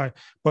free. All right.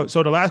 But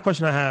so the last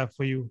question I have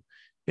for you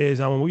is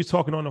when we were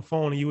talking on the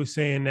phone and you were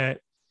saying that,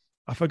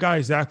 I forgot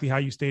exactly how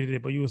you stated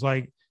it, but you was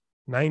like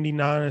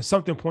 99 or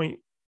something point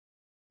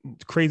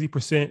crazy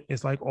percent.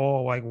 It's like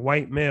all like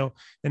white male.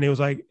 And it was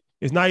like,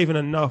 it's not even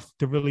enough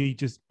to really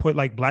just put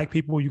like Black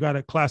people. You got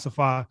to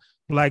classify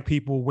Black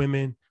people,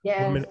 women,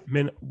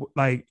 men,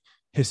 like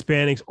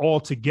Hispanics all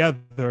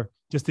together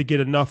just to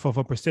get enough of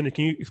a percentage.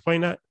 Can you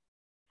explain that?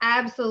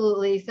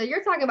 Absolutely. So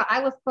you're talking about,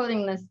 I was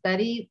quoting this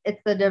study.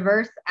 It's the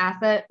Diverse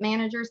Asset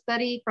Manager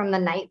study from the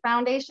Knight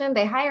Foundation.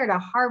 They hired a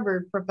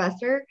Harvard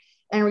professor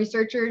and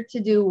researcher to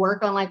do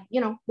work on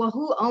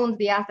who owns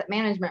the asset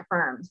management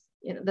firms,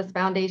 this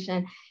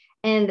foundation.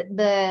 And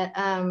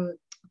the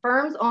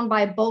firms owned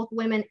by both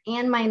women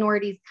and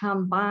minorities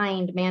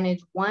combined manage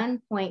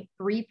 1.3%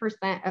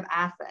 of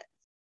assets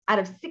out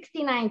of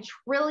 $69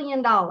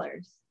 trillion.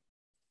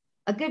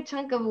 A good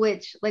chunk of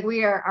which,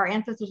 our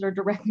ancestors are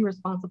directly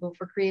responsible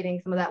for creating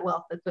some of that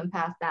wealth that's been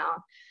passed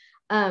down.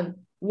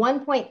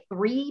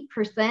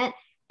 1.3%.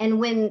 And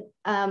when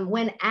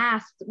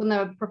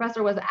the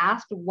professor was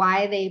asked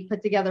why they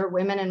put together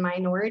women and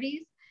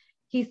minorities,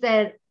 he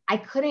said, I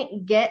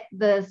couldn't get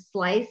the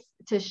slice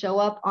to show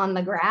up on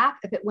the graph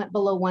if it went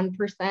below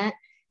 1%.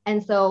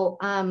 And so,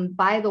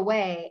 by the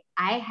way,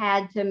 I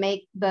had to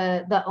make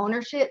the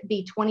ownership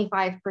be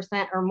 25%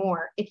 or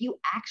more. If you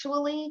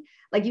actually,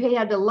 like, you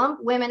had to lump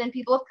women and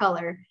people of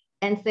color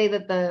and say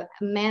that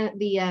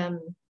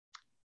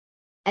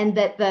and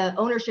that the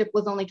ownership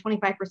was only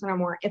 25% or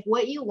more. If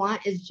what you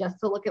want is just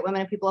to look at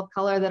women and people of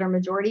color that are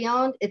majority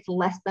owned, it's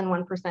less than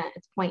 1%.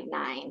 It's 0.9,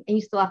 and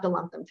you still have to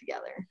lump them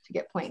together to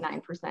get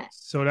 0.9%.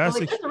 So that's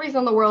that's the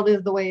reason the world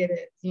is the way it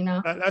is, you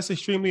know? That's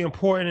extremely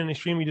important and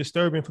extremely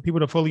disturbing for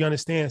people to fully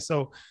understand.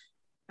 So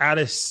out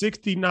of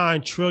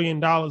 $69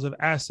 trillion of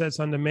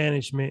assets under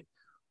management,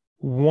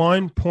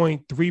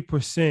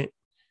 1.3%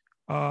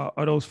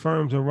 of those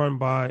firms are run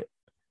by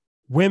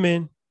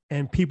women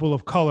and people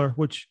of color,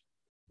 which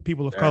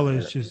people of color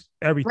is just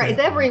everything. Right, it's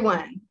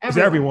everyone. It's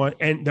everyone.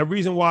 And the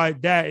reason why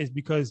that is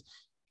because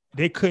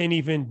they couldn't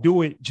even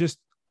do it just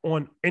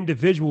on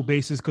individual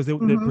basis because the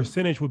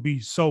percentage would be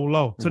so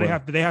low. So they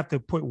have to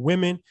put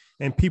women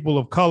and people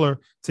of color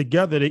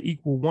together to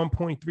equal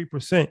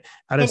 1.3%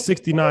 out of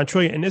 69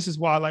 trillion. And this is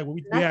why, like,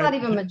 that's not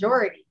even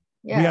majority.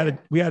 Yeah.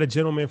 We had a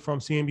gentleman from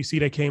CNBC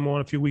that came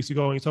on a few weeks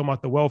ago and he's talking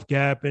about the wealth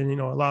gap. And, you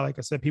know, a lot, like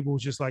I said, people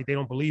was just like, they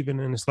don't believe in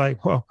it. And it's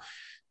like, well,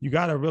 you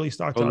got to really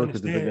start to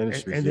understand.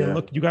 And then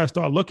look, you got to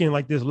start looking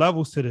like there's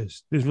levels to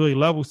this. There's really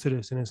levels to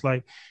this. And it's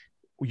like,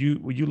 when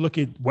you look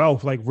at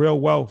wealth, like real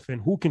wealth,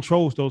 and who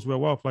controls those real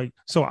wealth. Like,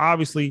 so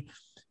obviously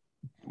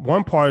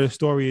one part of the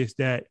story is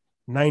that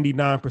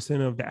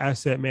 99% of the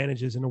asset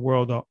managers in the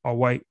world are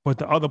white, but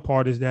the other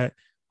part is that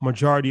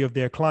majority of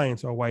their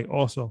clients are white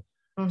also.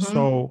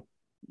 So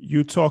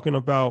you're talking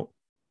about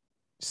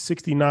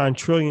 $69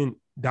 trillion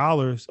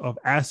of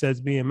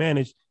assets being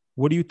managed.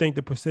 What do you think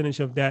the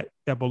percentage of that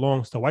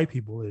belongs to white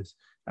people is,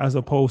 as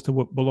opposed to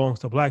what belongs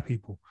to Black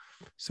people?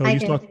 So I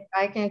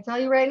can tell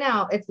you right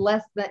now, it's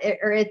less than,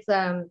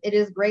 it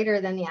is greater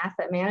than the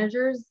asset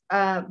managers.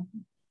 The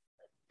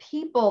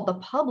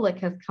public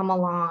has come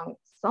along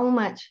so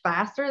much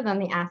faster than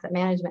the asset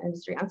management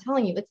industry. I'm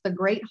telling you, it's the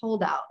great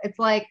holdout. It's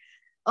like,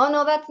 oh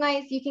no, that's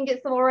nice. You can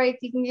get civil rights.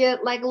 You can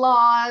get like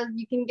laws.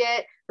 You can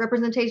get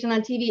representation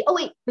on TV. Oh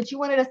wait, but you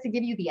wanted us to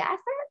give you the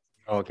assets?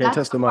 Oh, can't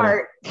touch the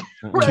money.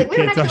 We're like, we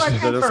don't actually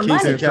want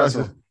to transfer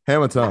money.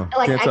 Hammer time.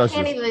 Like, I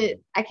can't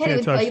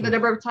even tell you the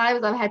number of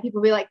times I've had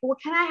people be like, well,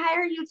 can I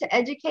hire you to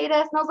educate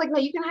us? And I was like, no,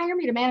 you can hire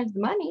me to manage the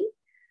money.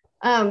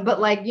 But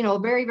like, you know,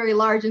 very, very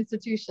large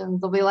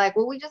institutions will be like,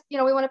 well, we just, you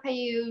know, we want to pay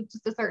you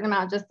just a certain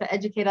amount just to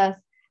educate us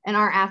and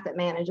our asset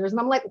managers. And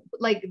I'm like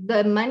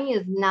the money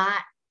is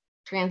not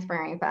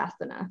transferring fast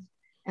enough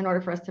in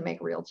order for us to make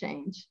real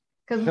change.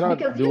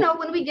 Because you know,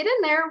 when we get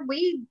in there,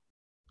 we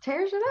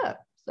tear shit up.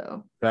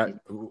 So let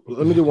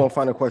me do one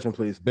final question,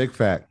 please. Big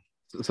fact.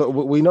 So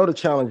we know the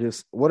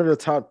challenges. What are the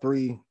top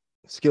 3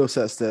 skill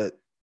sets that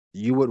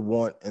you would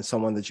want in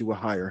someone that you would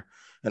hire?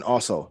 And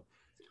also,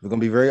 we're going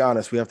to be very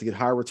honest, we have to get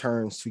high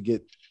returns to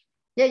get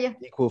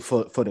equal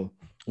footing.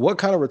 What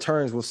kind of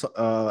returns will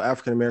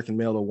African-American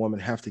male or woman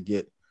have to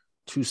get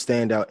to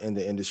stand out in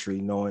the industry,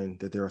 knowing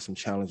that there are some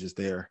challenges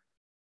there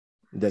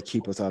that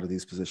keep us out of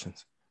these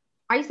positions?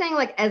 Are you saying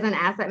like as an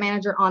asset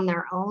manager on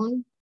their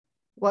own,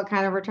 what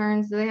kind of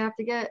returns do they have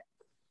to get?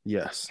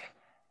 Yes.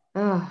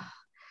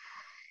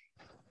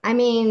 I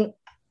mean,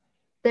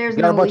 there's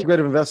got a bunch of great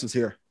investors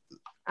here.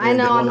 I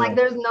know. I'm like,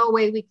 there's no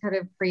way we could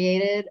have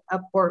created a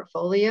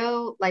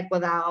portfolio like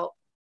without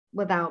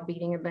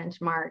beating a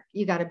benchmark.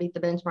 You got to beat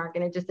the benchmark,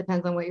 and it just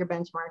depends on what your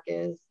benchmark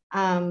is.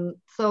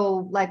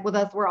 So like with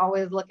us, we're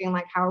always looking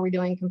like, how are we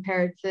doing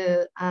compared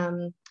to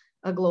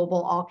a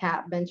global all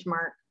cap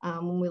benchmark?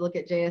 When we look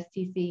at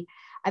JSTC,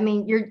 I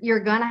mean,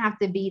 you're gonna have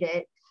to beat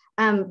it.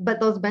 But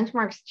those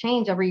benchmarks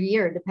change every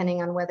year,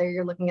 depending on whether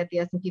you're looking at the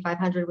S&P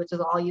 500, which is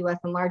all US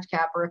and large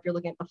cap, or if you're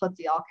looking at the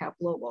FTSE all cap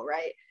global,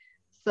 right?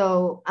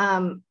 So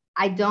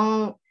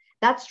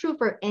that's true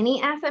for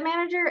any asset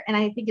manager. And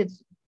I think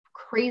it's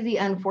crazy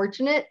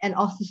unfortunate and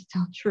also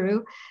still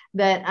true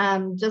that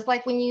just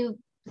like when you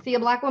see a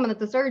Black woman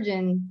that's a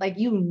surgeon, like,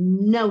 you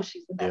know,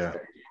 she's the best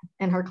surgeon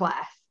in her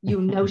class.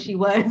 You know, she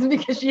was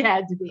because she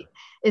had to be.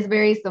 It's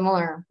very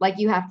similar. Like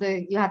you have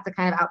to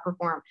kind of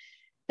outperform.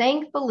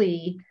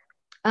 Thankfully,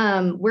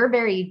 we're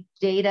very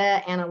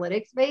data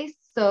analytics based.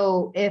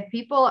 So if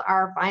people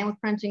are fine with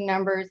crunching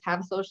numbers,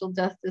 have social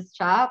justice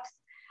chops,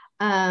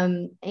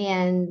 and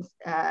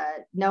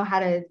know how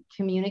to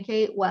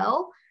communicate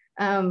well,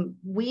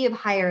 we have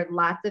hired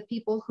lots of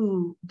people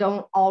who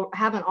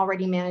haven't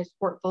already managed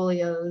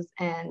portfolios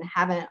and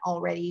haven't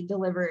already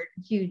delivered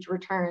huge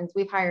returns.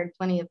 We've hired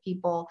plenty of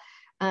people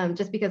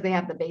just because they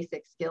have the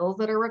basic skills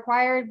that are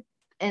required.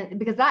 And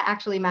because that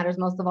actually matters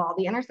most of all.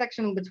 The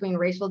intersection between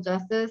racial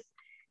justice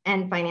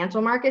and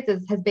financial markets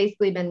has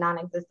basically been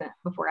non-existent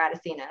before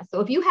Adesina.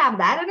 So if you have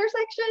that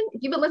intersection,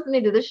 if you've been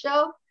listening to this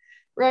show,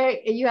 right,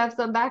 and you have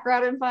some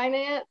background in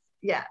finance,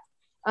 you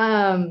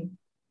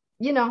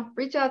know,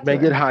 reach out to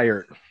us. Get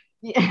hired.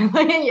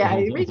 Yeah,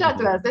 reach out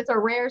to us. It's a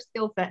rare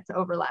skill set to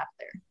overlap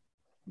there.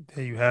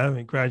 There you have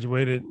it.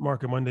 Graduated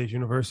Market Mondays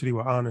University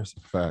with honors.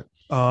 Fact.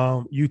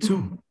 You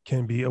too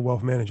can be a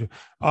wealth manager.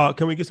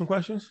 Can we get some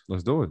questions?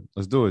 Let's do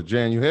it.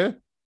 Jan, you here?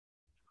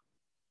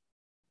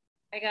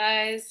 Hi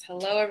guys.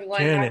 Hello everyone.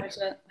 Janet.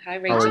 Hi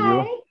Rachel. How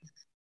are you?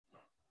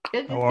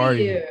 Good to How are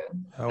see you? you.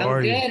 How I'm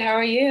are good. you? How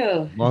are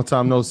you? Long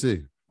time no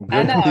see.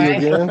 I know, to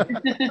see you right?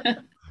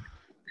 again.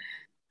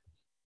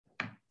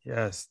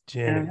 Yes, All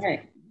Janet.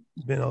 right.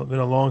 Been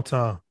a long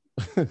time.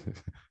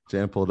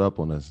 Jan pulled up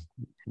on us.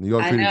 New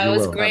York I treated know you it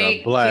was well. great. Had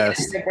a blast.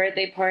 Being at the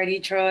birthday party,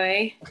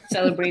 Troy,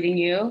 celebrating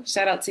you.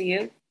 Shout out to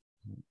you.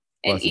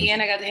 And Blessings.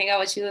 Ian, I got to hang out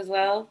with you as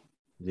well.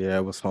 Yeah,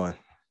 it was fun.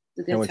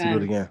 It's a Can't good wait to do it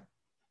time. again.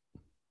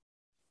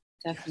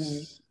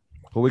 Definitely.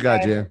 What we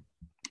got, All right. Jan?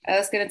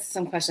 Let's get into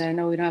some questions. I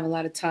know we don't have a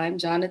lot of time.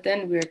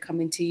 Jonathan, we're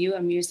coming to you.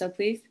 Unmute yourself,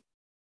 please.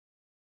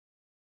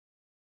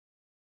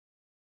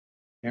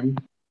 Hear me?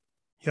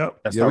 Yep.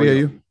 That's Yeah, how we hear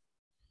you.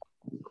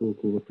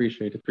 Cool.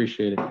 Appreciate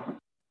it.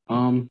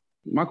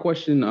 My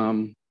question,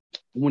 I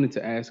wanted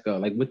to ask,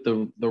 like with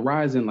the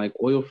rise in like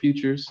oil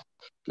futures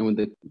and with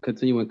the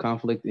continuing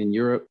conflict in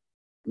Europe,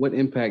 what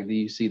impact do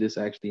you see this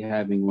actually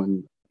having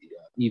on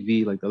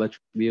EV, like the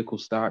electric vehicle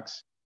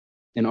stocks?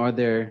 And are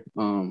there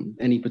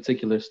any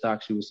particular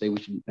stocks you would say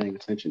we should be paying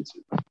attention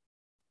to?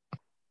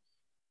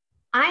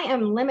 I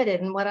am limited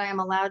in what I am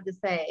allowed to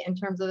say in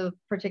terms of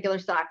particular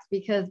stocks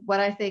because what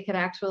I say could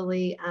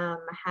actually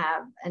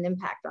have an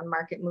impact on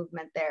market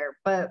movement there.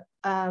 But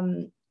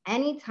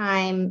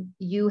anytime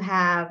you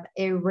have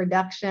a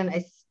reduction,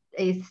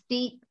 a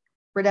steep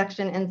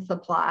reduction in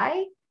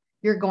supply,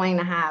 you're going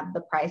to have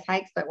the price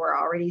hikes that we're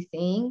already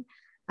seeing.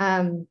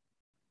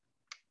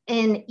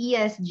 In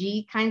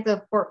ESG kinds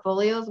of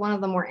portfolios, one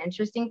of the more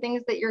interesting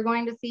things that you're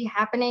going to see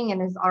happening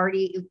and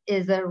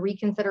is a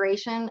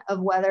reconsideration of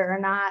whether or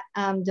not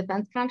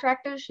defense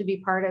contractors should be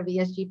part of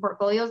ESG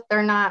portfolios.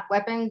 They're not.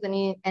 Weapons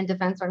and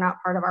defense are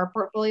not part of our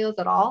portfolios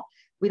at all.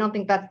 We don't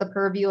think that's the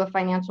purview of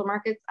financial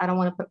markets. I don't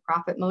want to put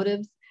profit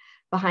motives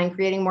behind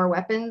creating more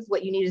weapons.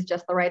 What you need is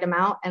just the right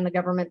amount and the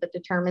government that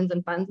determines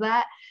and funds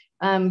that.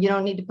 You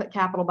don't need to put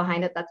capital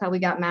behind it. That's how we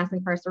got mass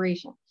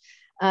incarceration.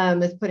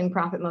 Is putting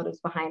profit motives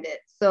behind it.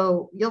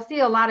 So you'll see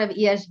a lot of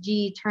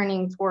ESG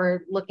turning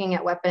toward looking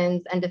at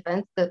weapons and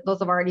defense. That those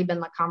have already been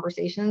the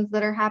conversations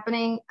that are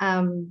happening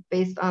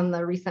based on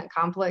the recent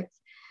conflicts.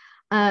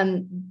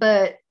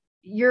 But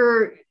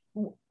your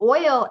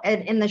oil,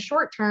 in the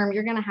short term,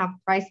 you're going to have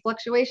price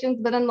fluctuations,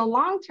 but in the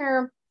long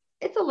term,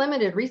 it's a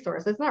limited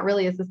resource. It's not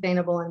really a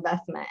sustainable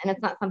investment, and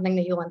it's not something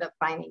that you'll end up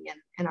finding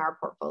in our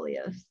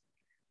portfolios.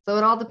 So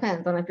it all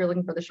depends on if you're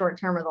looking for the short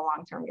term or the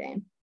long term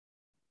gain.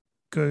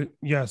 Good.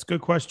 Yes. Good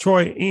question.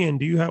 Troy, Ian,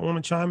 do you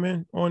want to chime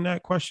in on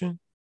that question?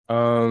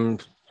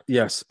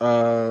 Yes.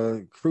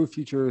 Crude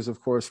futures, of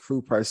course,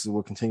 crude prices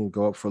will continue to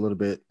go up for a little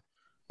bit.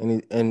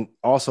 And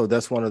also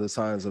that's one of the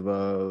signs of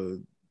a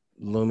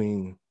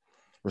looming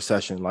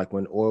recession. Like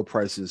when oil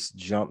prices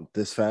jump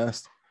this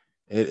fast,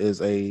 it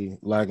is a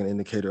lagging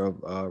indicator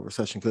of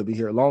recession could be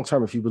here. Long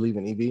term, if you believe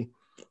in EV,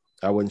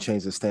 I wouldn't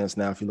change the stance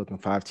now. If you're looking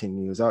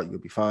 5-10 years out, you'll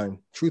be fine.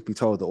 Truth be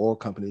told, the oil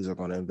companies are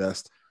going to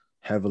invest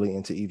heavily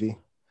into EV.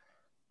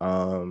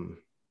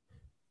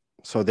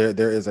 So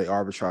there is a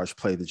arbitrage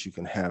play that you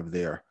can have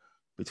there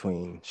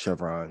between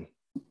Chevron,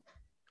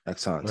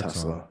 Exxon,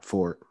 Tesla,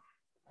 Ford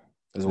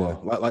as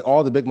well. Like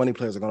all the big money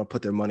players are going to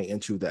put their money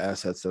into the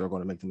assets that are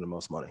going to make them the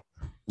most money.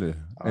 Yeah.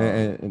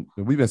 And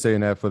we've been saying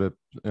that for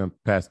the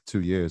past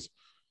 2 years.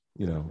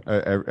 You know,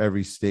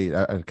 every state,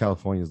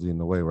 California is leading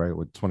the way, right?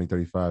 With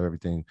 2035,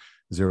 everything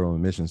zero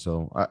emissions.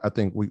 So I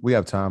think we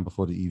have time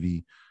before the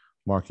EV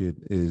market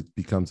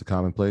becomes a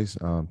commonplace.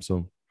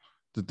 So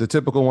the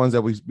typical ones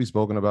that we've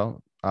spoken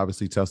about,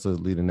 obviously Tesla is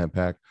leading that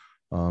pack.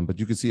 But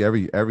you can see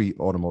every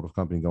automotive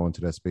company go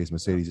into that space.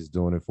 Mercedes is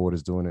doing it. Ford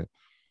is doing it.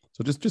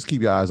 So just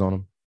keep your eyes on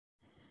them.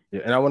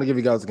 Yeah, and I want to give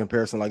you guys a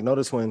comparison. Like,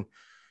 notice when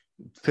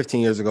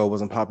 15 years ago it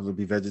wasn't popular to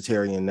be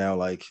vegetarian. Now,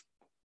 like,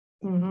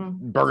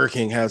 Burger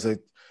King has a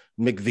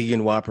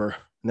McVegan Whopper.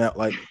 Now,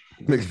 like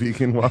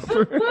McVegan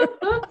Whopper.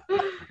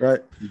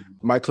 Right?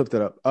 Might clip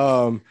that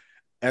up.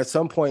 At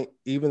some point,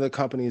 even the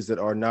companies that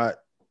are not,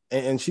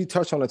 and she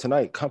touched on it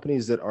tonight,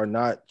 companies that are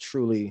not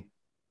truly,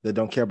 that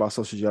don't care about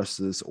social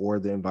justice or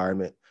the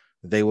environment,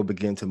 they will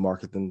begin to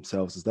market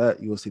themselves as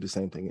that. You will see the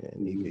same thing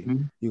in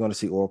EV. You're going to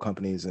see oil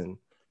companies and,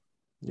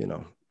 you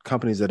know,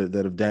 companies that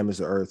have damaged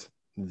the earth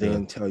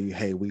then tell you,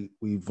 hey,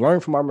 we've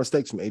learned from our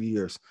mistakes from 80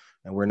 years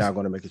and we're now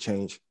going to make a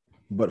change,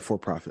 but for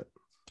profit.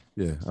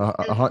 Yeah.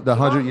 The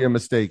 100-year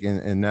mistake.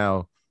 And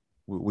now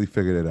we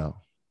figured it out.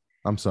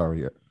 I'm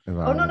sorry.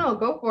 Oh, no,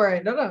 go for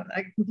it. No,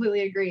 I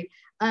completely agree.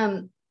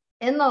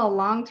 In the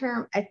long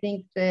term, I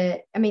think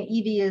that,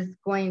 EV is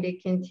going to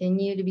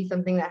continue to be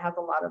something that has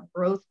a lot of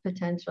growth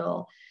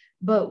potential.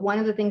 But one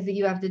of the things that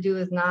you have to do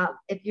is not,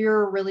 if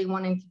you're really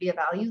wanting to be a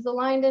values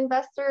aligned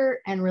investor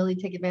and really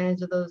take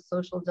advantage of those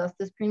social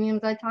justice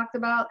premiums I talked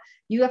about,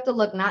 you have to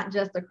look not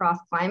just across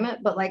climate,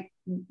 but like,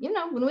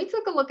 when we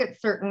took a look at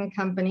certain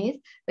companies,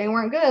 they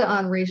weren't good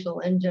on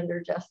racial and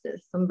gender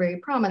justice, some very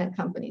prominent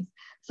companies.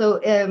 So,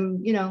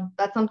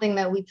 that's something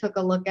that we took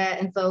a look at.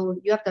 And so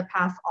you have to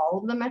pass all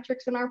of the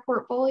metrics in our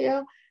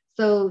portfolio.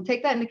 So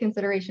take that into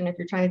consideration if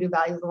you're trying to do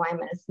values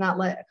alignment. It's not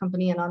let a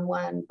company in on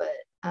one, but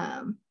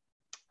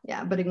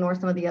but ignore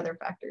some of the other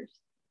factors.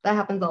 That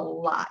happens a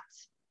lot.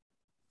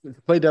 To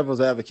play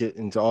devil's advocate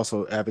and to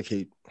also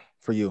advocate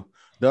for you,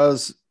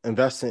 does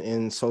investing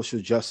in social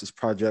justice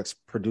projects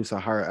produce a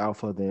higher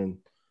alpha than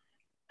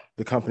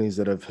the companies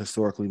that have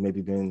historically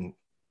maybe been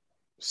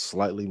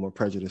slightly more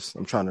prejudiced?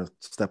 I'm trying to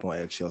step on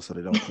eggshells so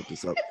they don't put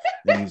this up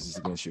and use this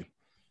against you.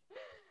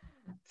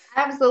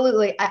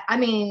 Absolutely. I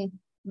mean,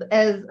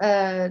 as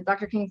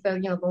Dr. King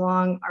said, the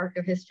long arc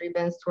of history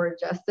bends toward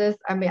justice.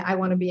 I mean, I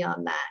want to be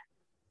on that.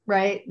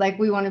 Right? Like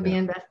we want to be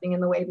investing in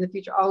the wave of the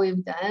future. All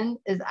we've done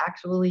is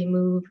actually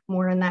move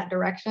more in that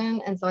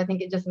direction. And so I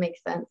think it just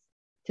makes sense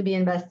to be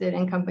invested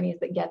in companies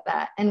that get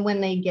that. And when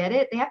they get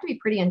it, they have to be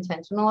pretty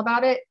intentional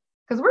about it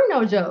because we're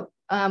no joke.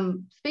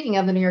 Speaking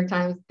of the New York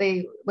Times,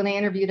 when they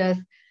interviewed us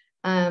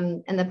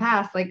in the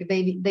past, like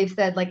they've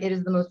said like it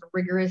is the most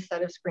rigorous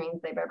set of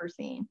screens they've ever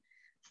seen.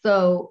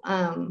 So,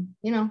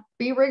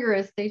 be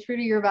rigorous, stay true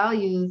to your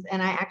values.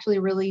 And I actually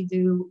really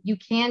do. You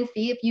can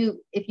see if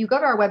you go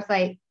to our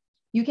website,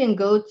 you can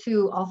go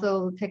to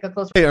also take a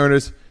closer. Hey,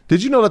 Ernest,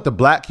 did you know that the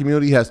Black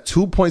community has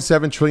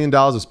 $2.7 trillion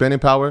of spending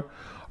power?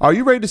 Are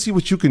you ready to see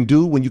what you can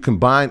do when you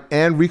combine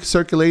and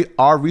recirculate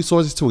our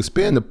resources to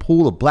expand the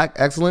pool of Black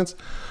excellence?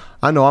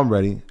 I know I'm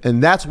ready,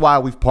 and that's why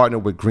we've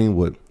partnered with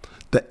Greenwood,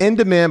 the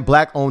in-demand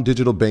Black-owned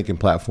digital banking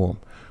platform.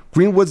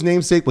 Greenwood's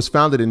namesake was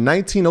founded in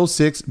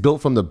 1906, built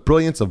from the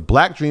brilliance of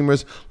Black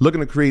dreamers looking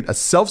to create a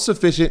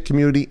self-sufficient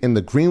community in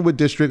the Greenwood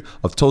district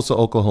of Tulsa,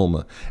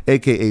 Oklahoma,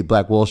 aka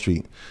Black Wall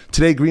Street.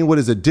 Today, Greenwood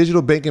is a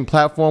digital banking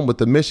platform with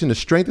the mission to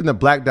strengthen the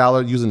Black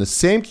dollar using the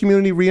same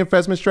community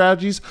reinvestment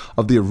strategies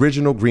of the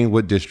original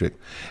Greenwood district.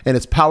 And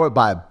it's powered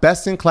by a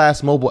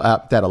best-in-class mobile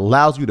app that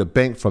allows you to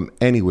bank from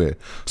anywhere.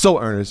 So,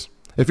 Ernest,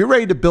 if you're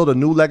ready to build a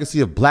new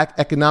legacy of Black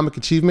economic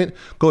achievement,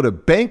 go to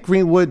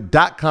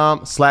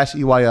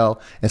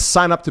bankgreenwood.com/EYL and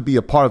sign up to be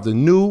a part of the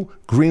new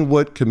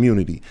Greenwood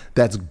community.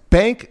 That's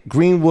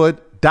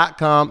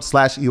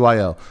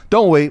bankgreenwood.com/EYL.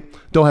 Don't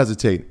wait. Don't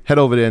hesitate. Head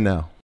over there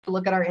now.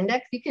 Look at our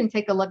index. You can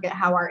take a look at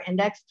how our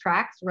index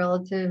tracks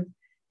relative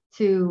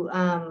to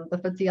the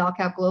FTSE All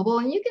Cap Global,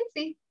 and you can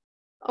see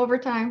over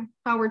time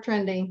how we're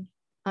trending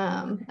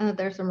and that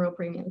there's some real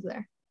premiums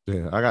there.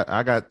 Yeah,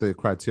 I got the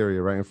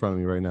criteria right in front of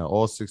me right now.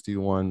 All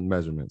 61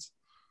 measurements.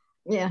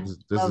 Yeah.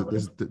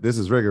 This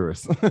is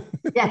rigorous.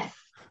 Yes,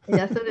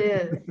 it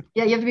is.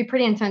 Yeah, you have to be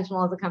pretty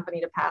intentional as a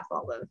company to pass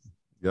all those.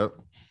 Yep.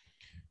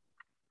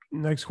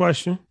 Next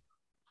question.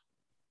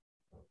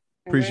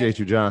 Appreciate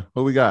you, John.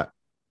 What we got?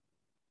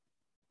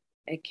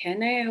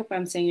 Kene, I hope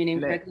I'm saying your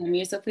name correctly. Unmute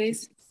yourself,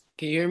 please.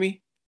 Can you hear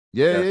me?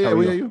 Yeah,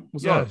 we hear you.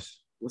 What's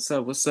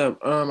up? What's up?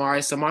 All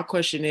right. So my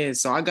question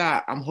is,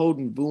 I'm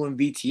holding VOO and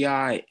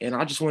VTI, and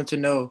I just want to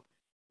know,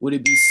 would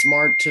it be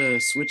smart to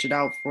switch it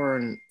out for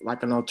an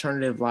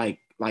alternative like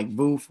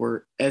VOO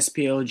for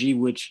SPLG,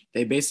 which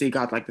they basically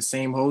got like the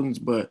same holdings,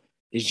 but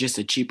it's just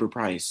a cheaper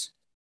price.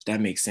 If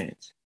that makes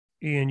sense.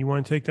 Ian, you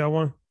want to take that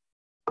one?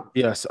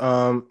 Yes.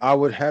 I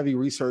would have you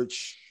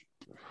research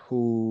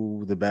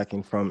who the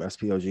backing from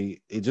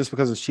SPLG. Just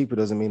because it's cheaper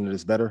doesn't mean that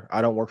it's better.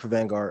 I don't work for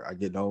Vanguard. I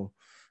get no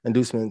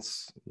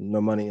inducements,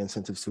 no money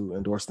incentives to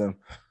endorse them.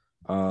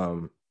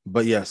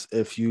 But yes,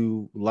 if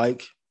you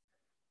like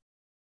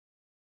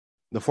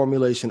the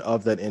formulation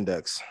of that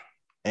index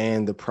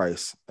and the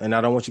price, and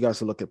I don't want you guys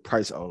to look at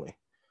price only,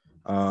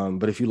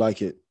 but if you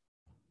like it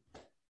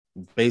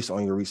based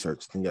on your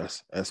research, then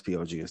yes,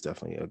 SPLG is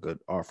definitely a good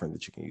offering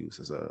that you can use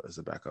as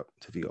a backup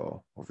to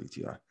VOL or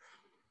VTI.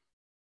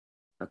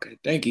 Okay,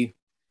 thank you.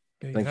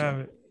 There you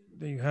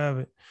have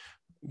it.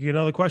 You get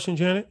another question,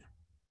 Janet?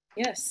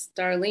 Yes,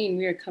 Darlene,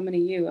 we are coming to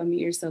you. Unmute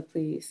yourself,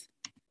 please.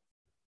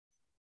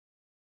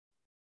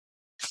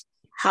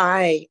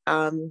 Hi,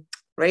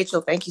 Rachel,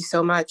 thank you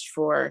so much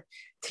for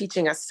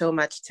teaching us so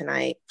much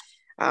tonight.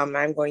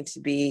 I'm going to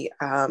be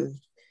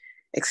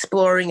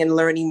exploring and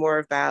learning more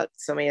about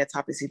so many of the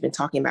topics you've been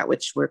talking about,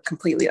 which were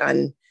completely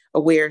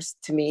unawares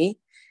to me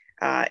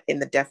in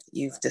the depth that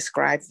you've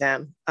described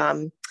them.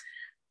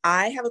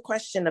 I have a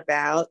question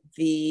about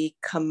the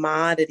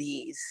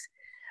commodities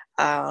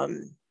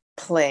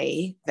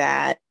play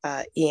that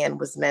Ian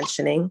was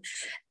mentioning.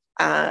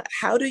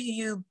 How do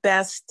you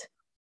best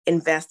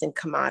invest in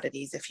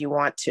commodities if you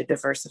want to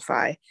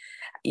diversify?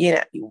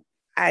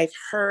 I've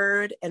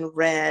heard and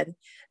read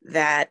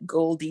that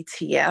gold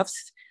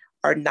ETFs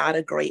are not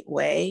a great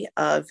way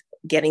of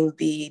getting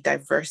the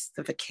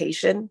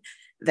diversification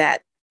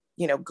that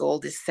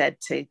gold is said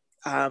to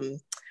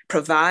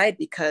provide,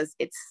 because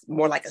it's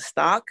more like a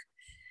stock.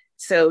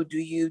 So do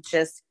you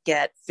just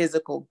get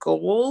physical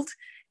gold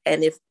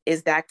And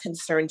is that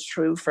concern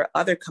true for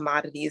other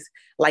commodities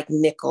like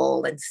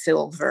nickel and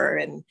silver?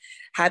 And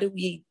how do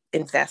we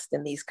invest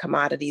in these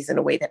commodities in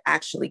a way that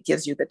actually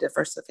gives you the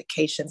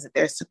diversifications that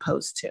they're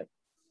supposed to?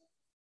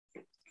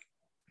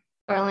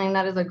 Darlene,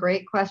 that is a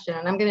great question.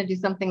 And I'm going to do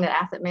something that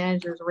asset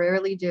managers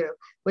rarely do,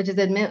 which is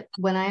admit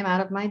when I am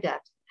out of my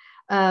depth.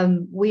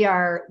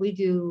 We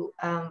do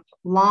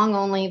long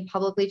only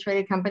publicly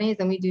traded companies,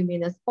 and we do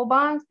municipal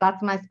bonds.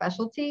 That's my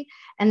specialty.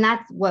 And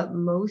that's what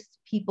most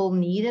people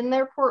need in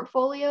their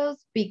portfolios,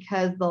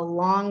 because the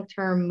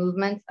long-term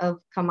movements of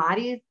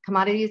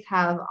commodities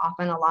have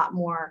often a lot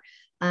more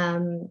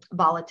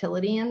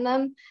volatility in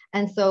them.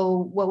 And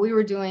so what we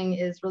were doing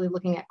is really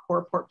looking at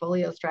core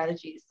portfolio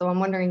strategies. So I'm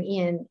wondering,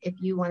 Ian, if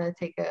you want to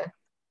take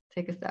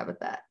a stab at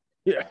that.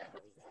 Yeah,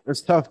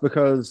 it's tough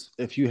because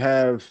if you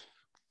have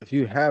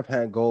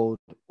had gold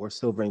or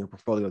silver in your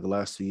portfolio the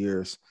last 2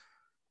 years,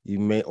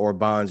 or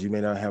bonds, you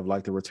may not have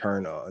liked the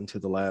return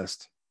until the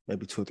last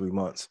maybe 2 or 3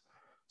 months.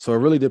 So it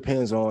really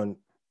depends on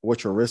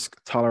what your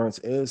risk tolerance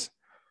is.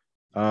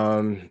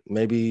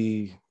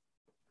 Maybe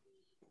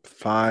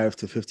 5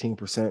 to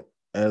 15%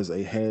 as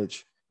a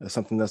hedge is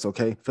something that's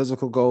okay.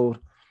 Physical gold,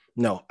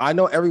 no. I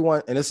know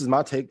everyone, and this is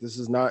my take. This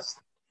is not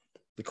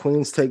the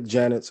Queen's take,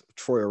 Janet's,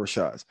 Troy, or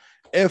Rashad's.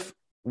 If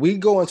we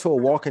go into a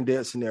Walking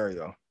Dead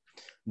scenario,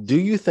 do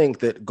you think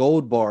that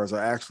gold bars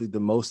are actually the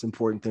most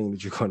important thing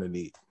that you're going to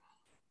need?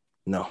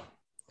 No.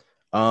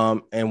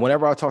 And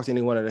whenever I talk to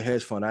anyone at a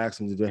hedge fund, I ask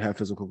them, do they have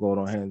physical gold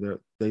on hand?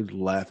 They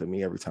laugh at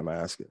me every time I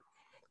ask it.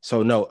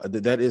 So no,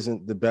 that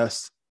isn't the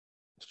best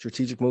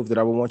strategic move that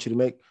I would want you to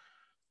make.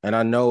 And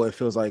I know it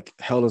feels like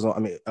hell is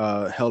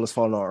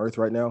falling on earth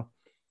right now.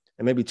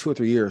 And maybe 2 or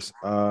 3 years,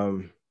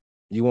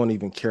 you won't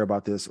even care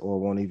about this or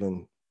won't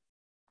even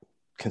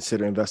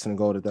consider investing in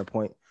gold at that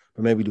point.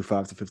 But maybe do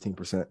 5 to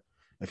 15%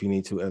 if you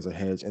need to as a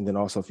hedge. And then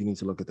also if you need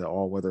to look at the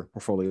all-weather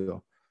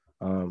portfolio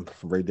from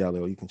Ray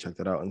Dalio, you can check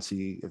that out and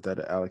see if that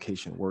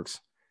allocation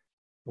works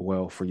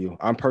well for you.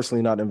 I'm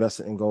personally not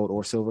invested in gold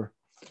or silver,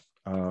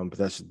 but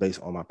that's just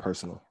based on my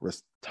personal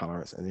risk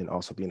tolerance, and then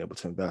also being able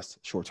to invest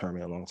short-term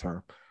and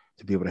long-term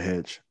to be able to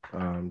hedge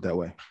that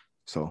way.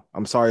 So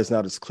I'm sorry it's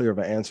not as clear of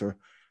an answer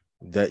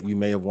that you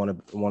may have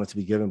wanted to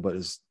be given, but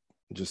it's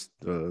just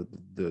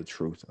the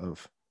truth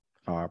of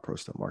how I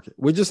approach the market.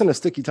 We're just in a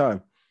sticky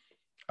time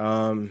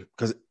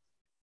because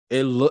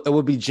it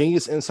would be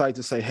genius insight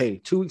to say, hey,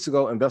 2 weeks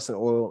ago, invest in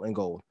oil and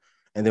gold.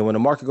 And then when the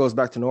market goes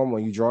back to normal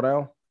and you draw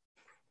down,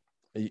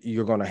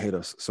 you're going to hate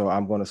us. So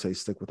I'm going to say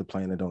stick with the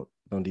plan and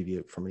don't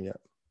deviate from it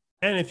yet.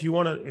 And if you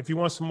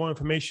want some more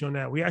information on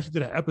that, we actually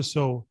did an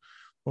episode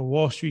of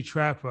Wall Street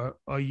Trapper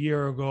a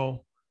year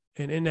ago.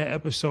 And in that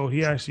episode,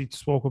 he actually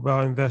spoke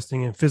about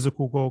investing in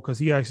physical gold because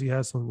he actually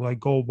has some like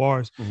gold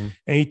bars. Mm-hmm.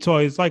 And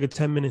it's like a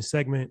 10-minute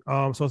segment.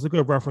 So it's a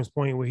good reference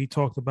point where he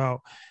talked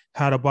about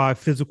how to buy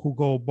physical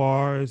gold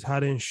bars, how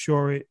to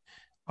insure it,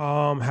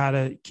 how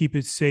to keep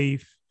it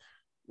safe.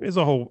 It's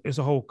a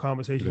whole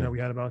conversation that we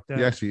had about that.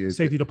 Actually,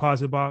 safety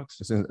deposit box.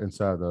 It's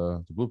inside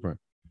the blueprint.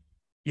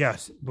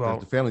 Yes. Well,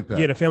 the family pack.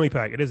 Yeah, the family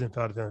pack. It is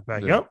inside the family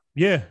pack. Yep.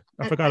 Yeah.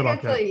 I forgot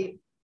about that.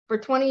 For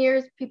 20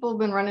 years, people have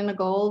been running to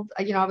gold.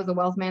 I was a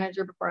wealth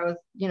manager before I was,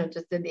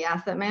 just did the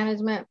asset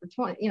management for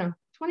 20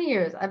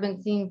 years. I've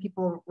been seeing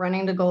people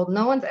running to gold.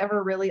 No one's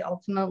ever really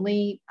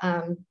ultimately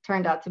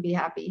turned out to be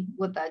happy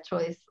with that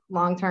choice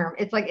long-term.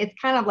 It's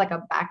kind of like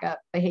a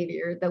backup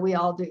behavior that we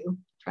all do,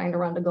 trying to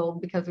run to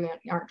gold because we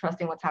aren't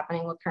trusting what's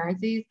happening with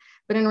currencies.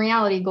 But in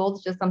reality,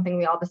 gold's just something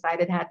we all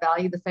decided had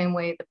value the same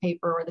way the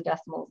paper or the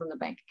decimals in the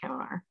bank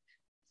account are.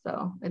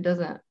 So it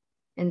doesn't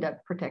end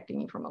up protecting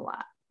you from a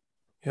lot.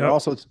 Yep. And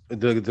also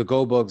the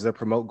gold bugs that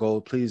promote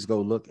gold, please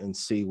go look and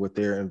see what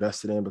they're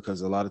invested in,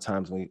 because a lot of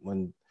times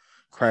when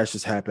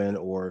crashes happen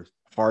or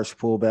harsh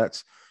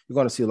pullbacks, you're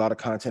going to see a lot of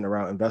content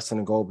around investing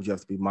in gold, but you have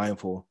to be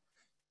mindful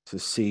to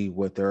see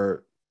what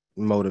their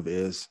motive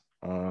is.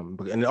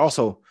 And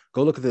also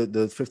go look at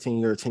the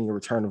 15-year, 10-year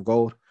return of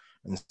gold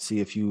and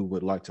see if you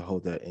would like to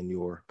hold that in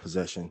your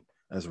possession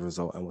as a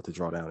result, and what the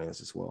drawdown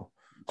is as well.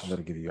 And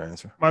that'll give you your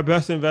answer. My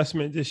best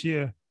investment this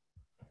year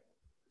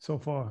so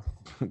far.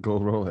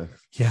 Gold Rolex.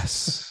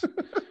 Yes.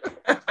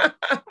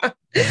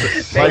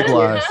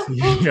 Likewise.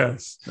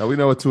 Yes. Now we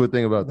know a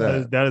thing about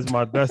that. That is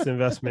my best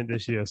investment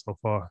this year so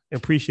far.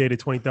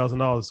 Appreciated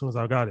 $20,000 as soon as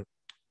I got it.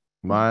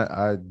 Mine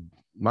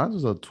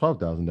was a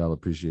 $12,000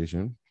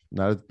 appreciation.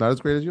 Not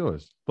as great as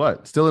yours,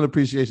 but still an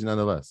appreciation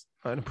nonetheless.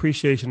 An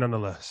appreciation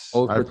nonetheless.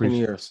 Over 10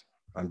 years.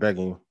 I'm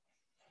begging you.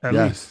 At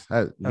least.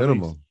 At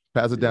minimum.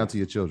 Pass it down to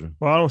your children.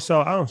 Well, I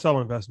don't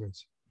sell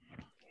investments.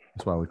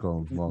 That's why we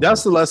call them.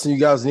 That's the lesson you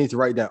guys need to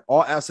write down.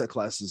 All asset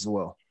classes as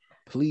well.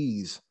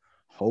 Please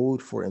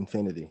hold for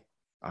infinity.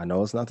 I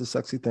know it's not the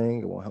sexy thing.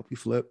 It won't help you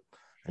flip,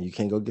 and you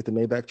can't go get the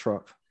Maybach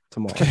truck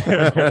tomorrow.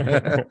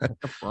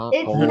 It's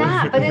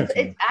not, but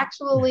it's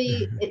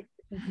actually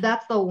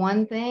that's the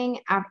one thing,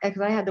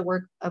 because I had to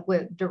work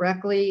with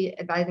directly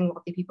advising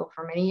wealthy people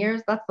for many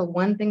years. That's the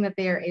one thing that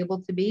they are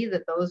able to be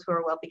that those who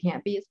are wealthy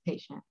can't be, is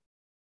patient.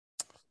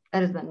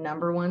 That is the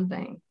number one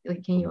thing.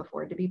 Like, can you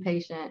afford to be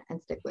patient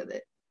and stick with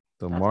it?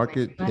 The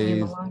market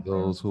pays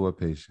those who are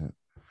patient.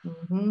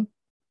 Mm-hmm.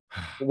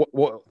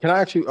 What can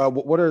I ask you?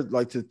 What are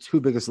like the two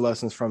biggest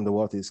lessons from the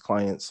wealthiest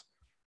clients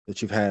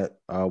that you've had?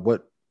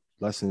 What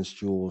lessons,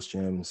 jewels,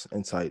 gems,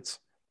 insights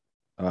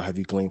have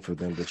you gleaned for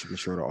them that you can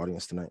share the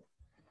audience tonight?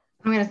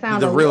 I'm going to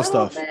sound the a real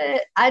little stuff.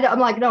 bit. I'm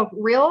like, no,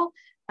 real.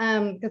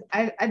 Because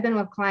I've been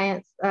with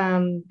clients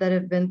that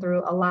have been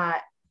through a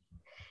lot.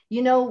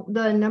 You know,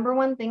 the number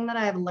one thing that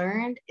I've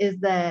learned is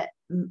that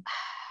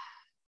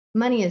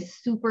money is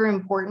super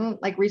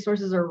important. Like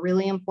resources are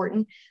really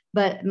important,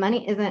 but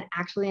money isn't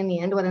actually in the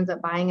end what ends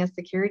up buying us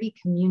security.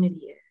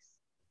 Community is.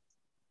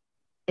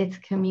 It's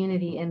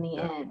community in the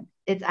end.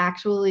 It's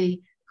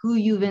actually who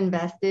you've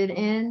invested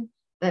in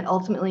that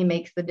ultimately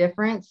makes the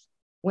difference.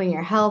 When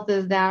your health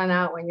is down and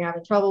out, when you're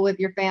having trouble with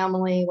your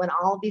family, when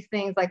all of these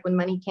things, like when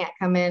money can't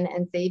come in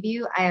and save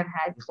you, I have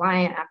had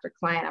client after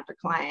client after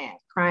client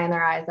crying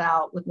their eyes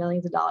out with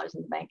millions of dollars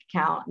in the bank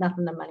account,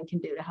 nothing the money can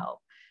do to help.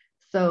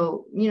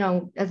 So, you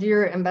know, as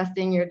you're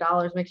investing your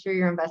dollars, make sure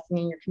you're investing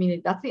in your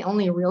community. That's the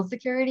only real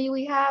security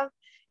we have.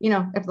 You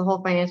know, if the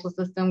whole financial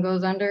system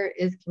goes under,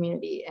 is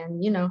community.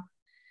 And, you know,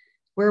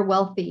 we're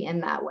wealthy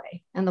in that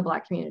way in the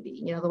Black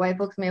community. You know, the white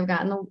folks may have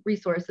gotten the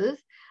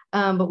resources,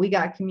 but we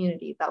got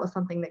community. That was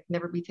something that can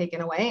never be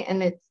taken away.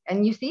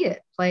 And you see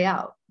it play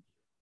out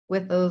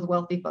with those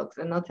wealthy folks.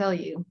 And they'll tell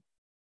you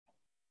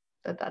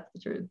that that's the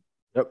truth.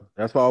 Yep.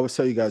 That's why I always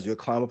tell you guys, you'll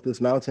climb up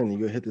this mountain and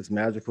you'll hit this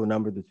magical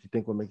number that you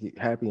think will make you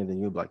happy. And then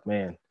you'll be like,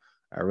 man,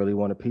 I really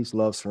want a peace,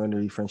 love,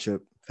 serenity,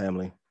 friendship,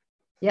 family,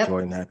 joy,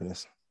 and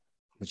happiness.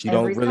 But you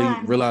don't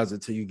really realize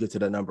it till you get to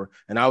that number.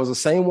 And I was the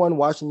same one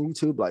watching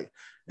YouTube. Like,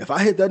 if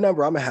I hit that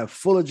number, I'm going to have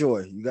full of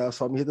joy. You guys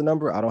saw me hit the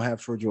number. I don't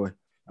have true joy.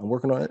 I'm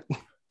working on it.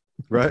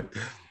 Right?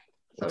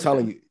 I'm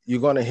telling you,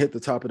 you're going to hit the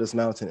top of this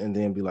mountain and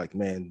then be like,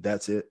 man,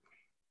 that's it.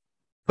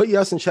 Put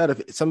yes in chat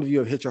if some of you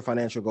have hit your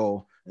financial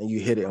goal and you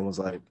hit it and was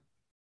like,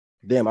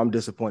 damn, I'm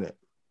disappointed.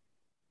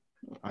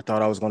 I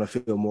thought I was going to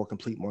feel more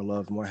complete, more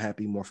loved, more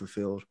happy, more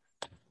fulfilled.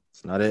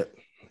 It's not it.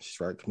 It's just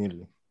right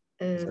community.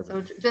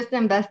 So just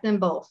invest in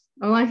both.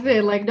 Like I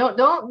said, like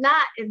don't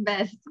not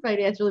invest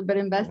financially, but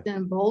invest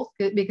in both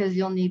because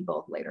you'll need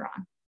both later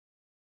on.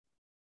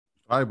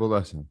 Valuable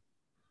lesson.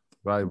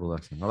 Valuable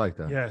lesson. I like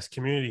that. Yes,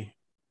 community.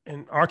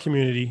 In our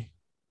community,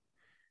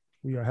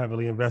 we are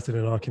heavily invested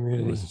in our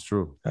community. This is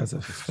true. That's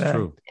a fact.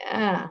 True.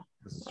 Yeah.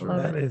 This is true.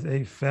 That is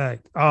a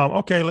fact.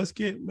 Okay, let's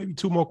get maybe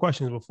two more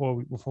questions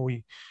before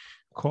we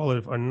call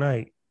it a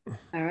night.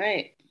 All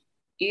right.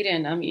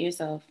 Eden, unmute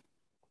yourself.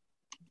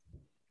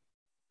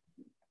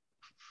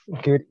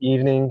 Good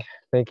evening.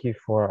 Thank you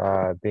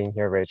for being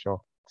here,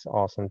 Rachel. It's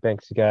awesome.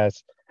 Thanks, you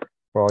guys,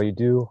 for all you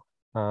do.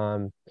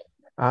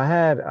 I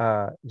had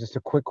just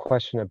a quick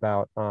question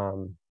about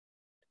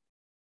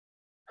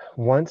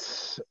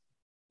once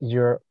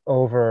you're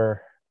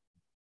over,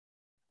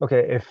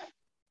 okay, if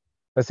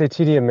let's say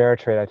TD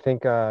Ameritrade, I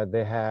think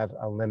they have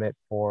a limit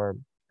for,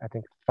 I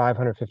think,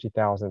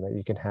 $550,000 that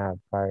you can have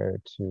prior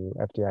to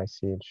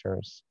FDIC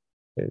insurance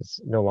is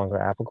no longer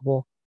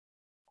applicable.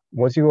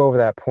 Once you go over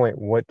that point,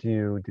 what do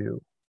you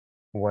do?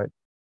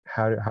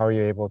 How are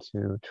you able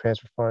to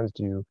transfer funds?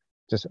 Do you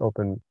just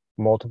open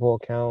multiple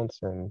accounts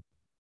and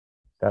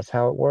that's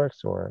how it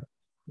works, or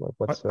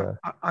what's the?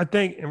 I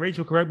think, and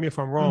Rachel, correct me if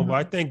I'm wrong, but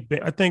I think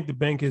the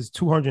bank is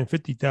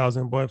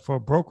 $250,000, but for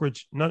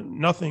brokerage,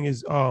 nothing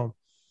is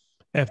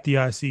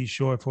FDIC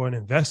short for an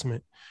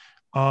investment.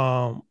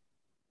 That's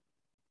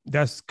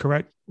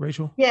correct,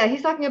 Rachel? Yeah,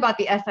 he's talking about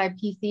the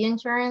SIPC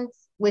insurance,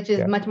 which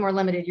is much more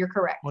limited. You're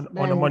correct. On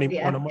the money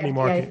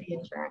market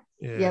insurance.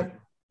 Yeah. Yep.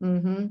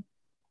 Mm-hmm.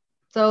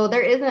 So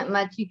there isn't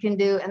much you can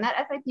do, and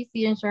that SIPC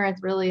insurance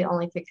really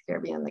only takes care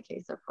of you in the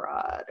case of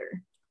fraud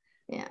or.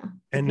 Yeah.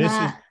 And this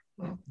is,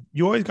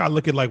 you always got to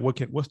look at like,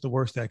 what's the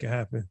worst that can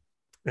happen?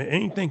 And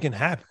anything can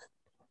happen.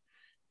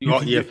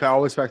 If I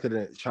always factored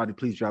in, Shadi,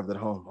 please drive that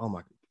home. Oh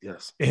my,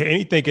 yes.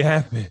 Anything can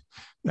happen.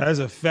 That is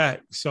a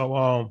fact.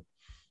 So,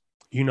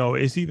 you know,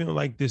 it's even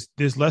like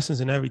there's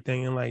lessons and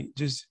everything. And like,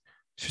 just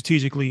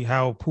strategically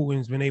how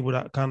Putin's been able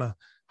to kind of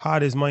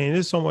hide his money. And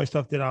there's so much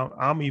stuff that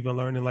I'm even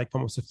learning, like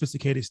from a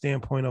sophisticated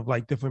standpoint of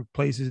like different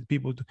places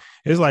people do.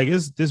 It's like,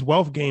 this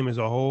wealth game is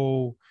a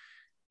whole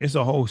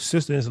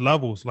system. It's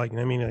levels. Like,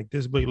 I mean, like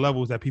there's big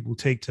levels that people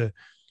take to,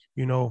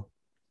 you know,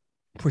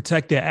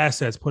 protect their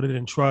assets, put it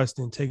in trust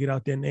and take it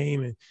out their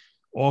name and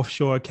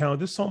offshore account.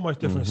 There's so much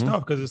different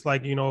stuff. Cause it's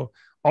like, you know,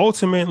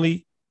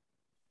 ultimately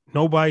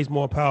nobody's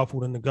more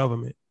powerful than the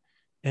government.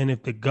 And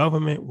if the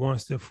government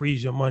wants to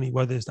freeze your money,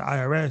 whether it's the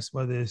IRS,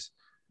 whether it's,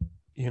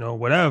 you know,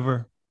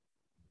 whatever,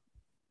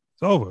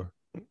 it's over.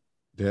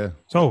 Yeah.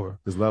 It's over.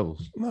 There's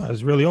levels. No,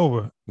 it's really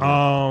over.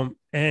 Yeah.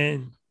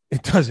 And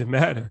it doesn't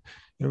matter.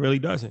 It really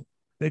doesn't.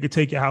 They could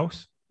take your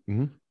house.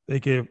 Mm-hmm. They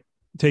could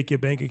take your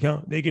bank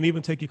account. They can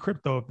even take your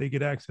crypto if they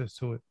get access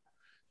to it.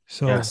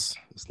 So yes,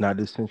 it's not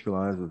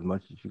decentralized as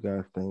much as you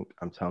guys think.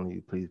 I'm telling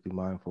you, please be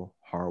mindful.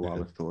 Hard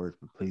wallet storage,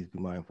 but please be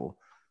mindful.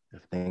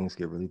 If things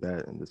get really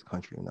bad in this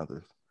country and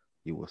others,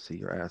 you will see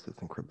your assets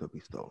in crypto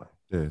be stolen.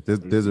 Yeah,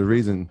 there's a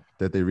reason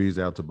that they reached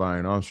out to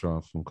Brian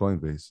Armstrong from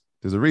Coinbase.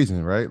 there's a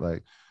reason, right?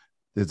 Like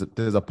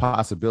there's a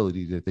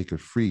possibility that they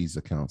could freeze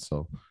accounts.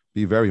 So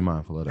be very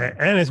mindful of that.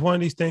 And it's one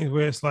of these things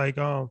where it's like,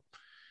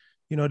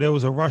 there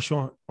was a rush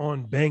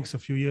on banks a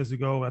few years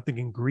ago, I think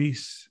in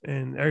Greece,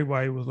 and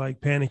everybody was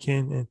like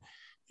panicking. And,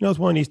 it's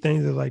one of these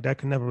things that like that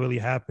can never really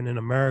happen in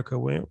America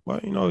where,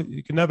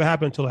 it can never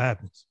happen until it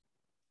happens.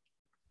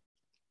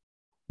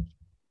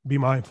 Be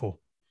mindful.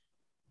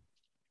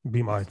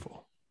 Be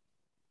mindful.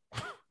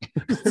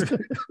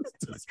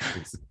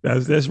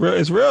 That's real.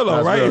 It's real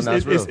though, right?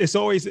 It's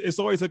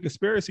always a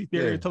conspiracy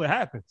theory until it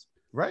happens.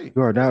 Right.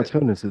 You are now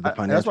tuned into the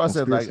financial. That's why I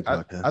said, like,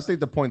 podcast. I think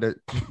the point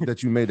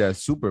that you made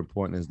that's super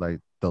important is like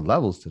the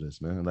levels to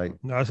this, man.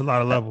 Like, no, it's a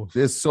lot of levels.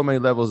 There's so many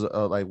levels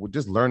of like we're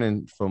just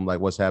learning from like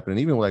what's happening.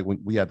 Even like when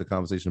we had the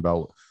conversation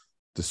about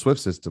the SWIFT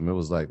system, it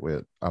was like,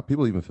 where are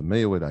people even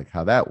familiar with like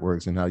how that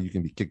works and how you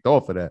can be kicked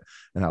off of that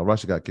and how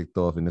Russia got kicked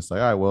off? And it's like,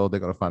 all right, well,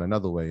 they're gonna find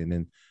another way, and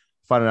then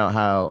finding out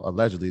how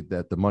allegedly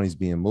that the money's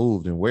being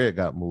moved and where it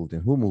got moved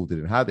and who moved it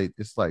and how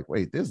it's like,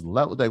 wait, this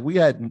level, like we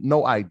had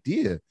no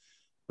idea.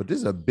 But this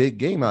is a big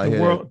game out here.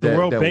 The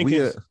world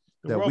banking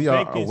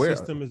aware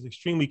system is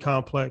extremely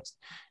complex,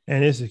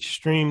 and it's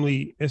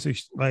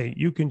like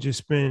you can just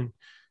spend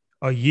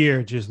a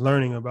year just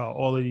learning about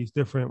all of these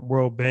different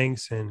world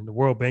banks and the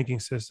world banking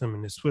system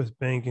and the Swiss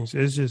banking.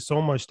 It's just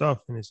so much stuff,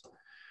 and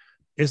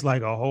it's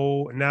like a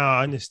whole. Now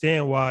I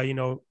understand why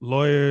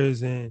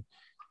lawyers and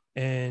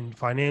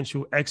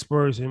financial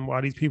experts and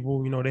why these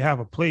people they have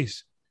a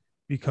place,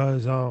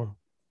 because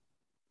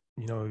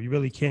you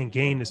really can't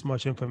gain this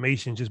much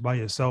information just by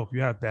yourself.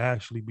 You have to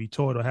actually be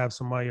taught or have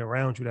somebody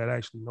around you that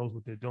actually knows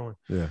what they're doing.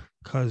 Yeah.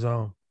 Because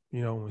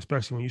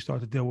especially when you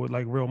start to deal with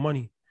like real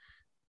money,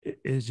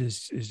 it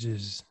just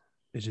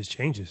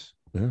changes.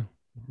 Yeah. It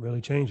really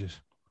changes.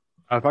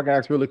 If I can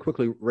ask really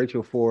quickly,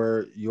 Rachel,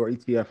 for your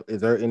ETF, is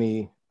there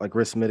any like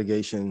risk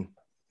mitigation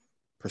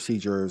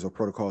procedures or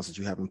protocols that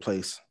you have in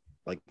place,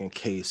 like in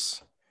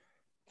case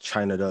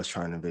China does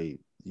try and invade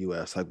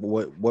US? Like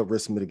what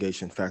risk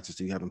mitigation factors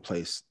do you have in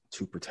place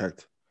to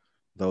protect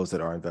those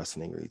that are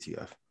investing in your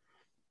ETF?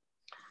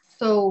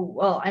 So,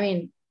 well, I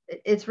mean,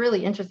 it's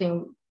really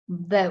interesting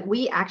that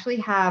we actually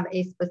have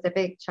a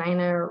specific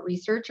China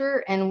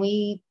researcher, and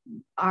we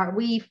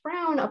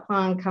frown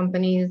upon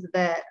companies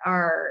that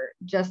are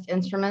just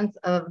instruments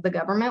of the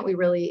government. We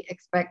really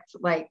expect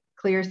like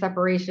clear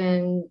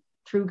separation,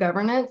 true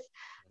governance.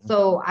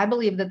 So I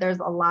believe that there's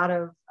a lot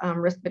of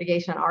risk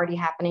mitigation already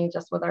happening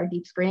just with our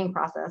deep screening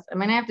process. I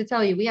mean, I have to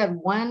tell you, we had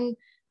one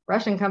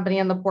Russian company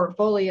in the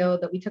portfolio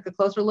that we took a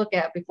closer look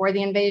at before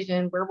the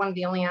invasion. We're one of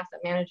the only asset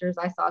managers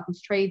I saw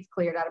whose trades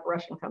cleared out of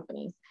Russian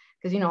companies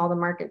because, all the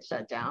markets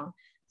shut down.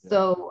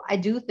 So I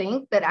do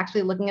think that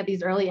actually looking at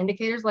these early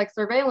indicators like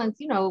surveillance,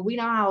 we know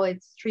how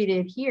it's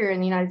treated here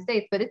in the United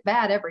States, but it's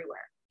bad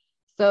everywhere.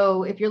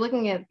 So if you're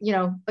looking at,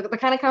 the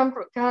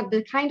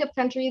kind of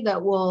country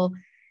that will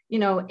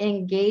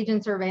engage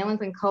in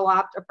surveillance and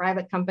co-opt a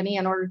private company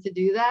in order to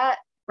do that,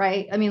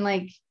 right? I mean,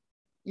 like,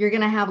 you're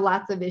going to have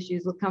lots of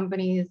issues with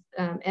companies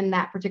in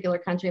that particular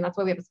country. And that's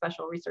why we have a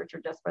special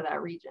researcher just for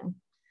that region.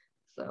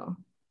 So, are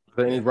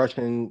there any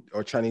Russian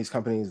or Chinese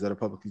companies that are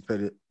publicly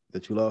traded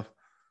that you love?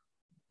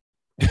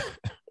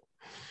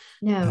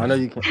 No. I know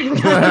you can.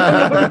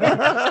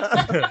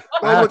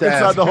 Well, look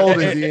inside the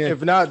holdings.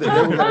 If not, they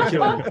were going to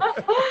kill me.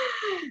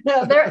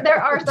 No,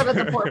 there are some in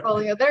the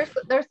portfolio. There's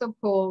some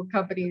cool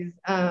companies.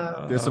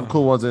 There's some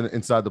cool ones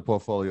inside the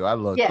portfolio. I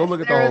look. Yes, go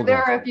look at the holdings.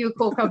 There are a few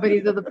cool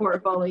companies in the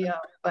portfolio,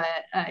 but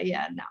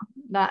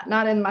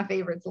not in my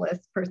favorites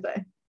list per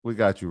se. We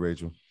got you,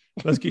 Rachel.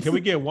 Can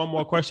we get one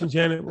more question,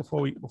 Janet,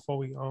 before we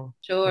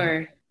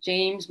Sure.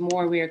 James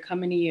Moore, we are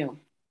coming to you.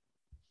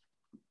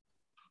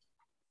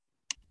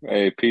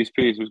 Hey, peace.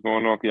 What's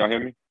going on? Can y'all hear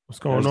me? What's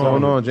going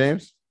on,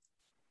 James?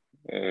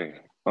 Hey,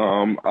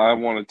 I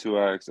wanted to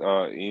ask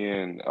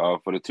Ian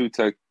for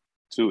the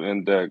 2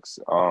 index.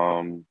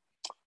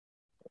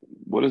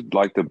 What is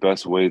like the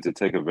best way to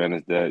take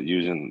advantage of that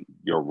using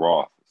your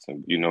Roth?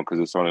 Because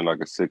it's only like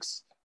a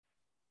 $6,000.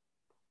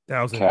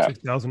 Yeah,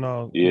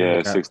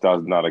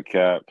 $6,000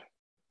 cap.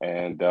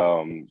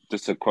 And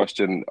just a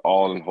question,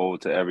 all in whole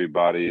to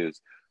everybody is,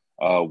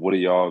 what do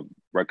y'all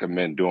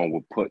recommend doing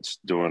with puts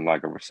during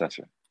like a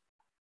recession?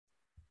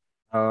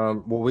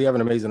 Well, we have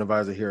an amazing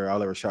advisor here. I'll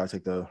let Rashad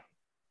take the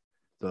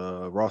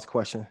Roth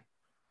question.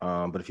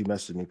 But if you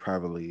message me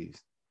privately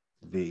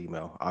via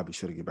email, I'll be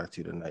sure to get back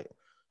to you tonight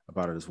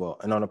about it as well.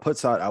 And on the put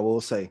side, I will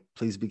say,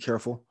 please be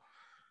careful.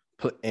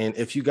 And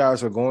if you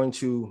guys are going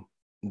to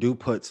do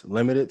puts,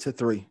 limit it to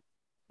 3.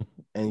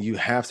 And you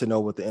have to know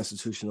what the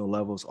institutional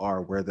levels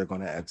are, where they're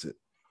going to exit.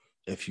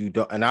 If you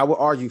don't, and I will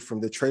argue from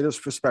the trader's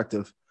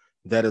perspective,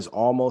 that is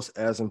almost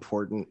as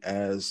important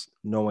as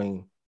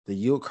knowing the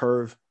yield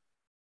curve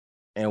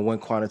and when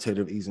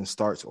quantitative easing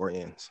starts or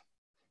ends.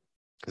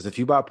 Because if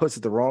you buy puts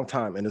at the wrong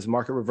time and this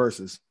market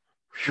reverses,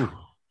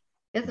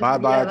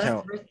 bye-bye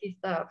account. That's risky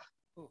stuff.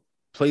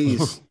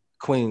 Please,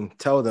 Queen,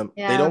 tell them.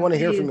 They don't want to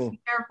hear from me.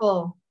 Be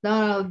careful.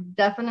 No,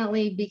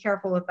 definitely be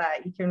careful with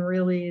that. You can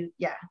really,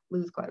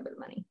 lose quite a bit of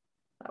money.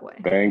 that way.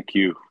 Thank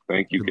you,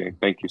 King.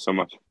 Thank you so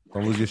much.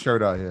 Don't lose your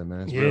shirt out here,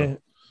 man. It's Yeah. real.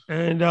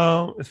 And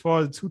as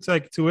far as two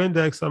tech, two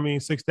index, I mean,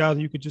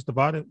 6,000, you could just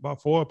divide it by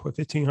 4, put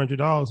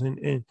 $1,500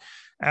 in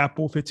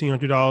Apple,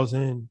 $1,500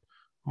 in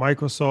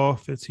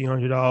Microsoft,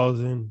 $1,500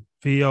 in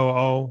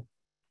VOO,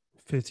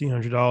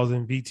 $1,500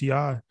 in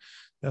VTI.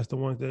 That's the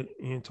ones that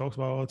Ian talks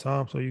about all the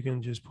time. So you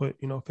can just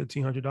put,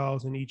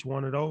 $1,500 in each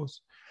one of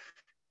those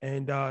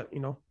and,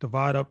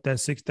 divide up that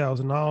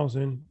 $6,000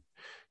 and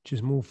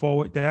just move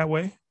forward that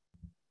way.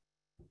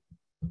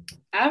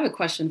 I have a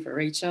question for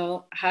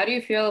Rachel. How do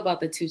you feel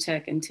about the two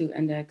tech and two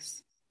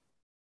index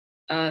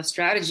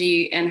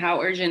strategy, and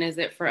how urgent is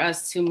it for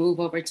us to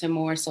move over to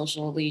more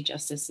socially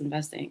justice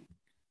investing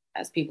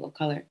as people of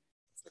color?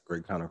 That's a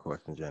great counter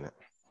question, Janet.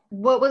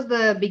 What was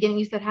the beginning?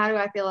 You said, how do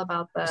I feel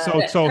about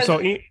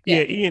the...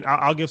 Ian,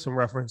 I'll give some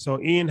reference. So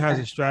Ian has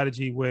a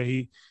strategy where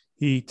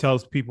he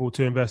tells people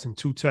to invest in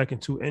two tech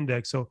and two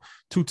index. So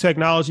two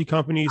technology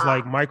companies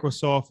like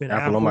Microsoft and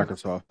Apple and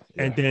Microsoft.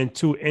 Yeah. And then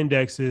two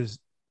indexes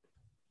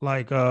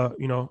like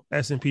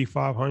S&P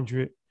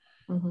 500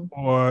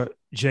 or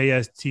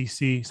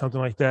JSTC,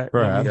 something like that.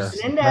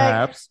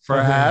 Perhaps.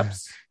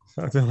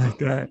 Something like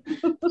that.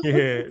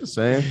 Yeah.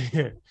 Same.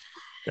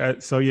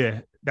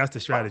 Yeah. That's the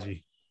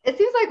strategy. It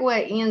seems like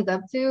what Ian's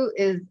up to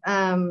is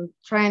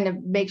trying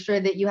to make sure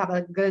that you have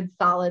a good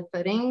solid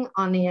footing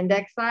on the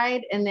index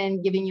side and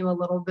then giving you a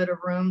little bit of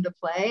room to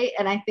play.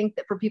 And I think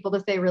that for people to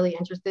stay really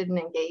interested and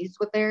engaged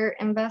with their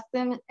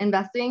investing,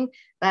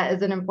 that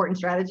is an important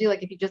strategy.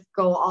 Like if you just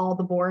go all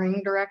the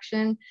boring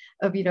direction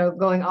of,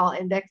 going all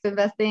index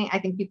investing, I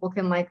think people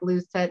can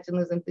lose touch and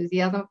lose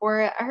enthusiasm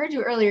for it. I heard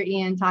you earlier,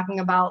 Ian, talking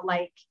about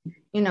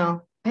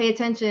pay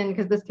attention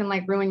because this can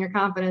ruin your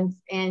confidence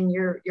and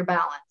your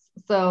balance.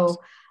 So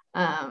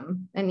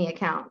in the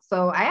account.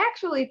 So I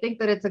actually think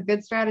that it's a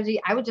good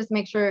strategy. I would just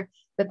make sure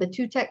that the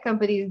two tech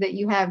companies that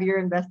you have, you're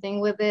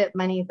investing with it,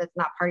 money that's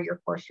not part of your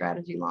core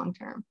strategy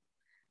long-term,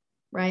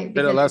 right?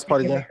 Say that last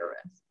part again.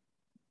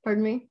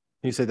 Pardon me?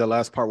 Can you say the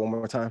last part one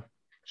more time?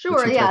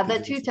 Sure. Yeah. The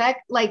two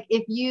tech,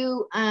 if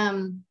you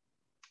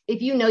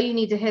you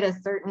need to hit a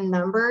certain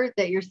number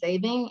that you're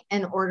saving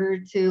in order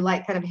to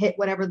kind of hit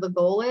whatever the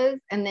goal is.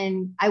 And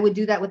then I would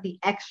do that with the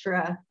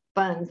extra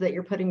funds that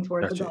you're putting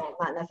towards the goal,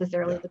 not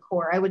necessarily the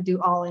core. I would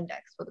do all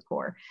index for the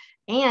core.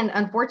 And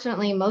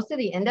unfortunately, most of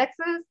the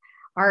indexes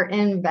are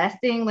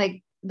investing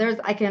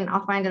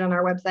I'll find it on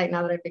our website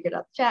now that I figured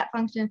out the chat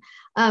function.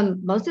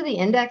 Most of the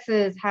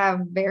indexes have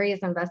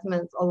various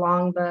investments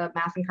along the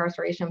mass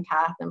incarceration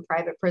path and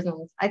private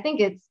prisons. I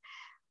think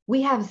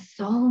we have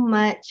so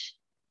much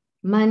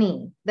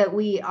money that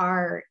we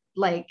are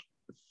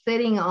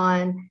sitting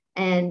on,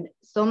 and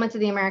so much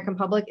of the American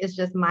public is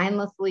just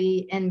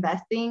mindlessly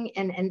investing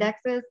in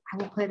indexes. I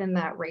will put in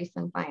that race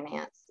and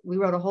finance. We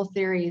wrote a whole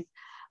series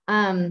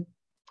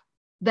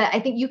that I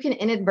think you can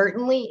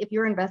inadvertently, if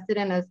you're invested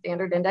in a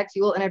standard index,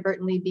 you will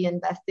inadvertently be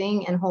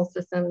investing in whole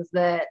systems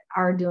that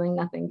are doing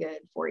nothing good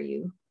for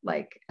you,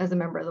 as a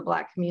member of the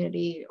Black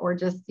community or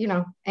just,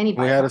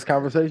 anybody. We had this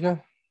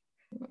conversation?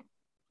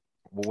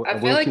 I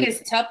feel like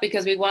it's tough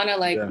because we want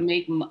to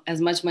make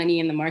as much money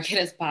in the market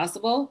as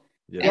possible.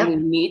 Yeah. And we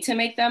need to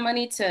make that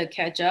money to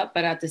catch up.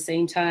 But at the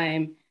same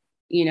time,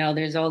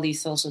 there's all these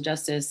social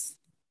justice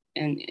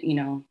and,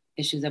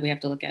 issues that we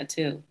have to look at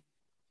too.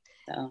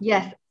 So.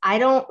 Yes,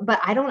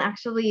 I'm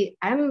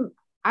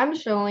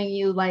showing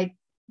you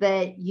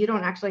that you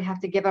don't actually have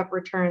to give up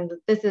return.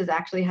 This is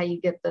actually how you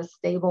get the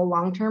stable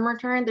long-term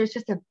return. There's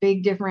just a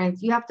big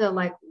difference. You have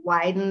to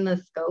widen the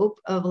scope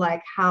of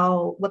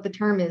what the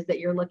term is that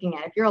you're looking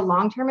at. If you're a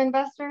long-term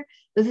investor,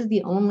 this is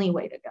the only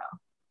way to go.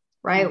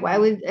 Right? Mm-hmm. Why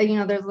would,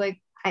 there's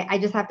I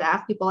just have to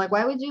ask people,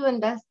 why would you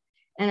invest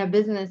in a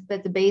business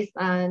that's based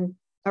on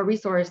a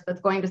resource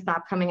that's going to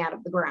stop coming out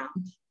of the ground?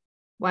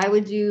 Why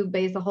would you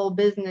base a whole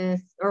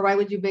business, or why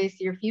would you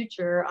base your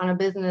future on a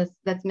business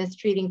that's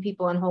mistreating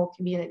people in whole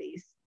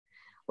communities?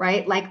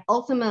 Right?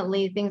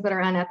 Ultimately, things that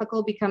are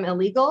unethical become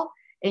illegal,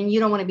 and you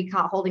don't want to be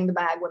caught holding the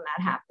bag when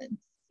that happens.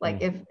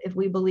 If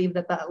we believe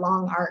that the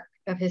long arc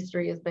of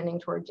history is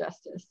bending toward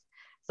justice.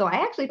 So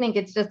I actually think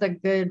it's just a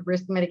good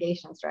risk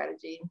mitigation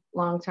strategy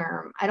long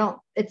term.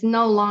 It's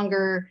no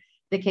longer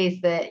the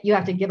case that you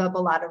have to give up a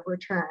lot of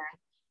return,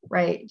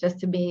 right? Just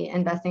to be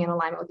investing in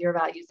alignment with your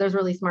values. There's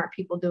really smart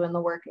people doing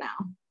the work now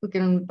who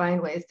can find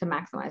ways to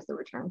maximize the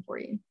return for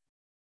you.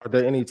 Are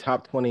there any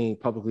top 20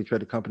 publicly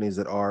traded companies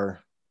that are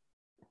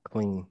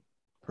clean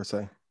per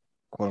se,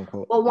 quote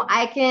unquote? Well,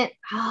 I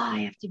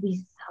have to be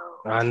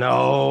so. I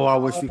know. I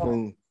wish we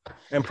can.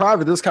 In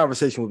private, this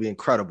conversation would be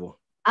incredible.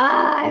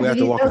 I have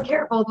to be so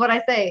careful with what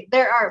I say.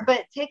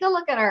 But take a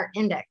look at our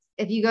index.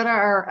 If you go to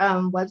our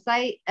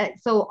website,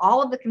 so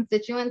all of the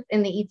constituents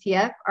in the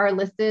ETF are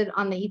listed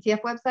on the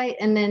ETF website.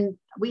 And then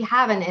we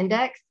have an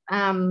index, the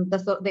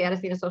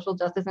Addisina Social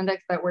Justice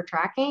Index that we're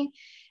tracking.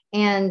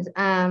 And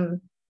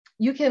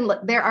you can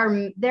look, there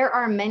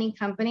are many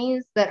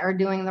companies that are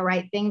doing the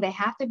right thing. They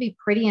have to be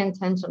pretty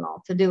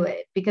intentional to do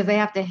it because they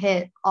have to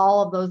hit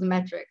all of those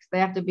metrics. They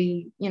have to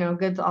be,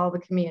 good to all the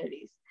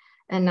communities.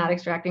 and not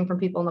extracting from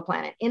people on the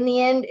planet. In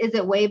the end, is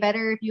it way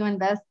better if you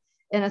invest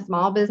in a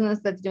small business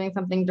that's doing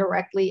something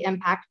directly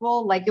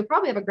impactful? Like, you'll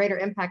probably have a greater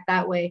impact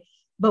that way.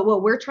 But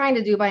what we're trying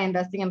to do by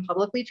investing in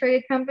publicly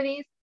traded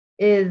companies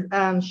is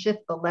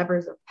shift the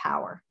levers of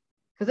power,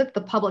 because it's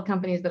the public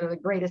companies that are the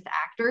greatest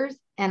actors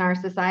in our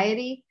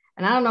society.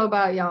 And I don't know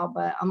about y'all,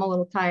 but I'm a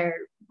little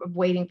tired of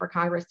waiting for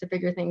Congress to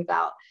figure things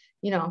out.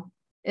 You know,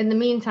 in the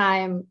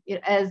meantime,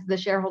 as the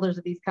shareholders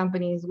of these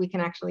companies, we can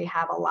actually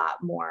have a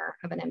lot more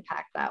of an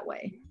impact that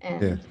way.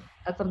 And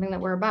that's something that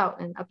we're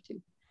about and up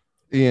to.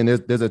 Ian,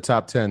 there's a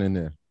top 10 in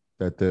there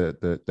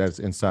that's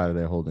inside of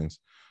their holdings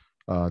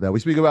that we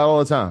speak about all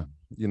the time.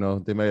 You know,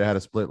 they may have had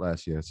a split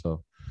last year.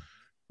 So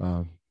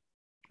good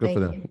for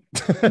them.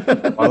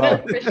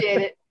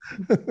 Appreciate it.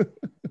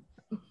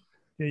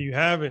 There you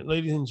have it,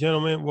 ladies and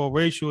gentlemen. Well,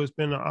 Rachel, it's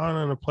been an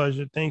honor and a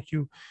pleasure. Thank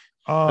you.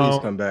 Please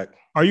come back.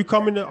 Are you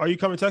coming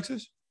to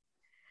Texas?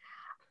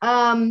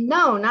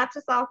 No, not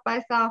to South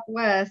by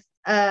Southwest.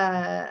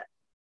 I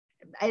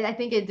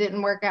think it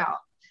didn't work out.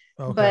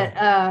 Okay.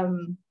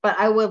 But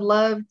I would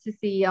love to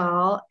see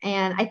y'all.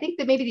 And I think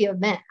that maybe the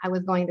event I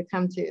was going to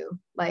come to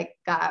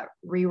got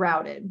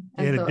rerouted.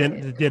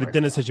 The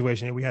dinner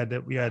situation. We had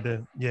to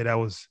that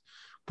was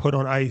put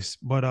on ice.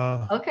 But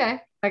okay,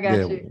 I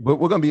got you. But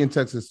we're gonna be in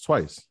Texas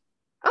twice.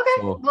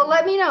 Okay, well,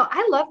 let me know.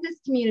 I love this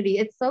community.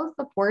 It's so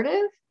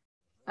supportive.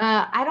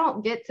 I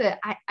don't get to,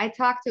 I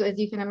talk to, as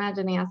you can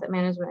imagine, the asset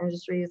management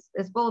industry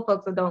is full of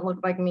folks that don't look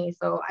like me.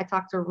 So I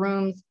talk to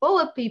rooms full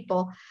of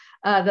people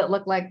that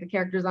look like the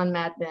characters on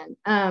Mad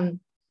Men,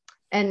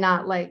 and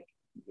not like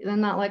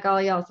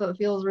all y'all. So it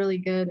feels really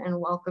good and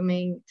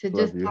welcoming to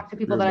just talk to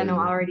people that I know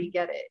already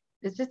get it.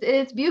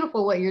 It's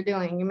beautiful what you're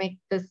doing. You make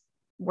this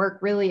work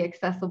really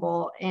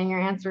accessible and you're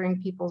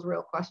answering people's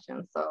real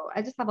questions. So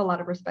I just have a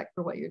lot of respect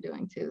for what you're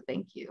doing too.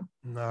 Thank you.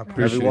 No, I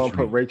appreciate everyone.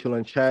 Put Rachel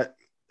in chat.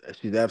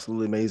 She's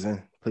absolutely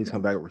amazing. Please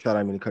come back. Rashad, I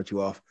didn't mean to cut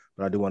you off,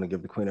 but I do want to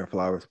give the queen her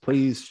flowers.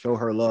 Please show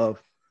her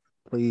love.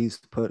 Please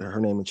put her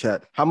name in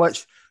chat. How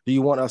much do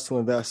you want us to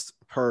invest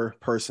per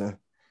person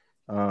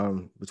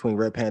between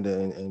Red Panda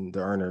and the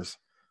earners?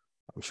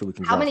 I'm sure we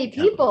can. How many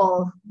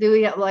people do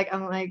we have?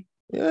 I'm like,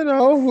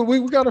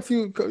 we got a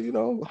few,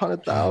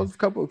 100,000,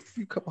 couple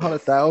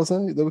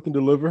 100,000 that we can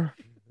deliver.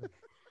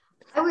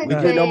 We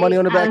get no money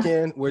on the back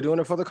end. We're doing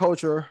it for the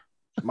culture.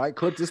 Might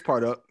clip this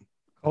part up.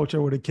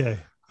 Culture with a K.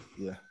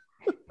 Yeah.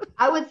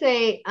 I would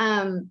say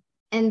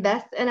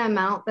invest in an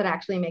amount that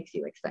actually makes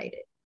you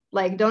excited.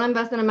 Like, don't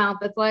invest in an amount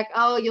that's like,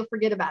 oh, you'll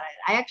forget about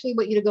it. I actually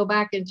want you to go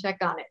back and check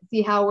on it,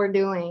 see how we're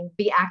doing,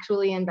 be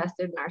actually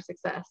invested in our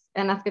success.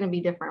 And that's going to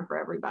be different for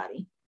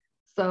everybody.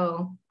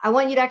 So I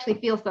want you to actually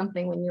feel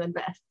something when you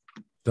invest.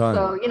 Done.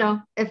 So,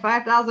 if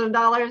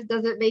 $5,000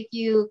 doesn't make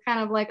you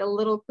kind of like a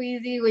little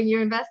queasy when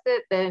you invest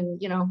it, then,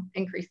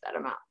 increase that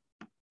amount.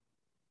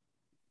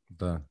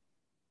 Done.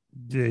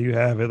 Yeah, you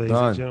have it, ladies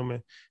and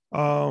gentlemen.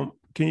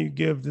 Can you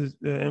give the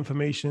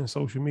information,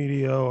 social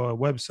media or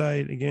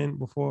website again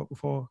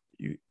before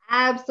you?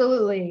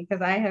 Absolutely,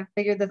 because I have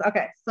figured this.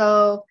 Okay,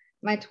 so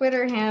my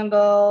Twitter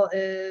handle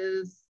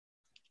is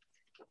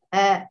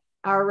at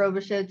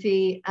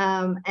 @RRoboshowT,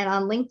 and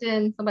on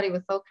LinkedIn, somebody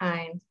was so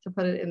kind to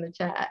put it in the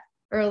chat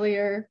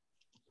earlier.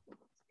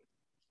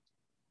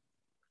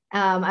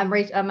 I'm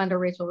under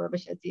Rachel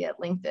RoboshowT at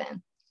LinkedIn.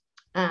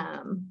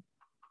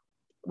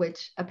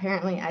 Which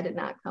apparently I did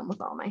not come with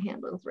all my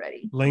handles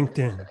ready.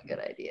 LinkedIn. That's a good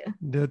idea.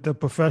 The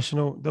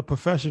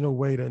professional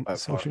way to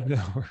social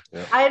network.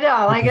 Yeah. I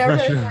know. Like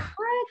everybody's like,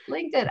 what?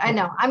 LinkedIn. I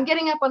know. I'm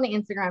getting up on the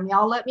Instagram.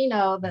 Y'all let me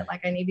know that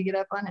I need to get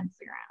up on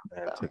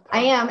Instagram. So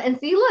I am. And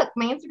see, look,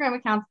 my Instagram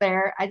account's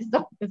there. I just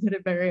don't visit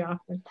it very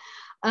often.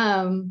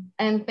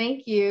 And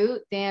thank you,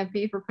 Dan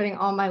P, for putting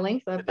all my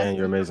links up. Dan,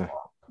 you're amazing.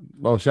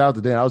 Oh, shout out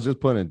to Dan. I was just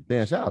putting it.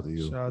 Dan, shout out to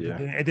you. Shout out to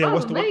Dan. And then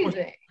what's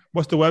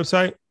the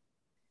website?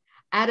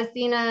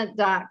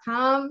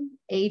 Adasina.com,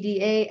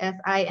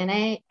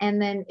 ADASINA,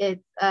 and then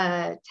it's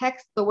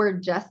text the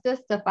word justice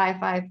to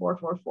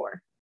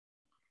 55444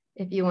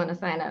 if you want to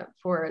sign up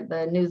for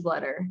the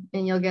newsletter,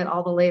 and you'll get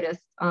all the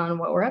latest on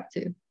what we're up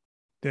to.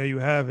 There you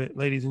have it,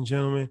 ladies and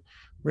gentlemen.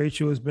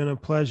 Rachel, it's been a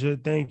pleasure.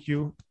 Thank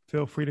you.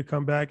 Feel free to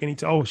come back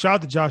anytime. Oh, shout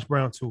out to Josh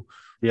Brown too.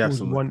 Yeah,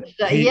 absolutely.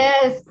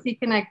 Yes, he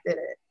connected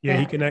it.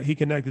 Yeah, he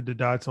connected the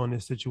dots on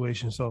this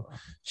situation. So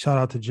shout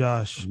out to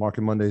Josh.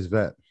 Market Monday's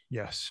vet.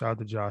 Yes, shout out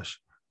to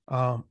Josh.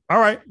 All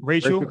right,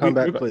 Rachel, come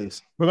back,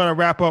 please. We're gonna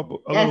wrap up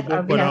a little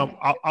bit, but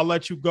I'll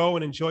let you go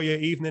and enjoy your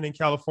evening in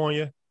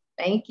California.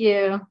 Thank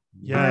you.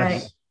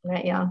 Yes. All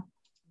right, y'all.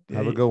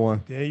 Have a good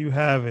one. There you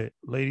have it,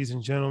 ladies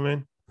and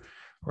gentlemen.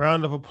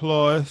 Round of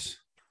applause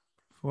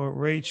for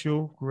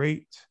Rachel.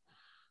 Great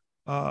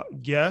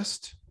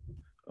guest.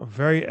 A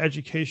very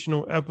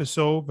educational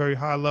episode. Very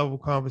high level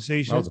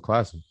conversation. That was a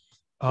classic.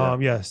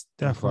 Yes,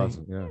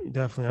 definitely.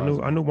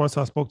 Definitely. I knew once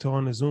I spoke to her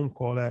on the Zoom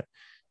call that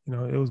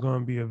it was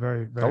going to be a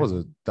very, very.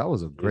 That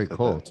was a great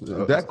call.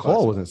 That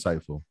call was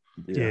insightful.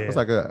 Yeah, it was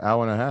like an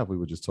hour and a half. We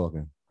were just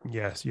talking.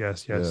 Yes. Yeah.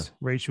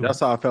 Rachel. That's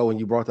how I felt when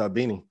you brought that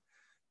beanie.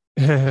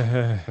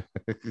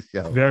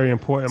 Very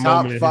important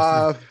Top moment.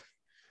 Top 5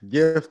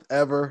 gift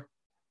ever.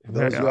 For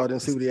those of y'all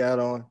didn't see what he had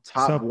on,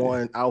 top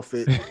one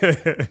outfit.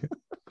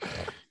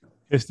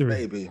 History.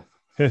 Baby.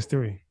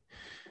 History.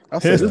 I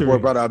said this boy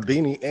brought out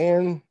beanie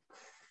and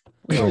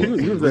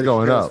you was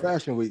going up.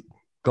 Fashion Week.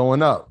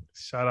 Going up.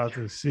 Shout out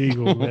to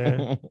Siegel,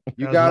 man.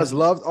 You guys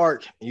loved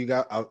ARC. You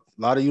got a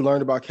lot of you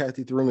learned about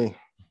Kathy through me.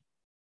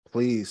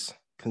 Please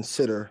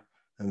consider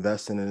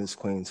investing in this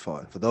Queen's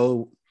Fund. For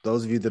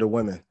those of you that are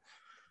women,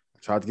 I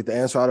tried to get the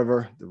answer out of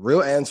her. The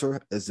real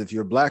answer is if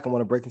you're Black and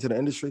want to break into the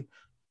industry,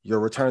 your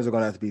returns are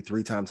going to have to be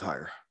 3 times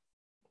higher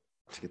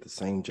to get the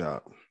same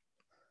job.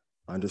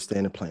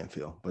 Understand the playing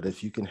field. But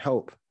if you can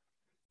help,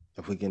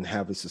 if we can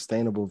have a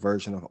sustainable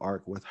version of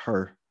ARC with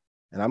her,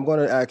 and I'm going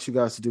to ask you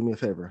guys to do me a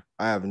favor.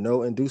 I have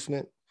no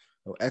inducement,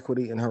 no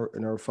equity in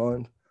her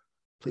fund.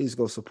 Please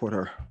go support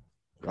her.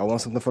 If I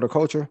want something for the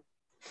culture,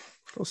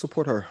 go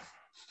support her.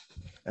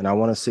 And I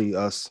want to see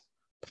us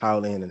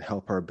pile in and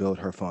help her build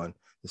her fund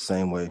the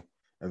same way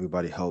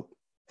everybody helped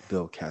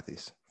build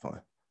Kathy's fund.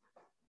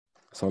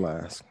 That's all I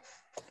ask.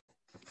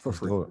 For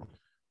free.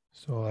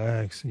 So I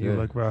ask. You're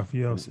like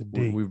Raphael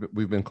Sadiq.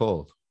 We've been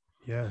called.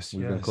 Yes,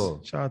 we've been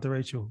called. Shout out to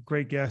Rachel.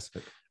 Great guest.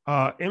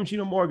 MG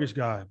the mortgage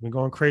guy. Been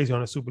going crazy on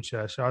the super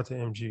chat. Shout out to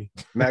MG.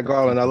 Matt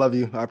Garland, I love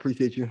you. I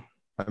appreciate you.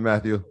 Hi,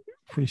 Matthew.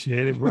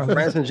 Appreciate it, bro.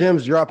 Rants and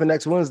Gems dropping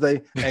next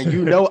Wednesday, and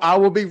you know I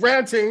will be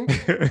ranting.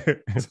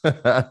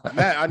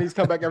 Matt, I need to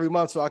come back every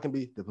month so I can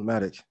be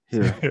diplomatic.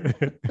 Here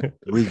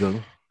we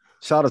go.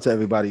 Shout out to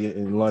everybody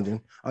in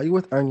London. Are you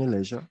with Earn Your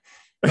Leisure?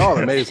 Y'all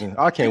amazing.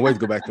 I can't wait to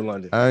go back to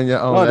London. Earn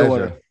your own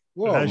leisure.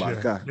 Oh my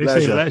God. They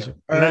say leisure.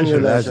 Earn your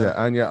leisure.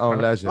 Earn your own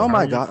leisure. Oh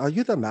my God. Are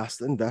you the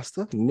master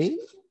investor? Me?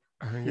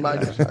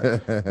 London's a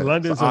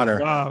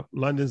vibe.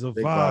 London's a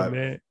vibe,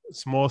 man.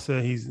 Small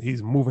said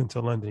he's moving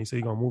to London. He said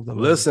he's gonna move to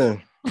London.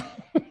 Listen.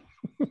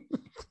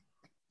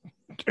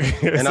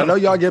 And I know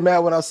y'all get mad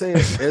when I say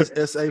it.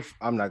 It's a.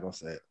 I'm not gonna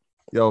say it.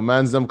 Yo,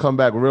 man's them come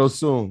back real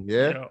soon.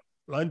 Yeah. Yo,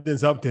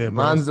 London's up there,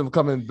 bro. Man's them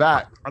coming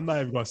back. I'm not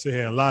even gonna sit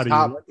here and lie to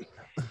you.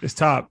 It's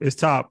top. It's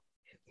top.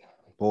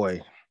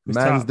 Boy. It's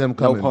man's top. Them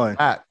coming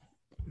back.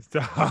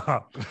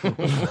 Stop.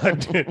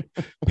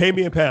 Pay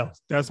me in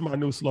pounds. That's my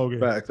new slogan.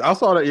 Facts. I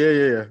saw that.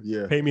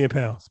 Yeah. Pay me in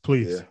pounds,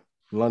 please. Yeah.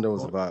 London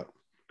was a vibe.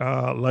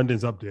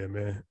 London's up there,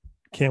 man.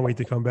 Can't wait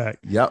to come back.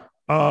 Yep.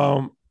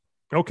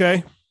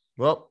 Okay.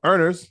 Well,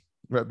 earners,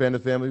 Red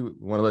Bandit family, we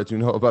want to let you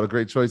know about a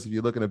great choice if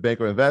you're looking to bank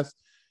or invest.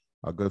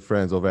 Our good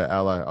friends over at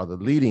Ally are the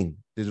leading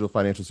digital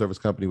financial service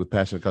company with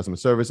passionate customer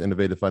service,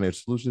 innovative financial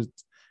solutions,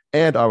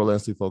 and are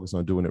relentlessly focused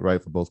on doing it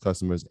right for both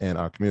customers and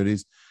our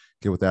communities.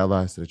 Get with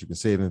Ally so that you can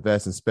save,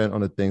 invest, and spend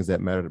on the things that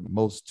matter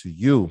most to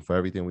you. For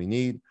everything we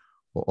need,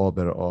 we're all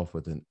better off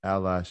with an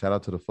Ally. Shout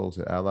out to the folks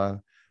at Ally.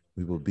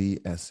 We will be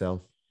at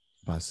South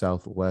by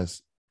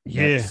Southwest.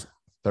 Yeah.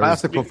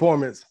 Classic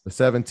performance. The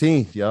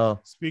 17th, y'all.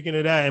 Speaking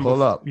of that, and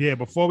pull up. Yeah,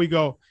 before we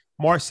go,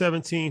 March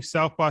 17th,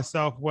 South by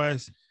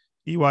Southwest,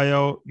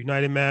 EYO,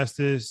 United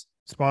Masters,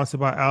 sponsored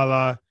by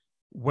Ally,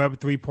 Web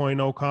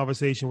 3.0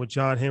 conversation with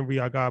John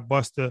Henry. I got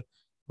Buster.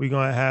 We're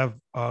going to have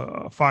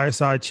a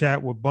fireside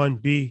chat with Bun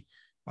B,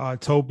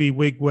 Toby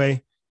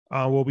Wigway.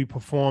 We'll be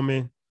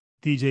performing,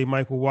 DJ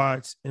Michael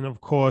Watts, and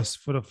of course,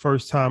 for the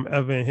first time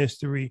ever in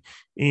history,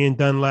 Ian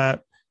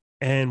Dunlap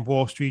and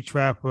Wall Street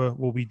Trapper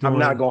will be doing. I'm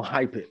not going to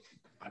hype it.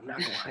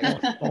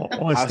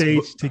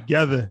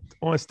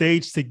 On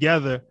stage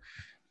together,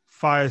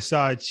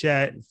 fireside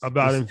chat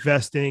about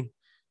investing.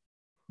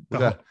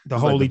 The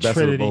Holy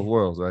Trinity. Both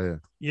worlds right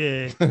here.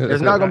 Yeah.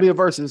 It's not going to be a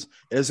versus.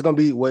 It's going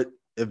to be what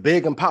if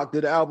Big and Pac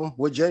did the album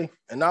with Jay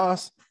and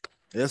Nas.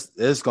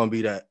 It's going to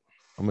be that.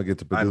 I'm going to get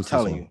to produce.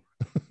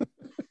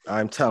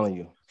 I'm telling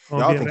you.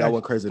 Y'all think I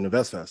went crazy in the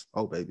Invest Fest.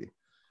 Oh, baby.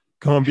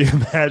 Going to be a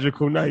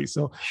magical night.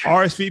 So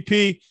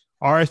RSVP,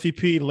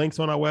 links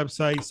on our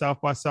website,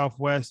 South by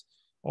Southwest,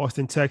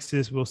 Austin,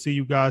 Texas. We'll see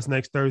you guys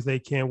next Thursday.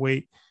 Can't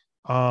wait.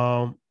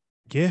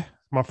 Yeah,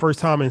 my first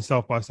time in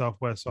South by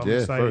Southwest, so I'm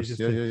excited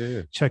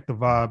to check the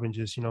vibe and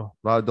just, a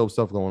lot of dope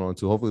stuff going on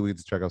too. Hopefully, we get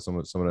to check out some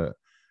of the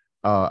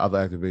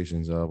other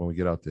activations when we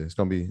get out there. It's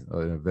gonna be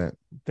an event.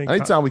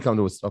 Anytime we come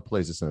to a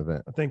place, it's an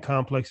event. I think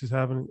Complex is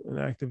having an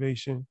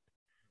activation.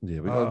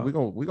 Yeah, we're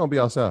gonna be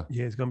outside.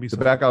 Yeah, it's gonna be the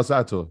back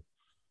outside tour.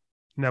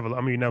 Never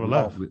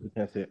left. We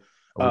can't see it.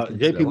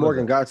 JP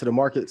Morgan Guide to the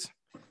Markets.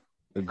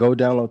 Go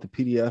download the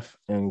PDF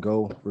and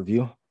go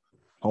review.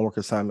 Homework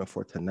assignment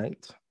for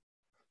tonight.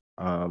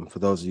 For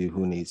those of you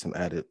who need some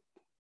added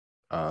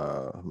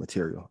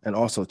material. And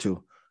also,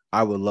 too,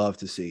 I would love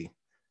to see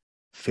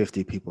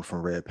 50 people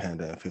from Red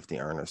Panda and 50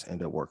 earners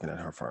end up working at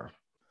her firm.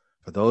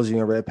 For those of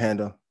you in Red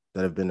Panda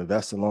that have been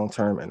invested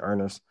long-term and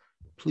earners,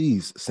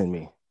 please send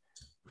me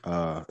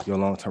your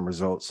long-term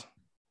results.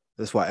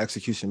 That's why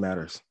execution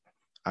matters.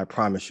 I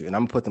promise you. And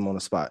I'm going to put them on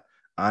the spot.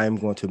 I'm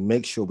going to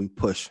make sure we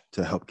push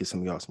to help get some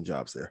of y'all some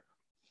jobs there.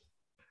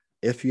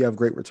 If you have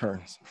great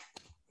returns.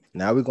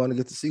 Now we're going to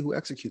get to see who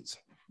executes.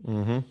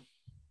 Mm-hmm.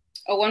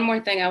 Oh, one more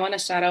thing. I want to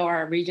shout out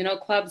our regional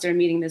clubs. They're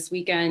meeting this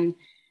weekend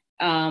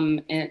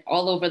and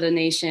all over the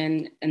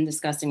nation and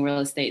discussing real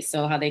estate.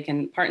 So how they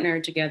can partner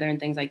together and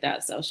things like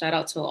that. So shout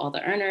out to all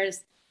the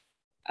earners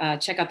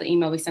check out the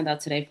email we sent out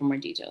today for more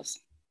details.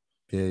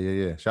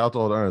 Yeah. Shout out to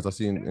all the earners. I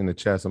see in the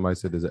chat somebody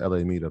said there's an LA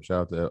meetup.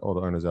 Shout out to all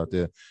the earners out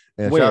there.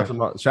 And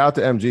shout out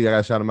to MG. I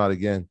gotta shout him out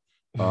again.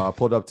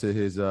 Pulled up to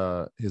his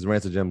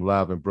Ransom Gym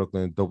Live in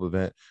Brooklyn, dope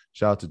event.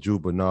 Shout out to Drew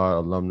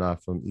Bernard, alumni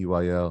from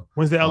EYL.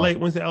 When's the LA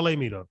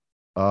meetup?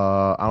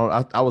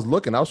 I was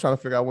looking. I was trying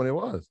to figure out when it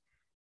was.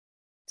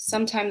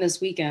 Sometime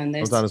this weekend.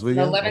 There's Sometime this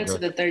weekend? The 11th to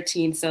the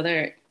 13th. So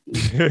they're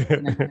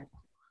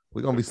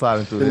we're gonna be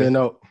sliding through there.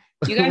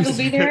 You guys will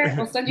be there?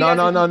 We'll send you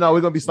No.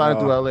 We're gonna be sliding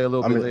through LA a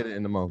little bit later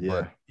in the month.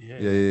 Yeah.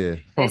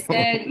 They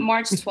said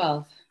March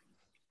 12th.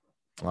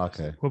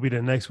 Okay. We'll be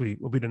the next week.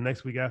 We'll be the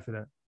next week after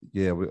that.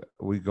 Yeah,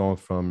 we going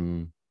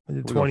from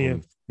the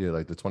 20th.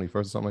 Like the 21st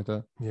or something like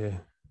that.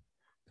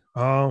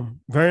 Yeah.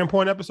 Very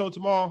important episode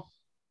tomorrow.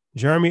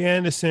 Jeremy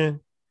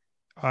Anderson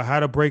how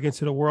to break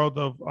into the world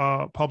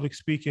of public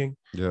speaking.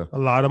 Yeah. A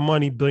lot of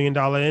money, $1 billion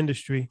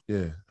industry.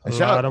 Yeah. A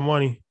lot of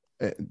money.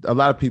 A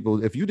lot of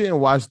people, if you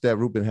didn't watch that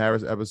Ruben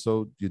Harris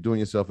episode, you're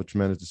doing yourself a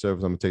tremendous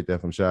disservice. I'm gonna take that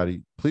from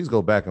Shadi. Please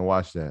go back and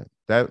watch that.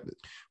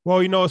 Well,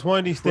 it's one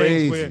of these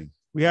things where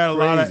we had a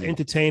lot of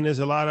entertainers,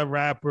 a lot of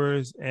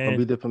rappers, and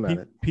be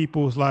diplomatic.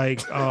 People's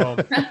like,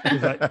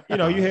 you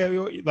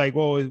hear like,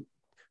 well,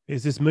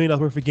 is this $1 million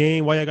worth of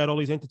game? Why I got all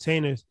these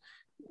entertainers?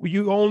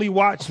 You only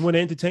watch when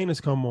the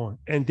entertainers come on,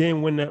 and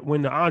then when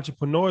the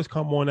entrepreneurs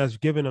come on, that's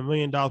giving $1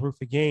 million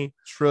worth of game.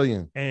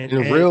 Trillion. And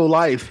in real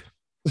life,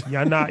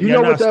 you're not. You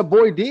know what that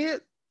boy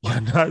did?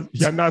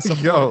 You're not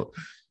supporting. Yo,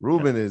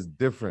 Ruben is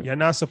different. You're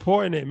not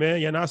supporting it,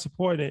 man. You're not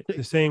supporting it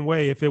the same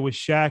way. If it was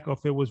Shaq or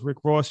if it was Rick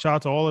Ross, shout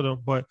out to all of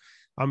them. But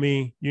I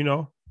mean,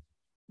 the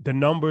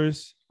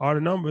numbers are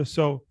the numbers.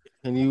 So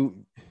can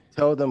you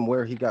tell them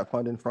where he got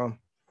funding from?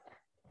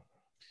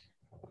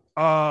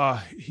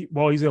 He's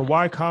in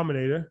Y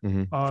Combinator,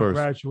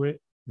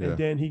 graduate, yeah. And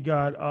then he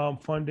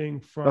got funding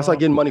from. That's like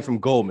getting money from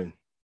Goldman.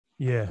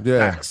 Yeah.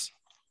 Facts.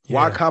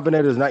 Y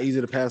Combinator is not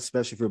easy to pass,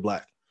 especially if you're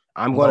Black.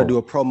 I'm going to do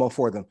a promo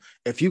for them.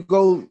 If you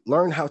go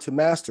learn how to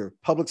master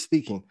public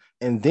speaking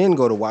and then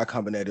go to Y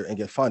Combinator and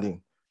get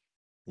funding,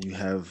 you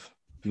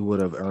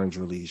would have earned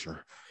your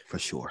leisure for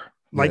sure.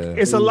 Like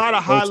it's a lot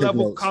of high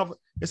level.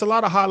 It's a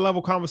lot of high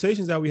level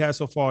conversations that we had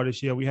so far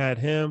this year. We had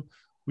him.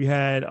 We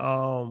had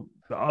the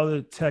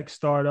other tech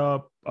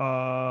startup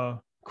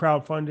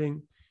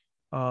crowdfunding.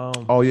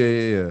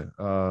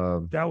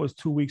 That was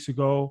 2 weeks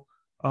ago.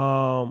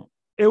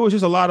 It was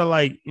just a lot of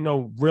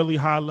really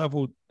high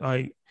level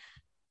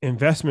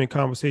investment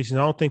conversations.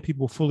 I don't think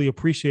people fully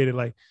appreciate it.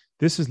 Like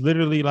this is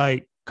literally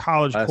like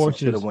college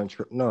courses.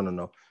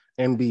 No.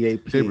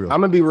 MBA.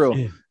 I'm gonna be real.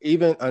 Yeah.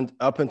 Even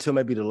up until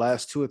maybe the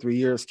last 2 or 3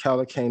 years,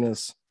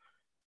 Calacanis,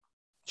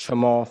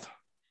 Chamath,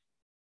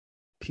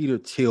 Peter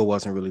Thiel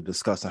wasn't really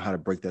discussing how to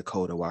break that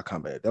code at Y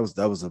Combinator.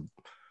 That was a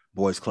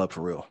boys club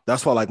for real.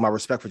 That's why my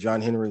respect for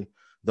John Henry,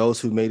 those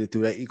who made it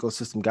through that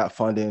ecosystem got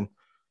funding.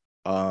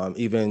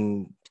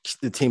 Even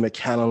the team at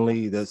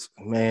Calendly,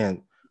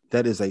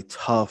 that is a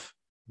tough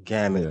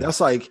gamut. Yeah.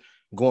 That's like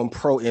going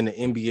pro in the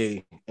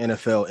NBA,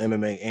 NFL,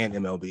 MMA, and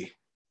MLB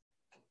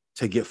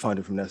to get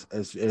funded from that.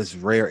 It's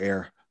rare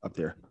air up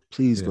there.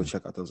 Please go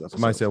check out those episodes.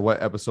 Somebody said,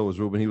 what episode was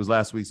Ruben? He was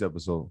last week's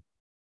episode.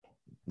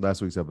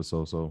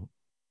 So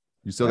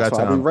you still got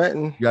time.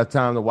 You got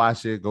time to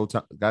watch it.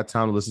 Got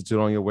time to listen to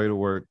it on your way to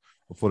work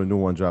before the new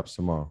one drops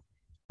tomorrow.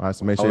 All right,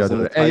 so make sure y'all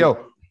do that. Hey,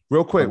 yo,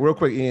 real quick,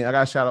 Ian, I got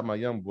to shout out my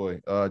young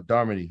boy,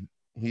 Darmody.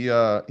 He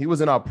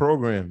was in our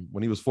program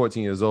when he was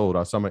 14 years old,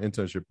 our summer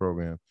internship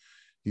program.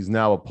 He's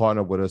now a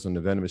partner with us in the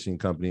vending machine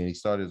company, and he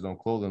started his own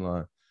clothing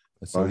line.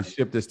 And so he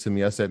shipped this to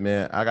me. I said,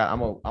 man, I'm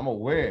gonna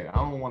wear it. I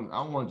don't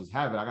want to just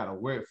have it. I gotta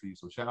wear it for you.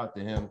 So shout out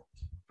to him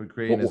for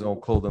creating his own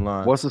clothing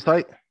line. What's the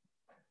site?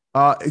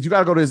 You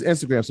gotta go to his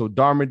Instagram. So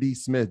Darmondy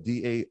Smith,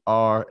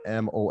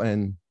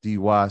 DARMONDY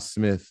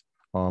Smith,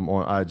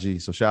 on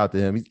IG. So shout out to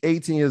him. He's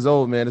 18 years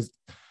old, man.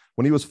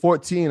 When he was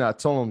 14, I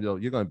told him, yo,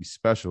 you're gonna be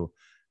special.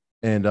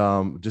 And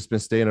just been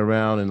staying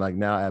around, and like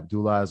now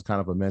Abdullah is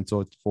kind of a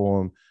mentor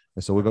for him.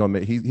 And so we're gonna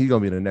he's gonna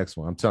be the next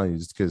one. I'm telling you,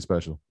 this kid is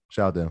special.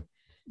 Shout out to him.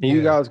 Can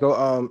you guys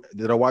go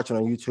that are watching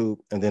on YouTube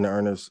and then the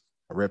earners,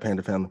 Red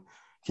Panda family?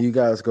 Can you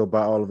guys go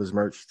buy all of his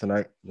merch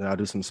tonight? And I'll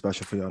do something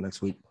special for y'all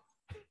next week.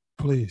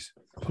 Please.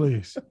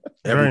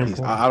 Every piece.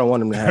 I don't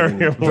want him to have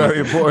any. Very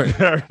important.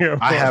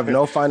 I have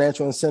no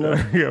financial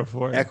incentive,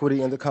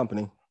 equity in the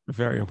company.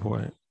 Very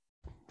important.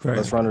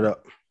 Let's run it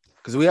up.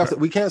 Because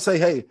we can't say,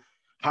 hey,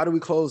 how do we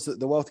close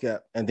the wealth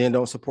gap and then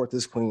don't support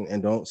this queen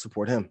and don't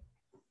support him?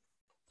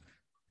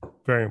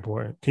 Very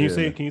important. Can you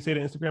say the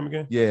Instagram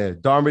again? Yeah,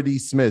 Darmondy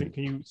Smith.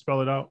 Can you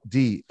spell it out?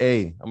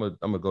 DA. I'm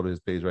gonna go to his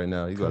page right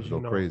now. You got to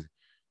go crazy.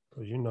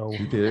 Because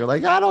you're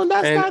like, I don't.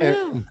 That's not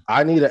him.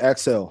 I need an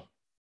XL.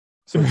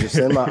 So just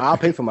send I'll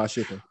pay for my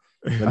shipping.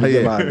 Let me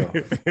get mine,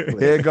 though.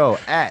 Here you go.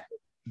 At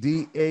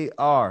DARMODY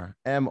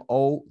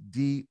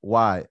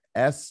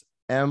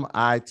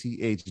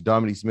SMITH.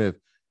 Darmondy Smith.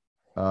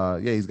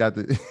 He's got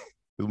the.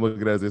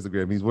 Looking at his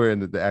Instagram, he's wearing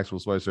the actual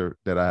sweatshirt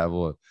that I have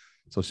on.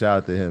 So shout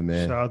out to him,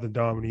 man. Shout out to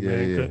Darmondy,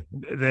 man.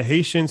 Yeah. The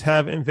Haitians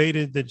have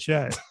invaded the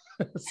chat.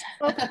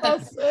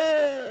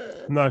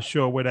 I'm not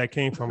sure where that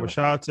came from, but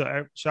shout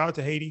out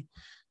to Haiti,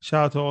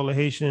 shout out to all the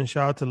Haitians,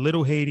 shout out to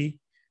Little Haiti,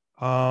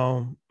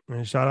 and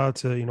shout out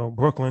to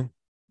Brooklyn,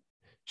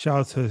 shout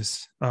out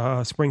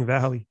to Spring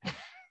Valley, a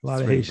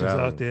lot of Haitians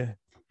out there.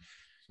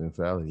 Spring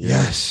Valley,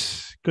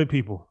 yes, good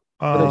people.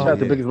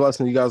 The biggest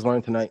lesson you guys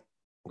learned tonight.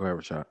 Go ahead,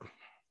 Rashad.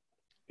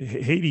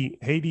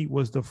 Haiti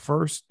was the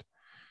first,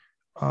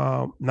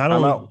 not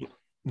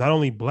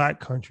only Black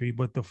country,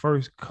 but the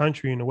first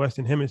country in the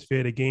Western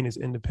Hemisphere to gain its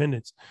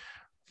independence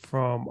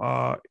from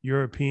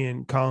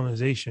European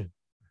colonization.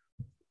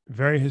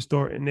 Very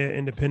historic, and their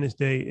Independence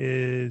Day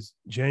is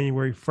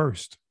January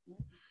 1st,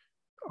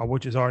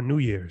 which is our New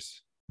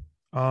Year's.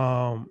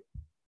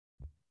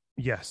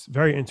 Yes,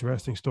 very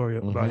interesting story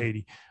about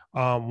Haiti.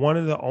 One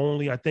of the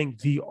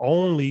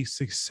only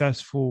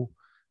successful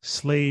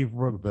slave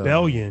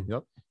rebellion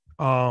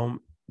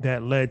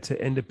that led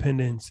to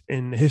independence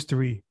in the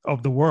history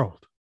of the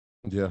world.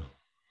 Yeah.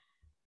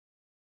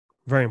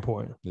 Very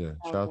important. Yeah.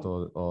 Shout out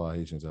to all our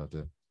Haitians out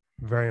there.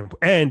 Very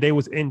important. And they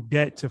was in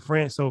debt to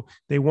France. So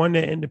they won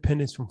their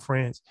independence from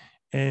France,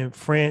 and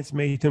France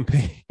made them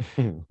pay.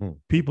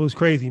 People is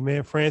crazy,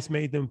 man. France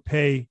made them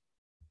pay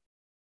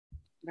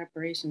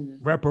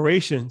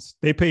reparations.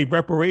 They paid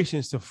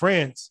reparations to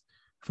France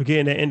for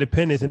getting their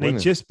independence, and they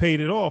just paid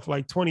it off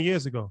like 20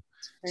 years ago.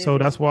 So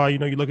that's why, you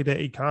look at the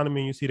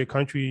economy and you see the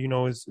country,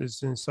 is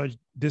in such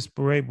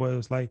disarray, but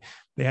it's like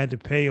they had to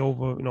pay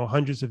over,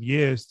 hundreds of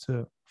years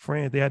to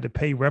France. They had to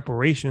pay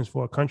reparations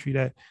for a country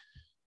that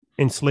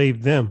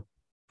enslaved them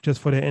just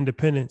for their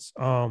independence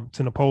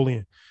to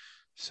Napoleon.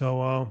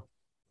 So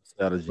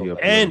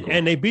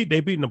and they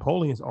beat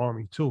Napoleon's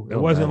army too. It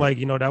wasn't like,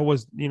 that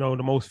was,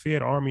 the most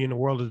feared army in the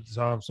world at the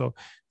time. So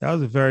that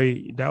was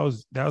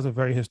a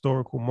very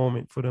historical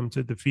moment for them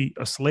to defeat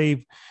a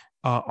slave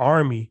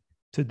army,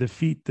 to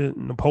defeat the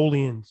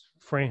Napoleon's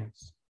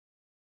France.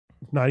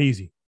 It's not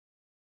easy.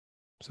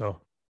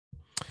 So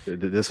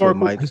this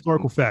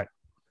historical fact.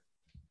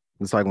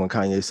 It's like when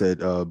Kanye said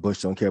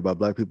Bush don't care about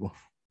Black people.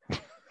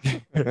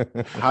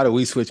 How do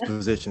we switch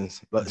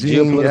positions?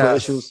 Geopolitical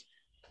issues.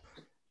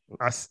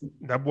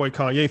 That boy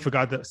Kanye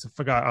forgot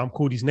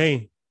Cootie's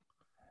name.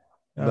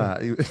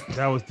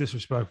 That was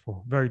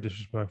disrespectful. Very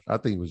disrespectful. I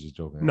think he was just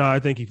joking. No, I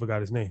think he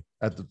forgot his name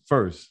at the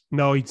first.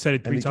 No, he said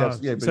it three times.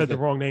 He said the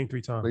wrong name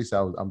 3 times. He said,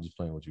 I'm just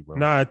playing with you, bro.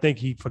 No, I think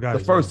he forgot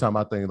the first time.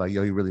 I think like,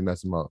 yo, he really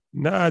messed him up.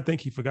 No, I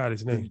think he forgot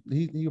his name.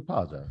 He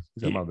apologized.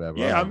 He said, my bad,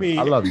 bro. Yeah, I mean,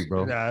 I love you,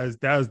 bro.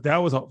 That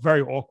was a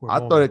very awkward. I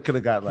thought it could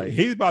have got like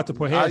he's about to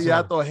put hands.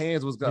 I thought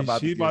hands was about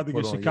to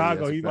get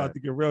Chicago. He's about to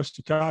get real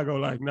Chicago.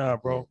 Like, nah,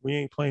 bro, we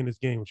ain't playing this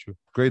game with you.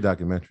 Great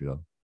documentary though.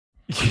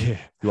 Yeah.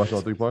 You watched all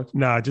 3 parts?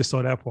 Nah, I just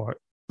saw that part.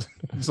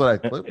 So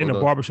that clip in the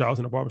barbershop. I was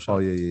in the barbershop. Oh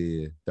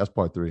yeah. That's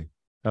part 3.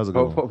 That was a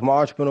good one. For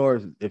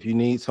entrepreneurs, if you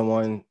need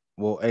someone,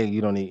 well,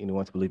 you don't need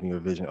anyone to believe in your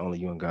vision, only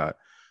you and God.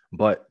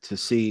 But to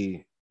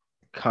see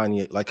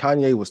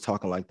Kanye was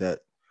talking like that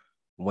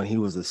when he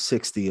was the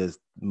 60th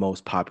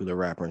most popular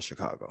rapper in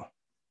Chicago.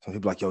 Some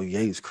people like, yo,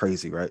 Ye is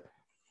crazy, right?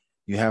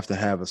 You have to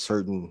have a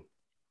certain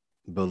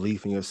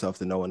belief in yourself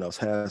that no one else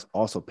has.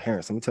 Also,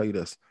 parents, let me tell you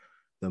this.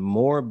 The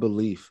more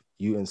belief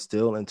you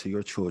instill into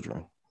your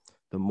children,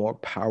 the more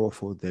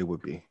powerful they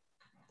would be.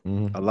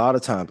 A lot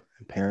of times,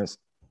 parents,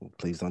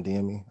 please don't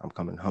DM me, I'm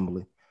coming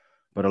humbly,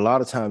 but a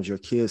lot of times your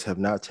kids have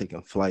not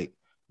taken flight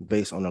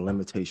based on the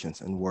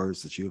limitations and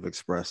words that you have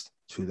expressed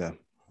to them.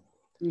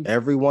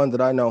 Everyone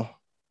that I know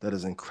that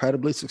is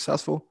incredibly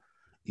successful,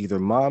 either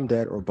mom,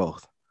 dad, or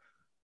both,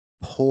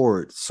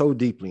 poured so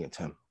deeply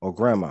into him, or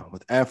grandma,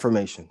 with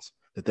affirmations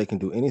that they can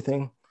do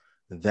anything.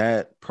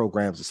 That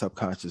programs the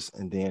subconscious,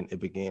 and then it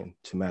began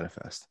to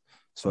manifest.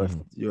 So if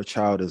your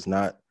child is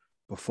not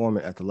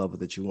performing at the level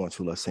that you want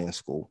to, let's say in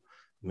school,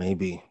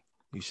 maybe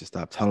you should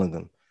stop telling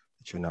them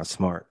that you're not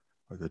smart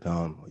or you're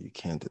dumb or you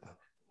can't do them.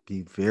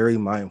 Be very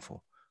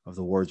mindful of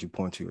the words you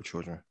point to your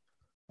children,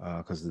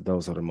 because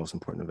those are the most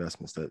important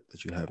investments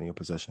that you have in your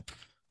possession,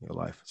 in your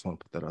life. So I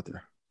want to put that out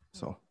there.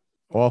 So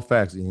all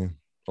facts, Ian.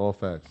 All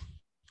facts.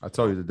 I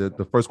told you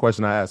the first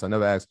question I asked, I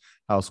never asked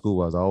how school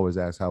was. I always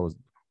asked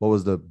what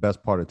was the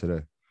best part of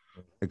today.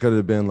 It could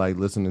have been like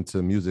listening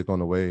to music on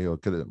the way, or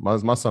could have,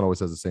 my son always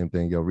says the same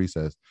thing. Yo,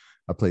 recess,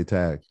 I play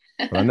tag.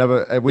 But I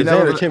never, we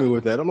never came in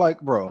with that. I'm like,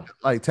 bro,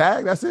 like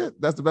tag, that's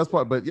it. That's the best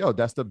part. But yo,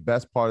 that's the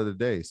best part of the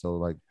day. So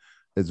like,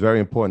 it's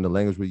very important. The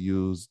language we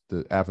use,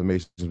 the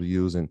affirmations we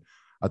use. And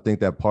I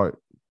think that part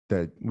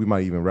that we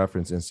might even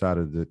reference inside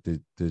of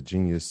the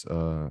Genius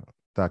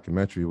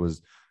documentary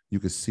was, you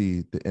could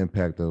see the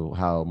impact of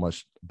how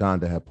much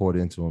Donda had poured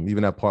into him.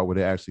 Even that part where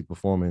they're actually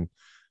performing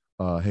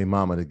Hey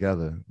Mama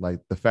together.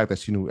 Like the fact that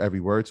she knew every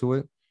word to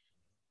it,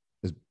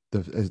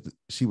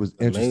 she was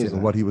interested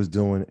in what he was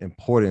doing and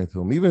poured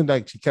into him. Even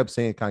like she kept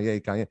saying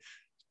Kanye,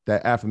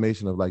 that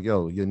affirmation of like,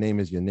 yo, your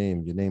name is your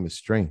name. Your name is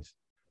strength,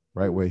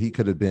 right? Where he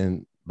could have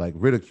been like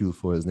ridiculed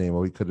for his name,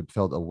 or he could have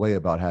felt a way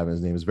about having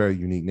his name. It's a very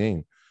unique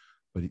name.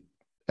 But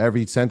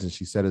every sentence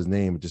she said his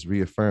name, it just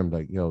reaffirmed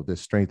like, yo, there's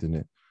strength in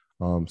it.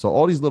 So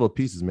all these little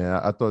pieces, man,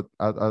 I thought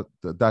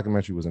the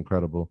documentary was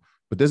incredible.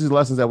 But this is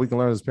lessons that we can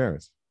learn as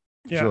parents.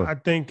 Yeah, sure. I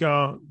think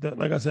that,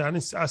 like I said,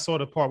 I saw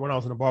the part when I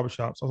was in the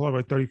barbershop. So I saw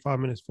like 35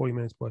 minutes, 40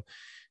 minutes. But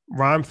when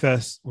Rhyme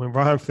Fest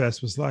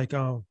was like,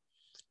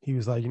 he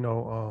was like, I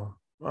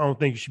don't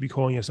think you should be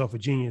calling yourself a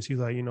genius. He's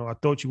like, I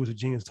thought you was a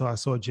genius until I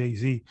saw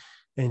Jay-Z,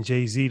 and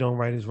Jay-Z don't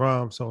write his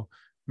rhymes. So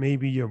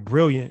maybe you're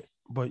brilliant,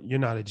 but you're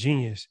not a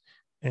genius.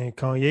 And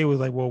Kanye was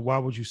like, well, why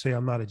would you say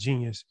I'm not a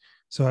genius?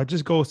 So it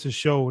just goes to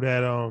show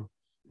that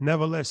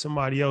never let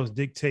somebody else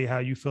dictate how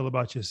you feel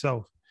about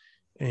yourself.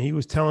 And he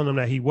was telling them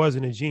that he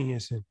wasn't a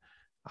genius. And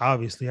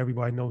obviously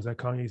everybody knows that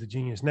Kanye's a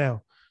genius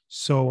now.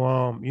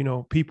 So,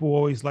 people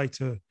always like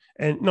to,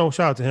 and no,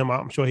 shout out to him.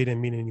 I'm sure he didn't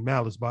mean any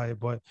malice by it,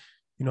 but,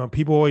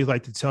 people always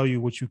like to tell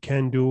you what you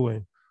can do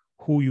and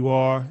who you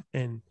are.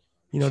 And,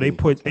 they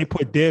put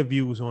their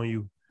views on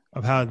you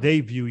of how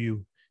they view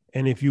you.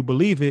 And if you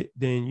believe it,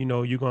 then,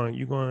 you're going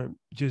to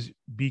just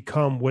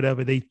become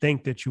whatever they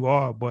think that you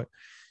are. But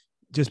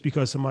just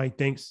because somebody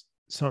thinks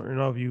something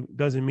of you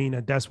doesn't mean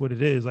that that's what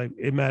it is. Like,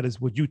 it matters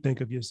what you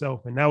think of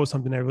yourself. And that was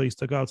something that really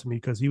stuck out to me,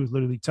 because he was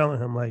literally telling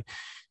him like,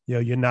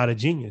 you're not a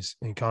genius.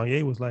 And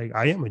Kanye was like,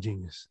 I am a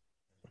genius.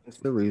 That's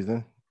the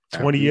reason.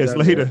 20 years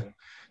later,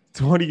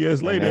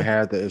 they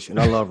had the issue. And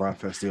I love Ron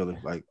Fest dearly.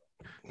 Like,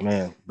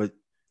 man, but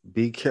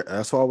be careful.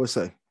 That's what I always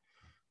say.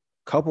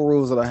 Couple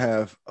rules that I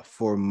have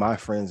for my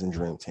friends and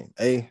dream team.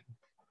 A,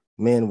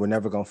 men, we're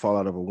never going to fall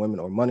out over women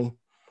or money.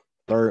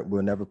 Third,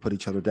 we'll never put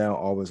each other down,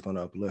 always going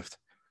to uplift.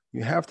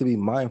 You have to be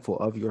mindful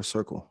of your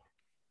circle.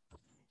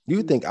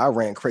 You think I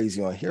ran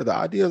crazy on here. The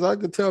ideas I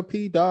could tell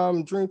P,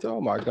 Dom, Dream Team,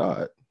 oh my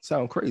God,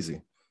 sound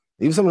crazy.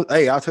 Even some,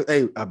 I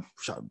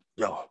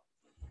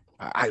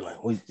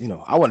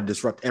want to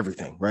disrupt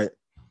everything, right?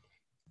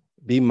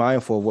 Be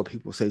mindful of what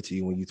people say to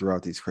you when you throw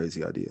out these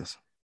crazy ideas.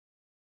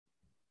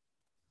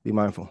 Be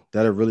mindful.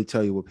 That'll really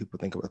tell you what people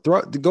think about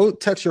it. Go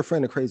text your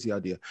friend a crazy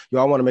idea.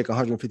 I want to make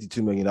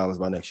 $152 million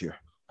by next year.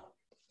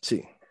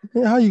 See,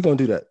 how are you going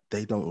to do that?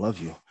 They don't love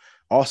you.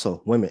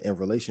 Also, women in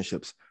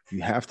relationships,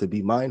 you have to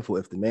be mindful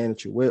if the man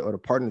that you're with or the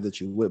partner that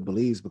you're with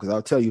believes, because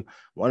I'll tell you,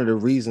 one of the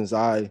reasons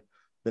I've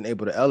been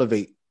able to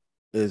elevate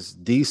is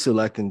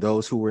deselecting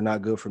those who were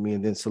not good for me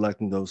and then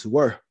selecting those who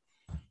were.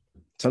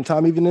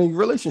 Sometimes even in your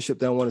relationship,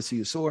 they don't want to see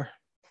you soar.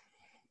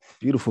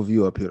 Beautiful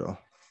view up here, though.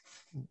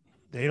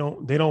 They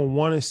don't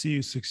want to see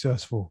you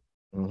successful.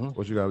 Mm-hmm.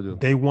 What you gotta do?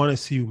 They want to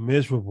see you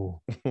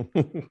miserable. They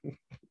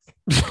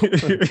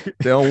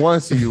don't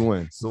want to see you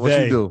win. So what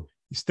you do?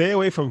 Stay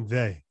away from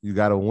they. You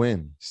gotta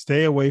win.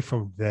 Stay away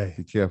from they.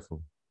 Be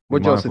careful.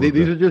 What jokes?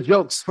 These are just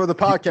jokes for the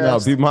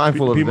podcast. No, be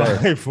mindful of be they.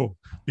 Mindful.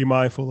 Be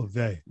mindful of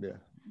they. Yeah,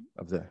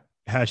 of they.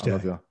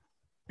 Hashtag.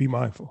 Be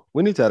mindful.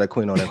 We need to have a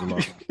queen on every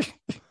month.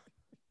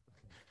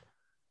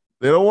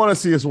 They don't want to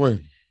see us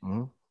win,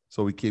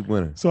 so we keep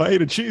winning. So I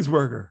ate a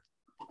cheeseburger.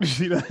 You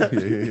see that?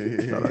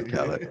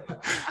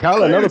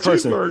 Khaled, another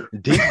person,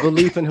 deep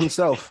belief in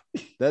himself.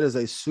 That is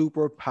a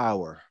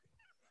superpower.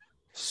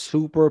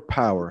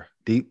 Superpower,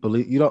 deep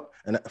belief.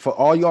 And for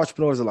all you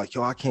entrepreneurs are like,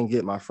 I can't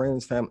get my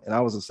friends, family. And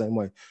I was the same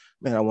way.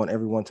 Man, I want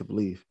everyone to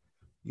believe.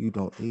 You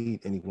don't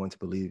need anyone to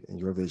believe in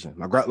your vision.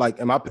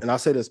 And I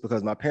say this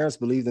because my parents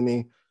believed in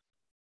me.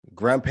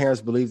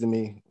 Grandparents believed in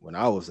me when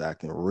I was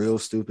acting real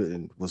stupid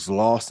and was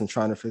lost and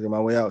trying to figure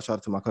my way out. Shout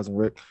out to my cousin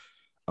Rick.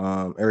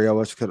 Ariel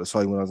West, I saw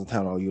you when I was in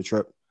town, you a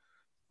trip.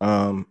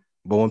 But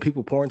when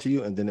people pour into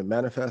you and then it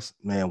manifests,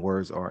 man,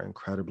 words are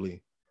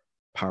incredibly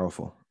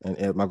powerful.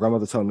 And my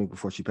grandmother told me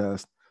before she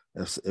passed,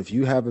 if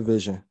you have a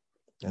vision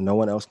and no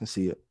one else can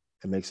see it,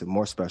 it makes it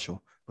more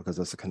special because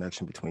that's a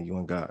connection between you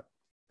and God.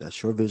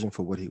 That's your vision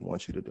for what he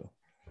wants you to do.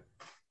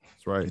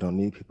 That's right. You don't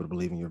need people to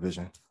believe in your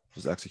vision.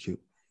 Just execute.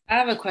 I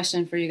have a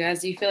question for you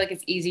guys. Do you feel like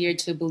it's easier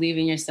to believe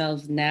in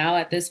yourselves now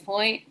at this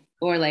point,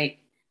 or like?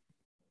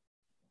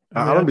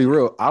 I'm gonna be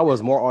real. I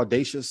was more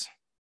audacious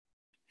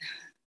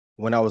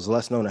when I was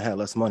less known and had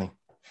less money.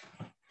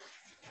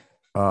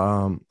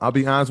 I'll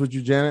be honest with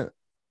you, Janet.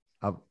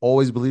 I've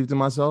always believed in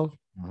myself,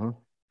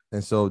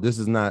 and so this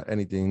is not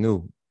anything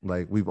new.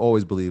 Like, we've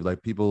always believed.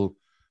 Like, people,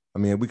 I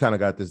mean, we kind of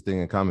got this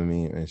thing in common,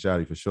 me and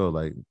Shadi, for sure.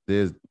 Like,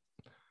 there's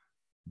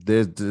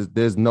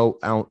no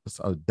ounce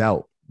of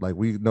doubt. Like,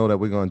 we know that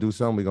we're gonna do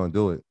something, we're gonna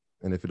do it,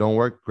 and if it don't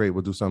work, great,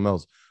 we'll do something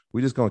else.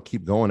 We're just gonna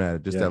keep going at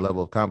it. Just that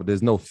level of confidence.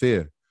 There's no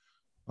fear.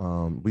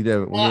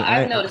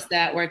 I've noticed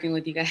that working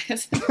with you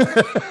guys.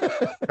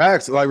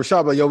 Facts. Like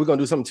Rashad, like, we're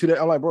gonna do something 2 days.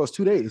 I'm like, bro, it's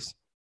 2 days.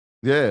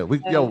 Yeah, we're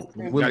going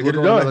to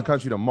another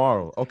country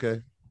tomorrow.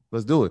 Okay,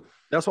 let's do it.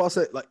 That's why I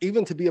said, like,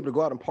 even to be able to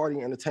go out and party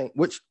and entertain,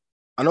 which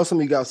I know some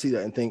of you guys see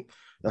that and think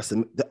that's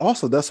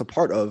a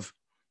part of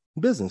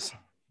business.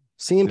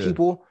 Seeing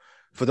people,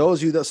 for those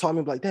of you that saw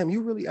me, like, damn,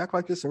 you really act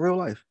like this in real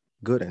life,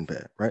 good and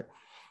bad, right?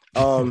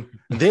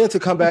 Then to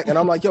come back and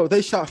I'm like,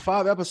 they shot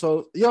 5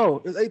 episodes. It's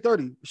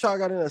 8:30. Shot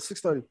got in at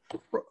 6:30.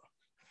 Bro,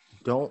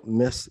 don't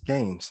miss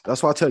games.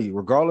 That's why I tell you,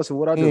 regardless of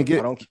what I do, I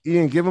don't.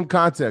 Ian, give them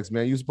context,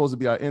 man. You're supposed to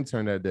be our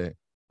intern that day.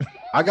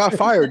 I got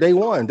fired day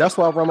one. That's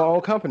why I run my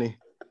own company.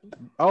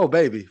 Oh,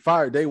 baby,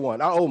 fired day one.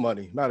 I owe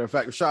money. Matter of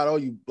fact, Rashad, I owe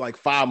you like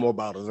 5 more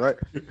bottles, right?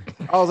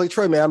 I was like,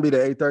 Trey, man, I'll be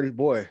there 8:30.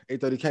 Boy,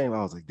 8:30 came.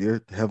 I was like, dear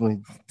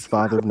Heavenly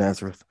Father of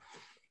Nazareth,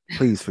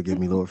 please forgive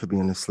me, Lord, for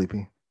being this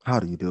sleepy.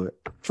 How do you do it?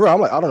 True, I'm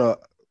like, I don't know.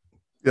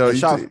 Yo,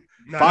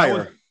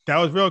 fire. That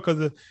was real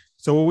because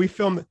so when we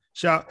filmed,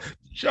 shout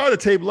out to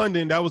Tape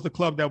London. That was the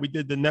club that we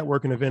did the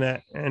networking event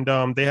at, and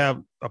they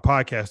have a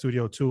podcast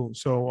studio too.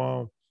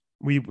 So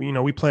we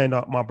planned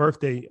my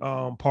birthday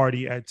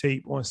party at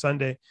Tape on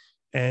Sunday.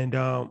 And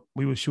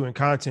we were shooting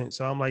content.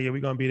 So I'm like, yeah,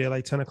 we're going to be there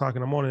like 10 o'clock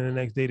in the morning the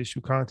next day to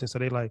shoot content. So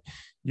they like,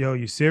 yo,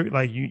 you serious?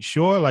 Like, you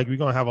sure? Like, we're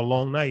going to have a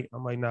long night.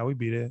 I'm like, nah, we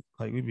be there.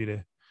 Like, we be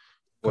there.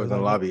 Boys in the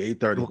lobby,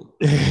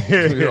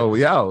 8:30. Yo,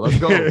 we out. Let's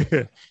go.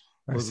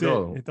 Let's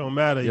go. It don't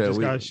matter. You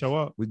just got to show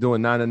up. We're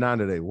doing 9 to 9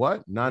 today.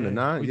 What? 9 to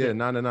 9? Yeah,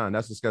 9 to 9.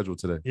 That's the schedule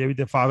today. Yeah, we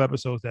did 5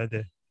 episodes that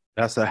day.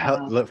 That's a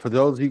hell. Look, for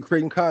those of you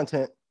creating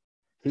content,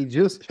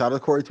 shout out to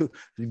Corey too.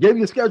 He gave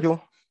you a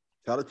schedule.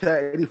 Shout out to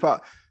Tag 85.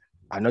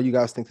 I know you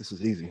guys think this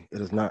is easy.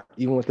 It is not.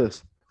 Even with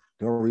this,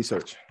 doing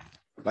research.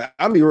 Like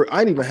I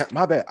didn't even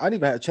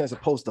have a chance to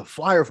post a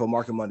flyer for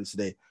Market Mondays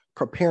today,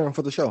 preparing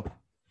for the show.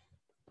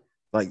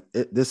 Like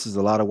this is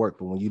a lot of work,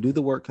 but when you do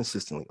the work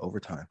consistently over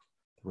time,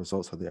 the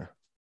results are there.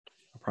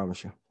 I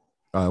promise you.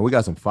 We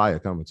got some fire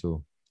coming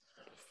too.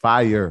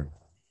 Fire.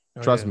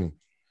 Trust me.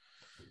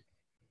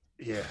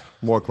 Yeah.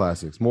 More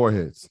classics, more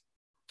hits.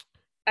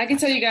 I can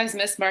tell you guys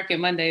miss Market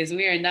Mondays.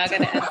 We are not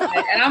going to end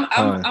it. And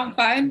I'm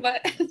fine,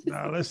 but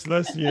let's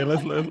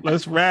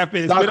wrap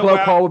it. Stock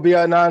Club call will be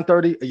at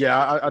 9:30.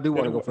 Yeah, I do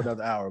want to go for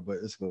another hour, but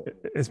it's good.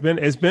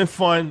 It's been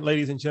fun,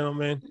 ladies and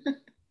gentlemen.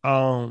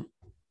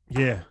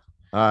 Yeah.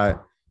 All right.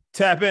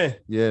 Tap in.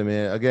 Yeah,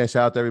 man. Again,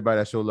 shout out to everybody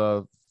that showed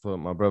love for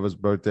my brother's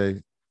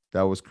birthday.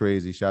 That was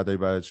crazy. Shout out to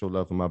everybody that showed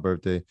love for my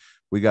birthday.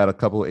 We got a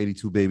couple of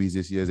 82 babies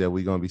this year that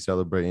we're gonna be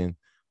celebrating.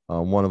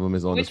 One of them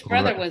is on Which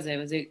brother was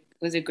it?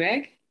 Was it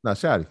Greg? No,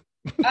 Shotty.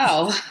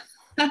 Oh,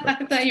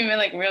 I thought you meant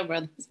like real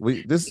brothers.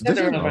 This is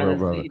real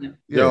brother.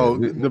 Yo,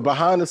 the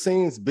behind the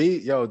scenes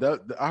beat. Yo,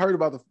 I heard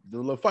about the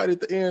little fight at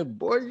the end.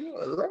 Boy, you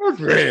a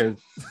legend.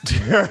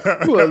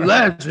 You a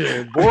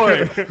legend,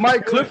 boy.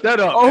 Might clip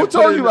that up. Oh, who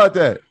told you about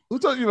that? Who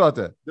told you about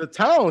that? The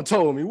town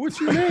told me. What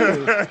you mean?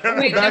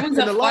 Wait, there was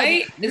a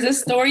fight? Is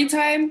this story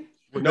time?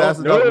 No,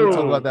 we'll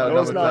talk about that.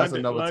 That's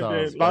another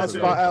time.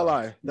 Sponsored by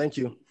Ally. Thank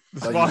you.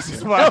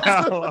 Sponsored by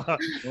Ally.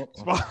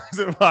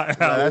 Sponsored by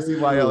Ally. That's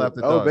EYL after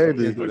dark. Oh,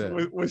 baby.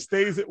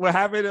 What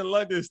happened in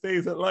London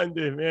stays in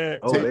London, man.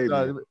 Oh,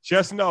 baby.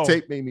 Just know.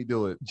 Tape made me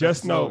do it.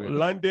 Just know.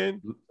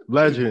 London.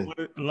 Legend.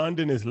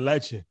 London is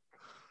legend.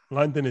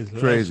 London is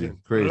crazy.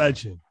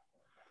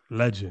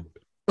 Legend.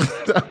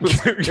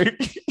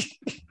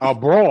 A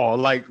brawl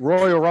like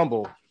Royal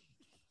Rumble.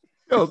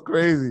 Yo,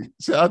 crazy.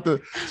 Shout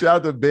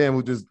out to Bam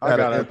who just had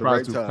an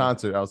impromptu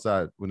concert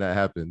outside when that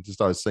happened. Just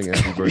started singing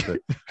happy birthday.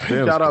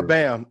 Shout out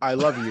Bam. I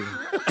love you.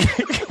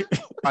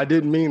 I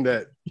didn't mean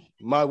that.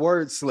 My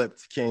words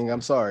slipped, King.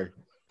 I'm sorry.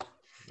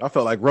 I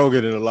felt like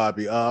Rogan in the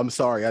lobby. I'm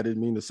sorry. I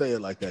didn't mean to say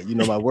it like that. You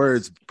know, my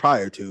words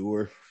prior to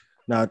were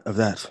not of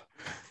that.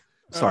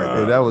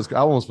 Sorry. That was, I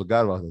almost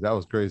forgot about that. That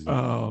was crazy.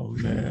 Oh,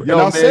 man. Yo,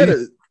 I said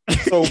it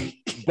so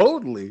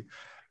boldly.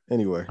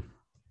 Anyway.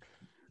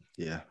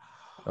 Yeah.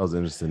 That was an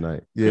interesting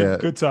night. Yeah.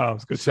 Good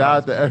times.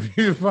 Shout out to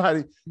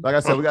everybody. Like I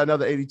said, we got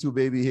another 82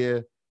 baby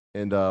here,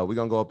 and we're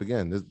going to go up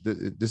again.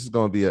 This is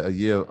going to be a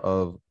year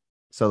of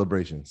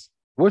celebrations.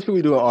 What should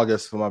we do in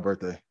August for my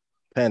birthday?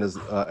 Pandas,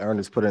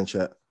 Ernest put in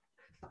chat.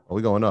 Oh,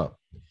 we're going up.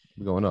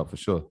 We're going up for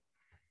sure.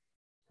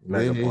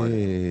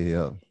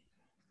 Yeah.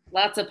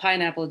 Lots of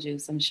pineapple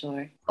juice, I'm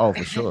sure. Oh,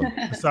 for sure.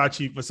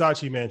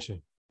 Versace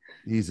Mansion.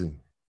 Easy.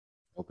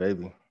 Oh,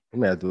 baby. We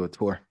may have to do a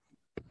tour.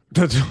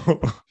 The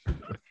tour.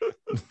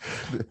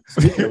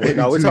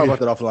 No, we're talking about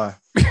that offline.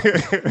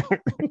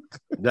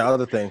 The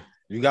other thing,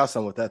 you got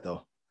some with that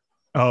though.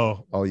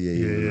 Oh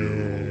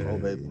yeah. Oh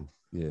baby,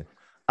 yeah.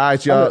 All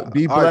right, y'all.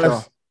 Be blessed.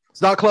 Right,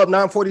 Stock Club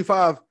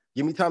 9:45.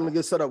 Give me time to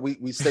get set up.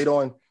 We stayed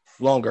on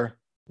longer.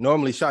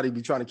 Normally, Shotty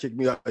be trying to kick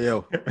me up.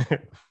 Yo,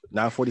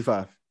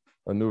 9:45.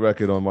 A new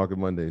record on Market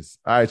Mondays.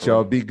 All right,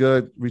 y'all. Be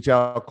good. Reach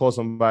out. Call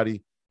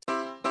somebody.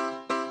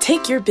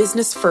 Take your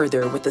business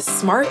further with the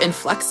smart and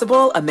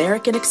flexible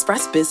American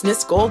Express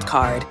Business Gold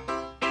Card.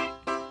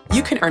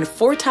 You can earn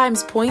 4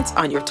 times points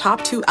on your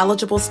top 2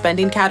 eligible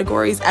spending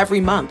categories every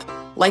month,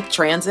 like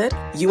transit,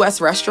 U.S.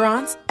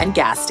 restaurants, and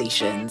gas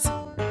stations.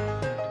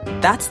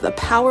 That's the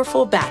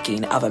powerful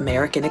backing of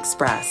American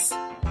Express.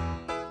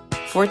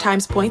 4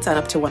 times points on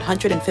up to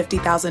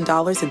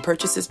 $150,000 in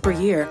purchases per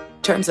year.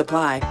 Terms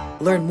apply.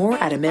 Learn more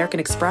at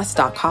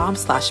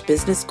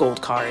americanexpress.com/business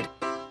gold card.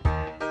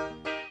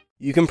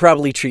 You can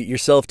probably treat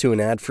yourself to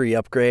an ad-free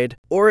upgrade,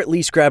 or at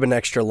least grab an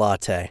extra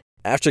latte.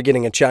 After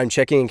getting a Chime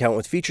checking account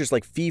with features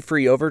like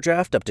fee-free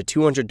overdraft up to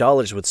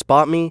 $200 with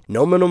SpotMe,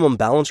 no minimum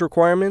balance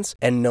requirements,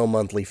 and no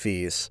monthly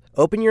fees.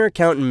 Open your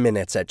account in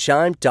minutes at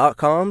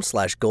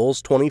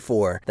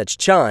chime.com/goals24. That's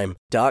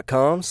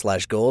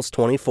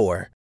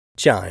chime.com/goals24.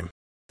 Chime.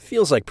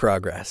 Feels like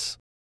progress.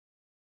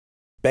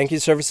 Banking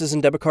services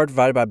and debit card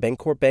provided by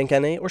Bancorp Bank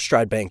N.A. or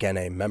Stride Bank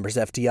N.A. Members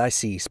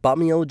FDIC.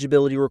 SpotMe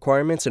eligibility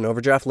requirements and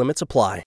overdraft limits apply.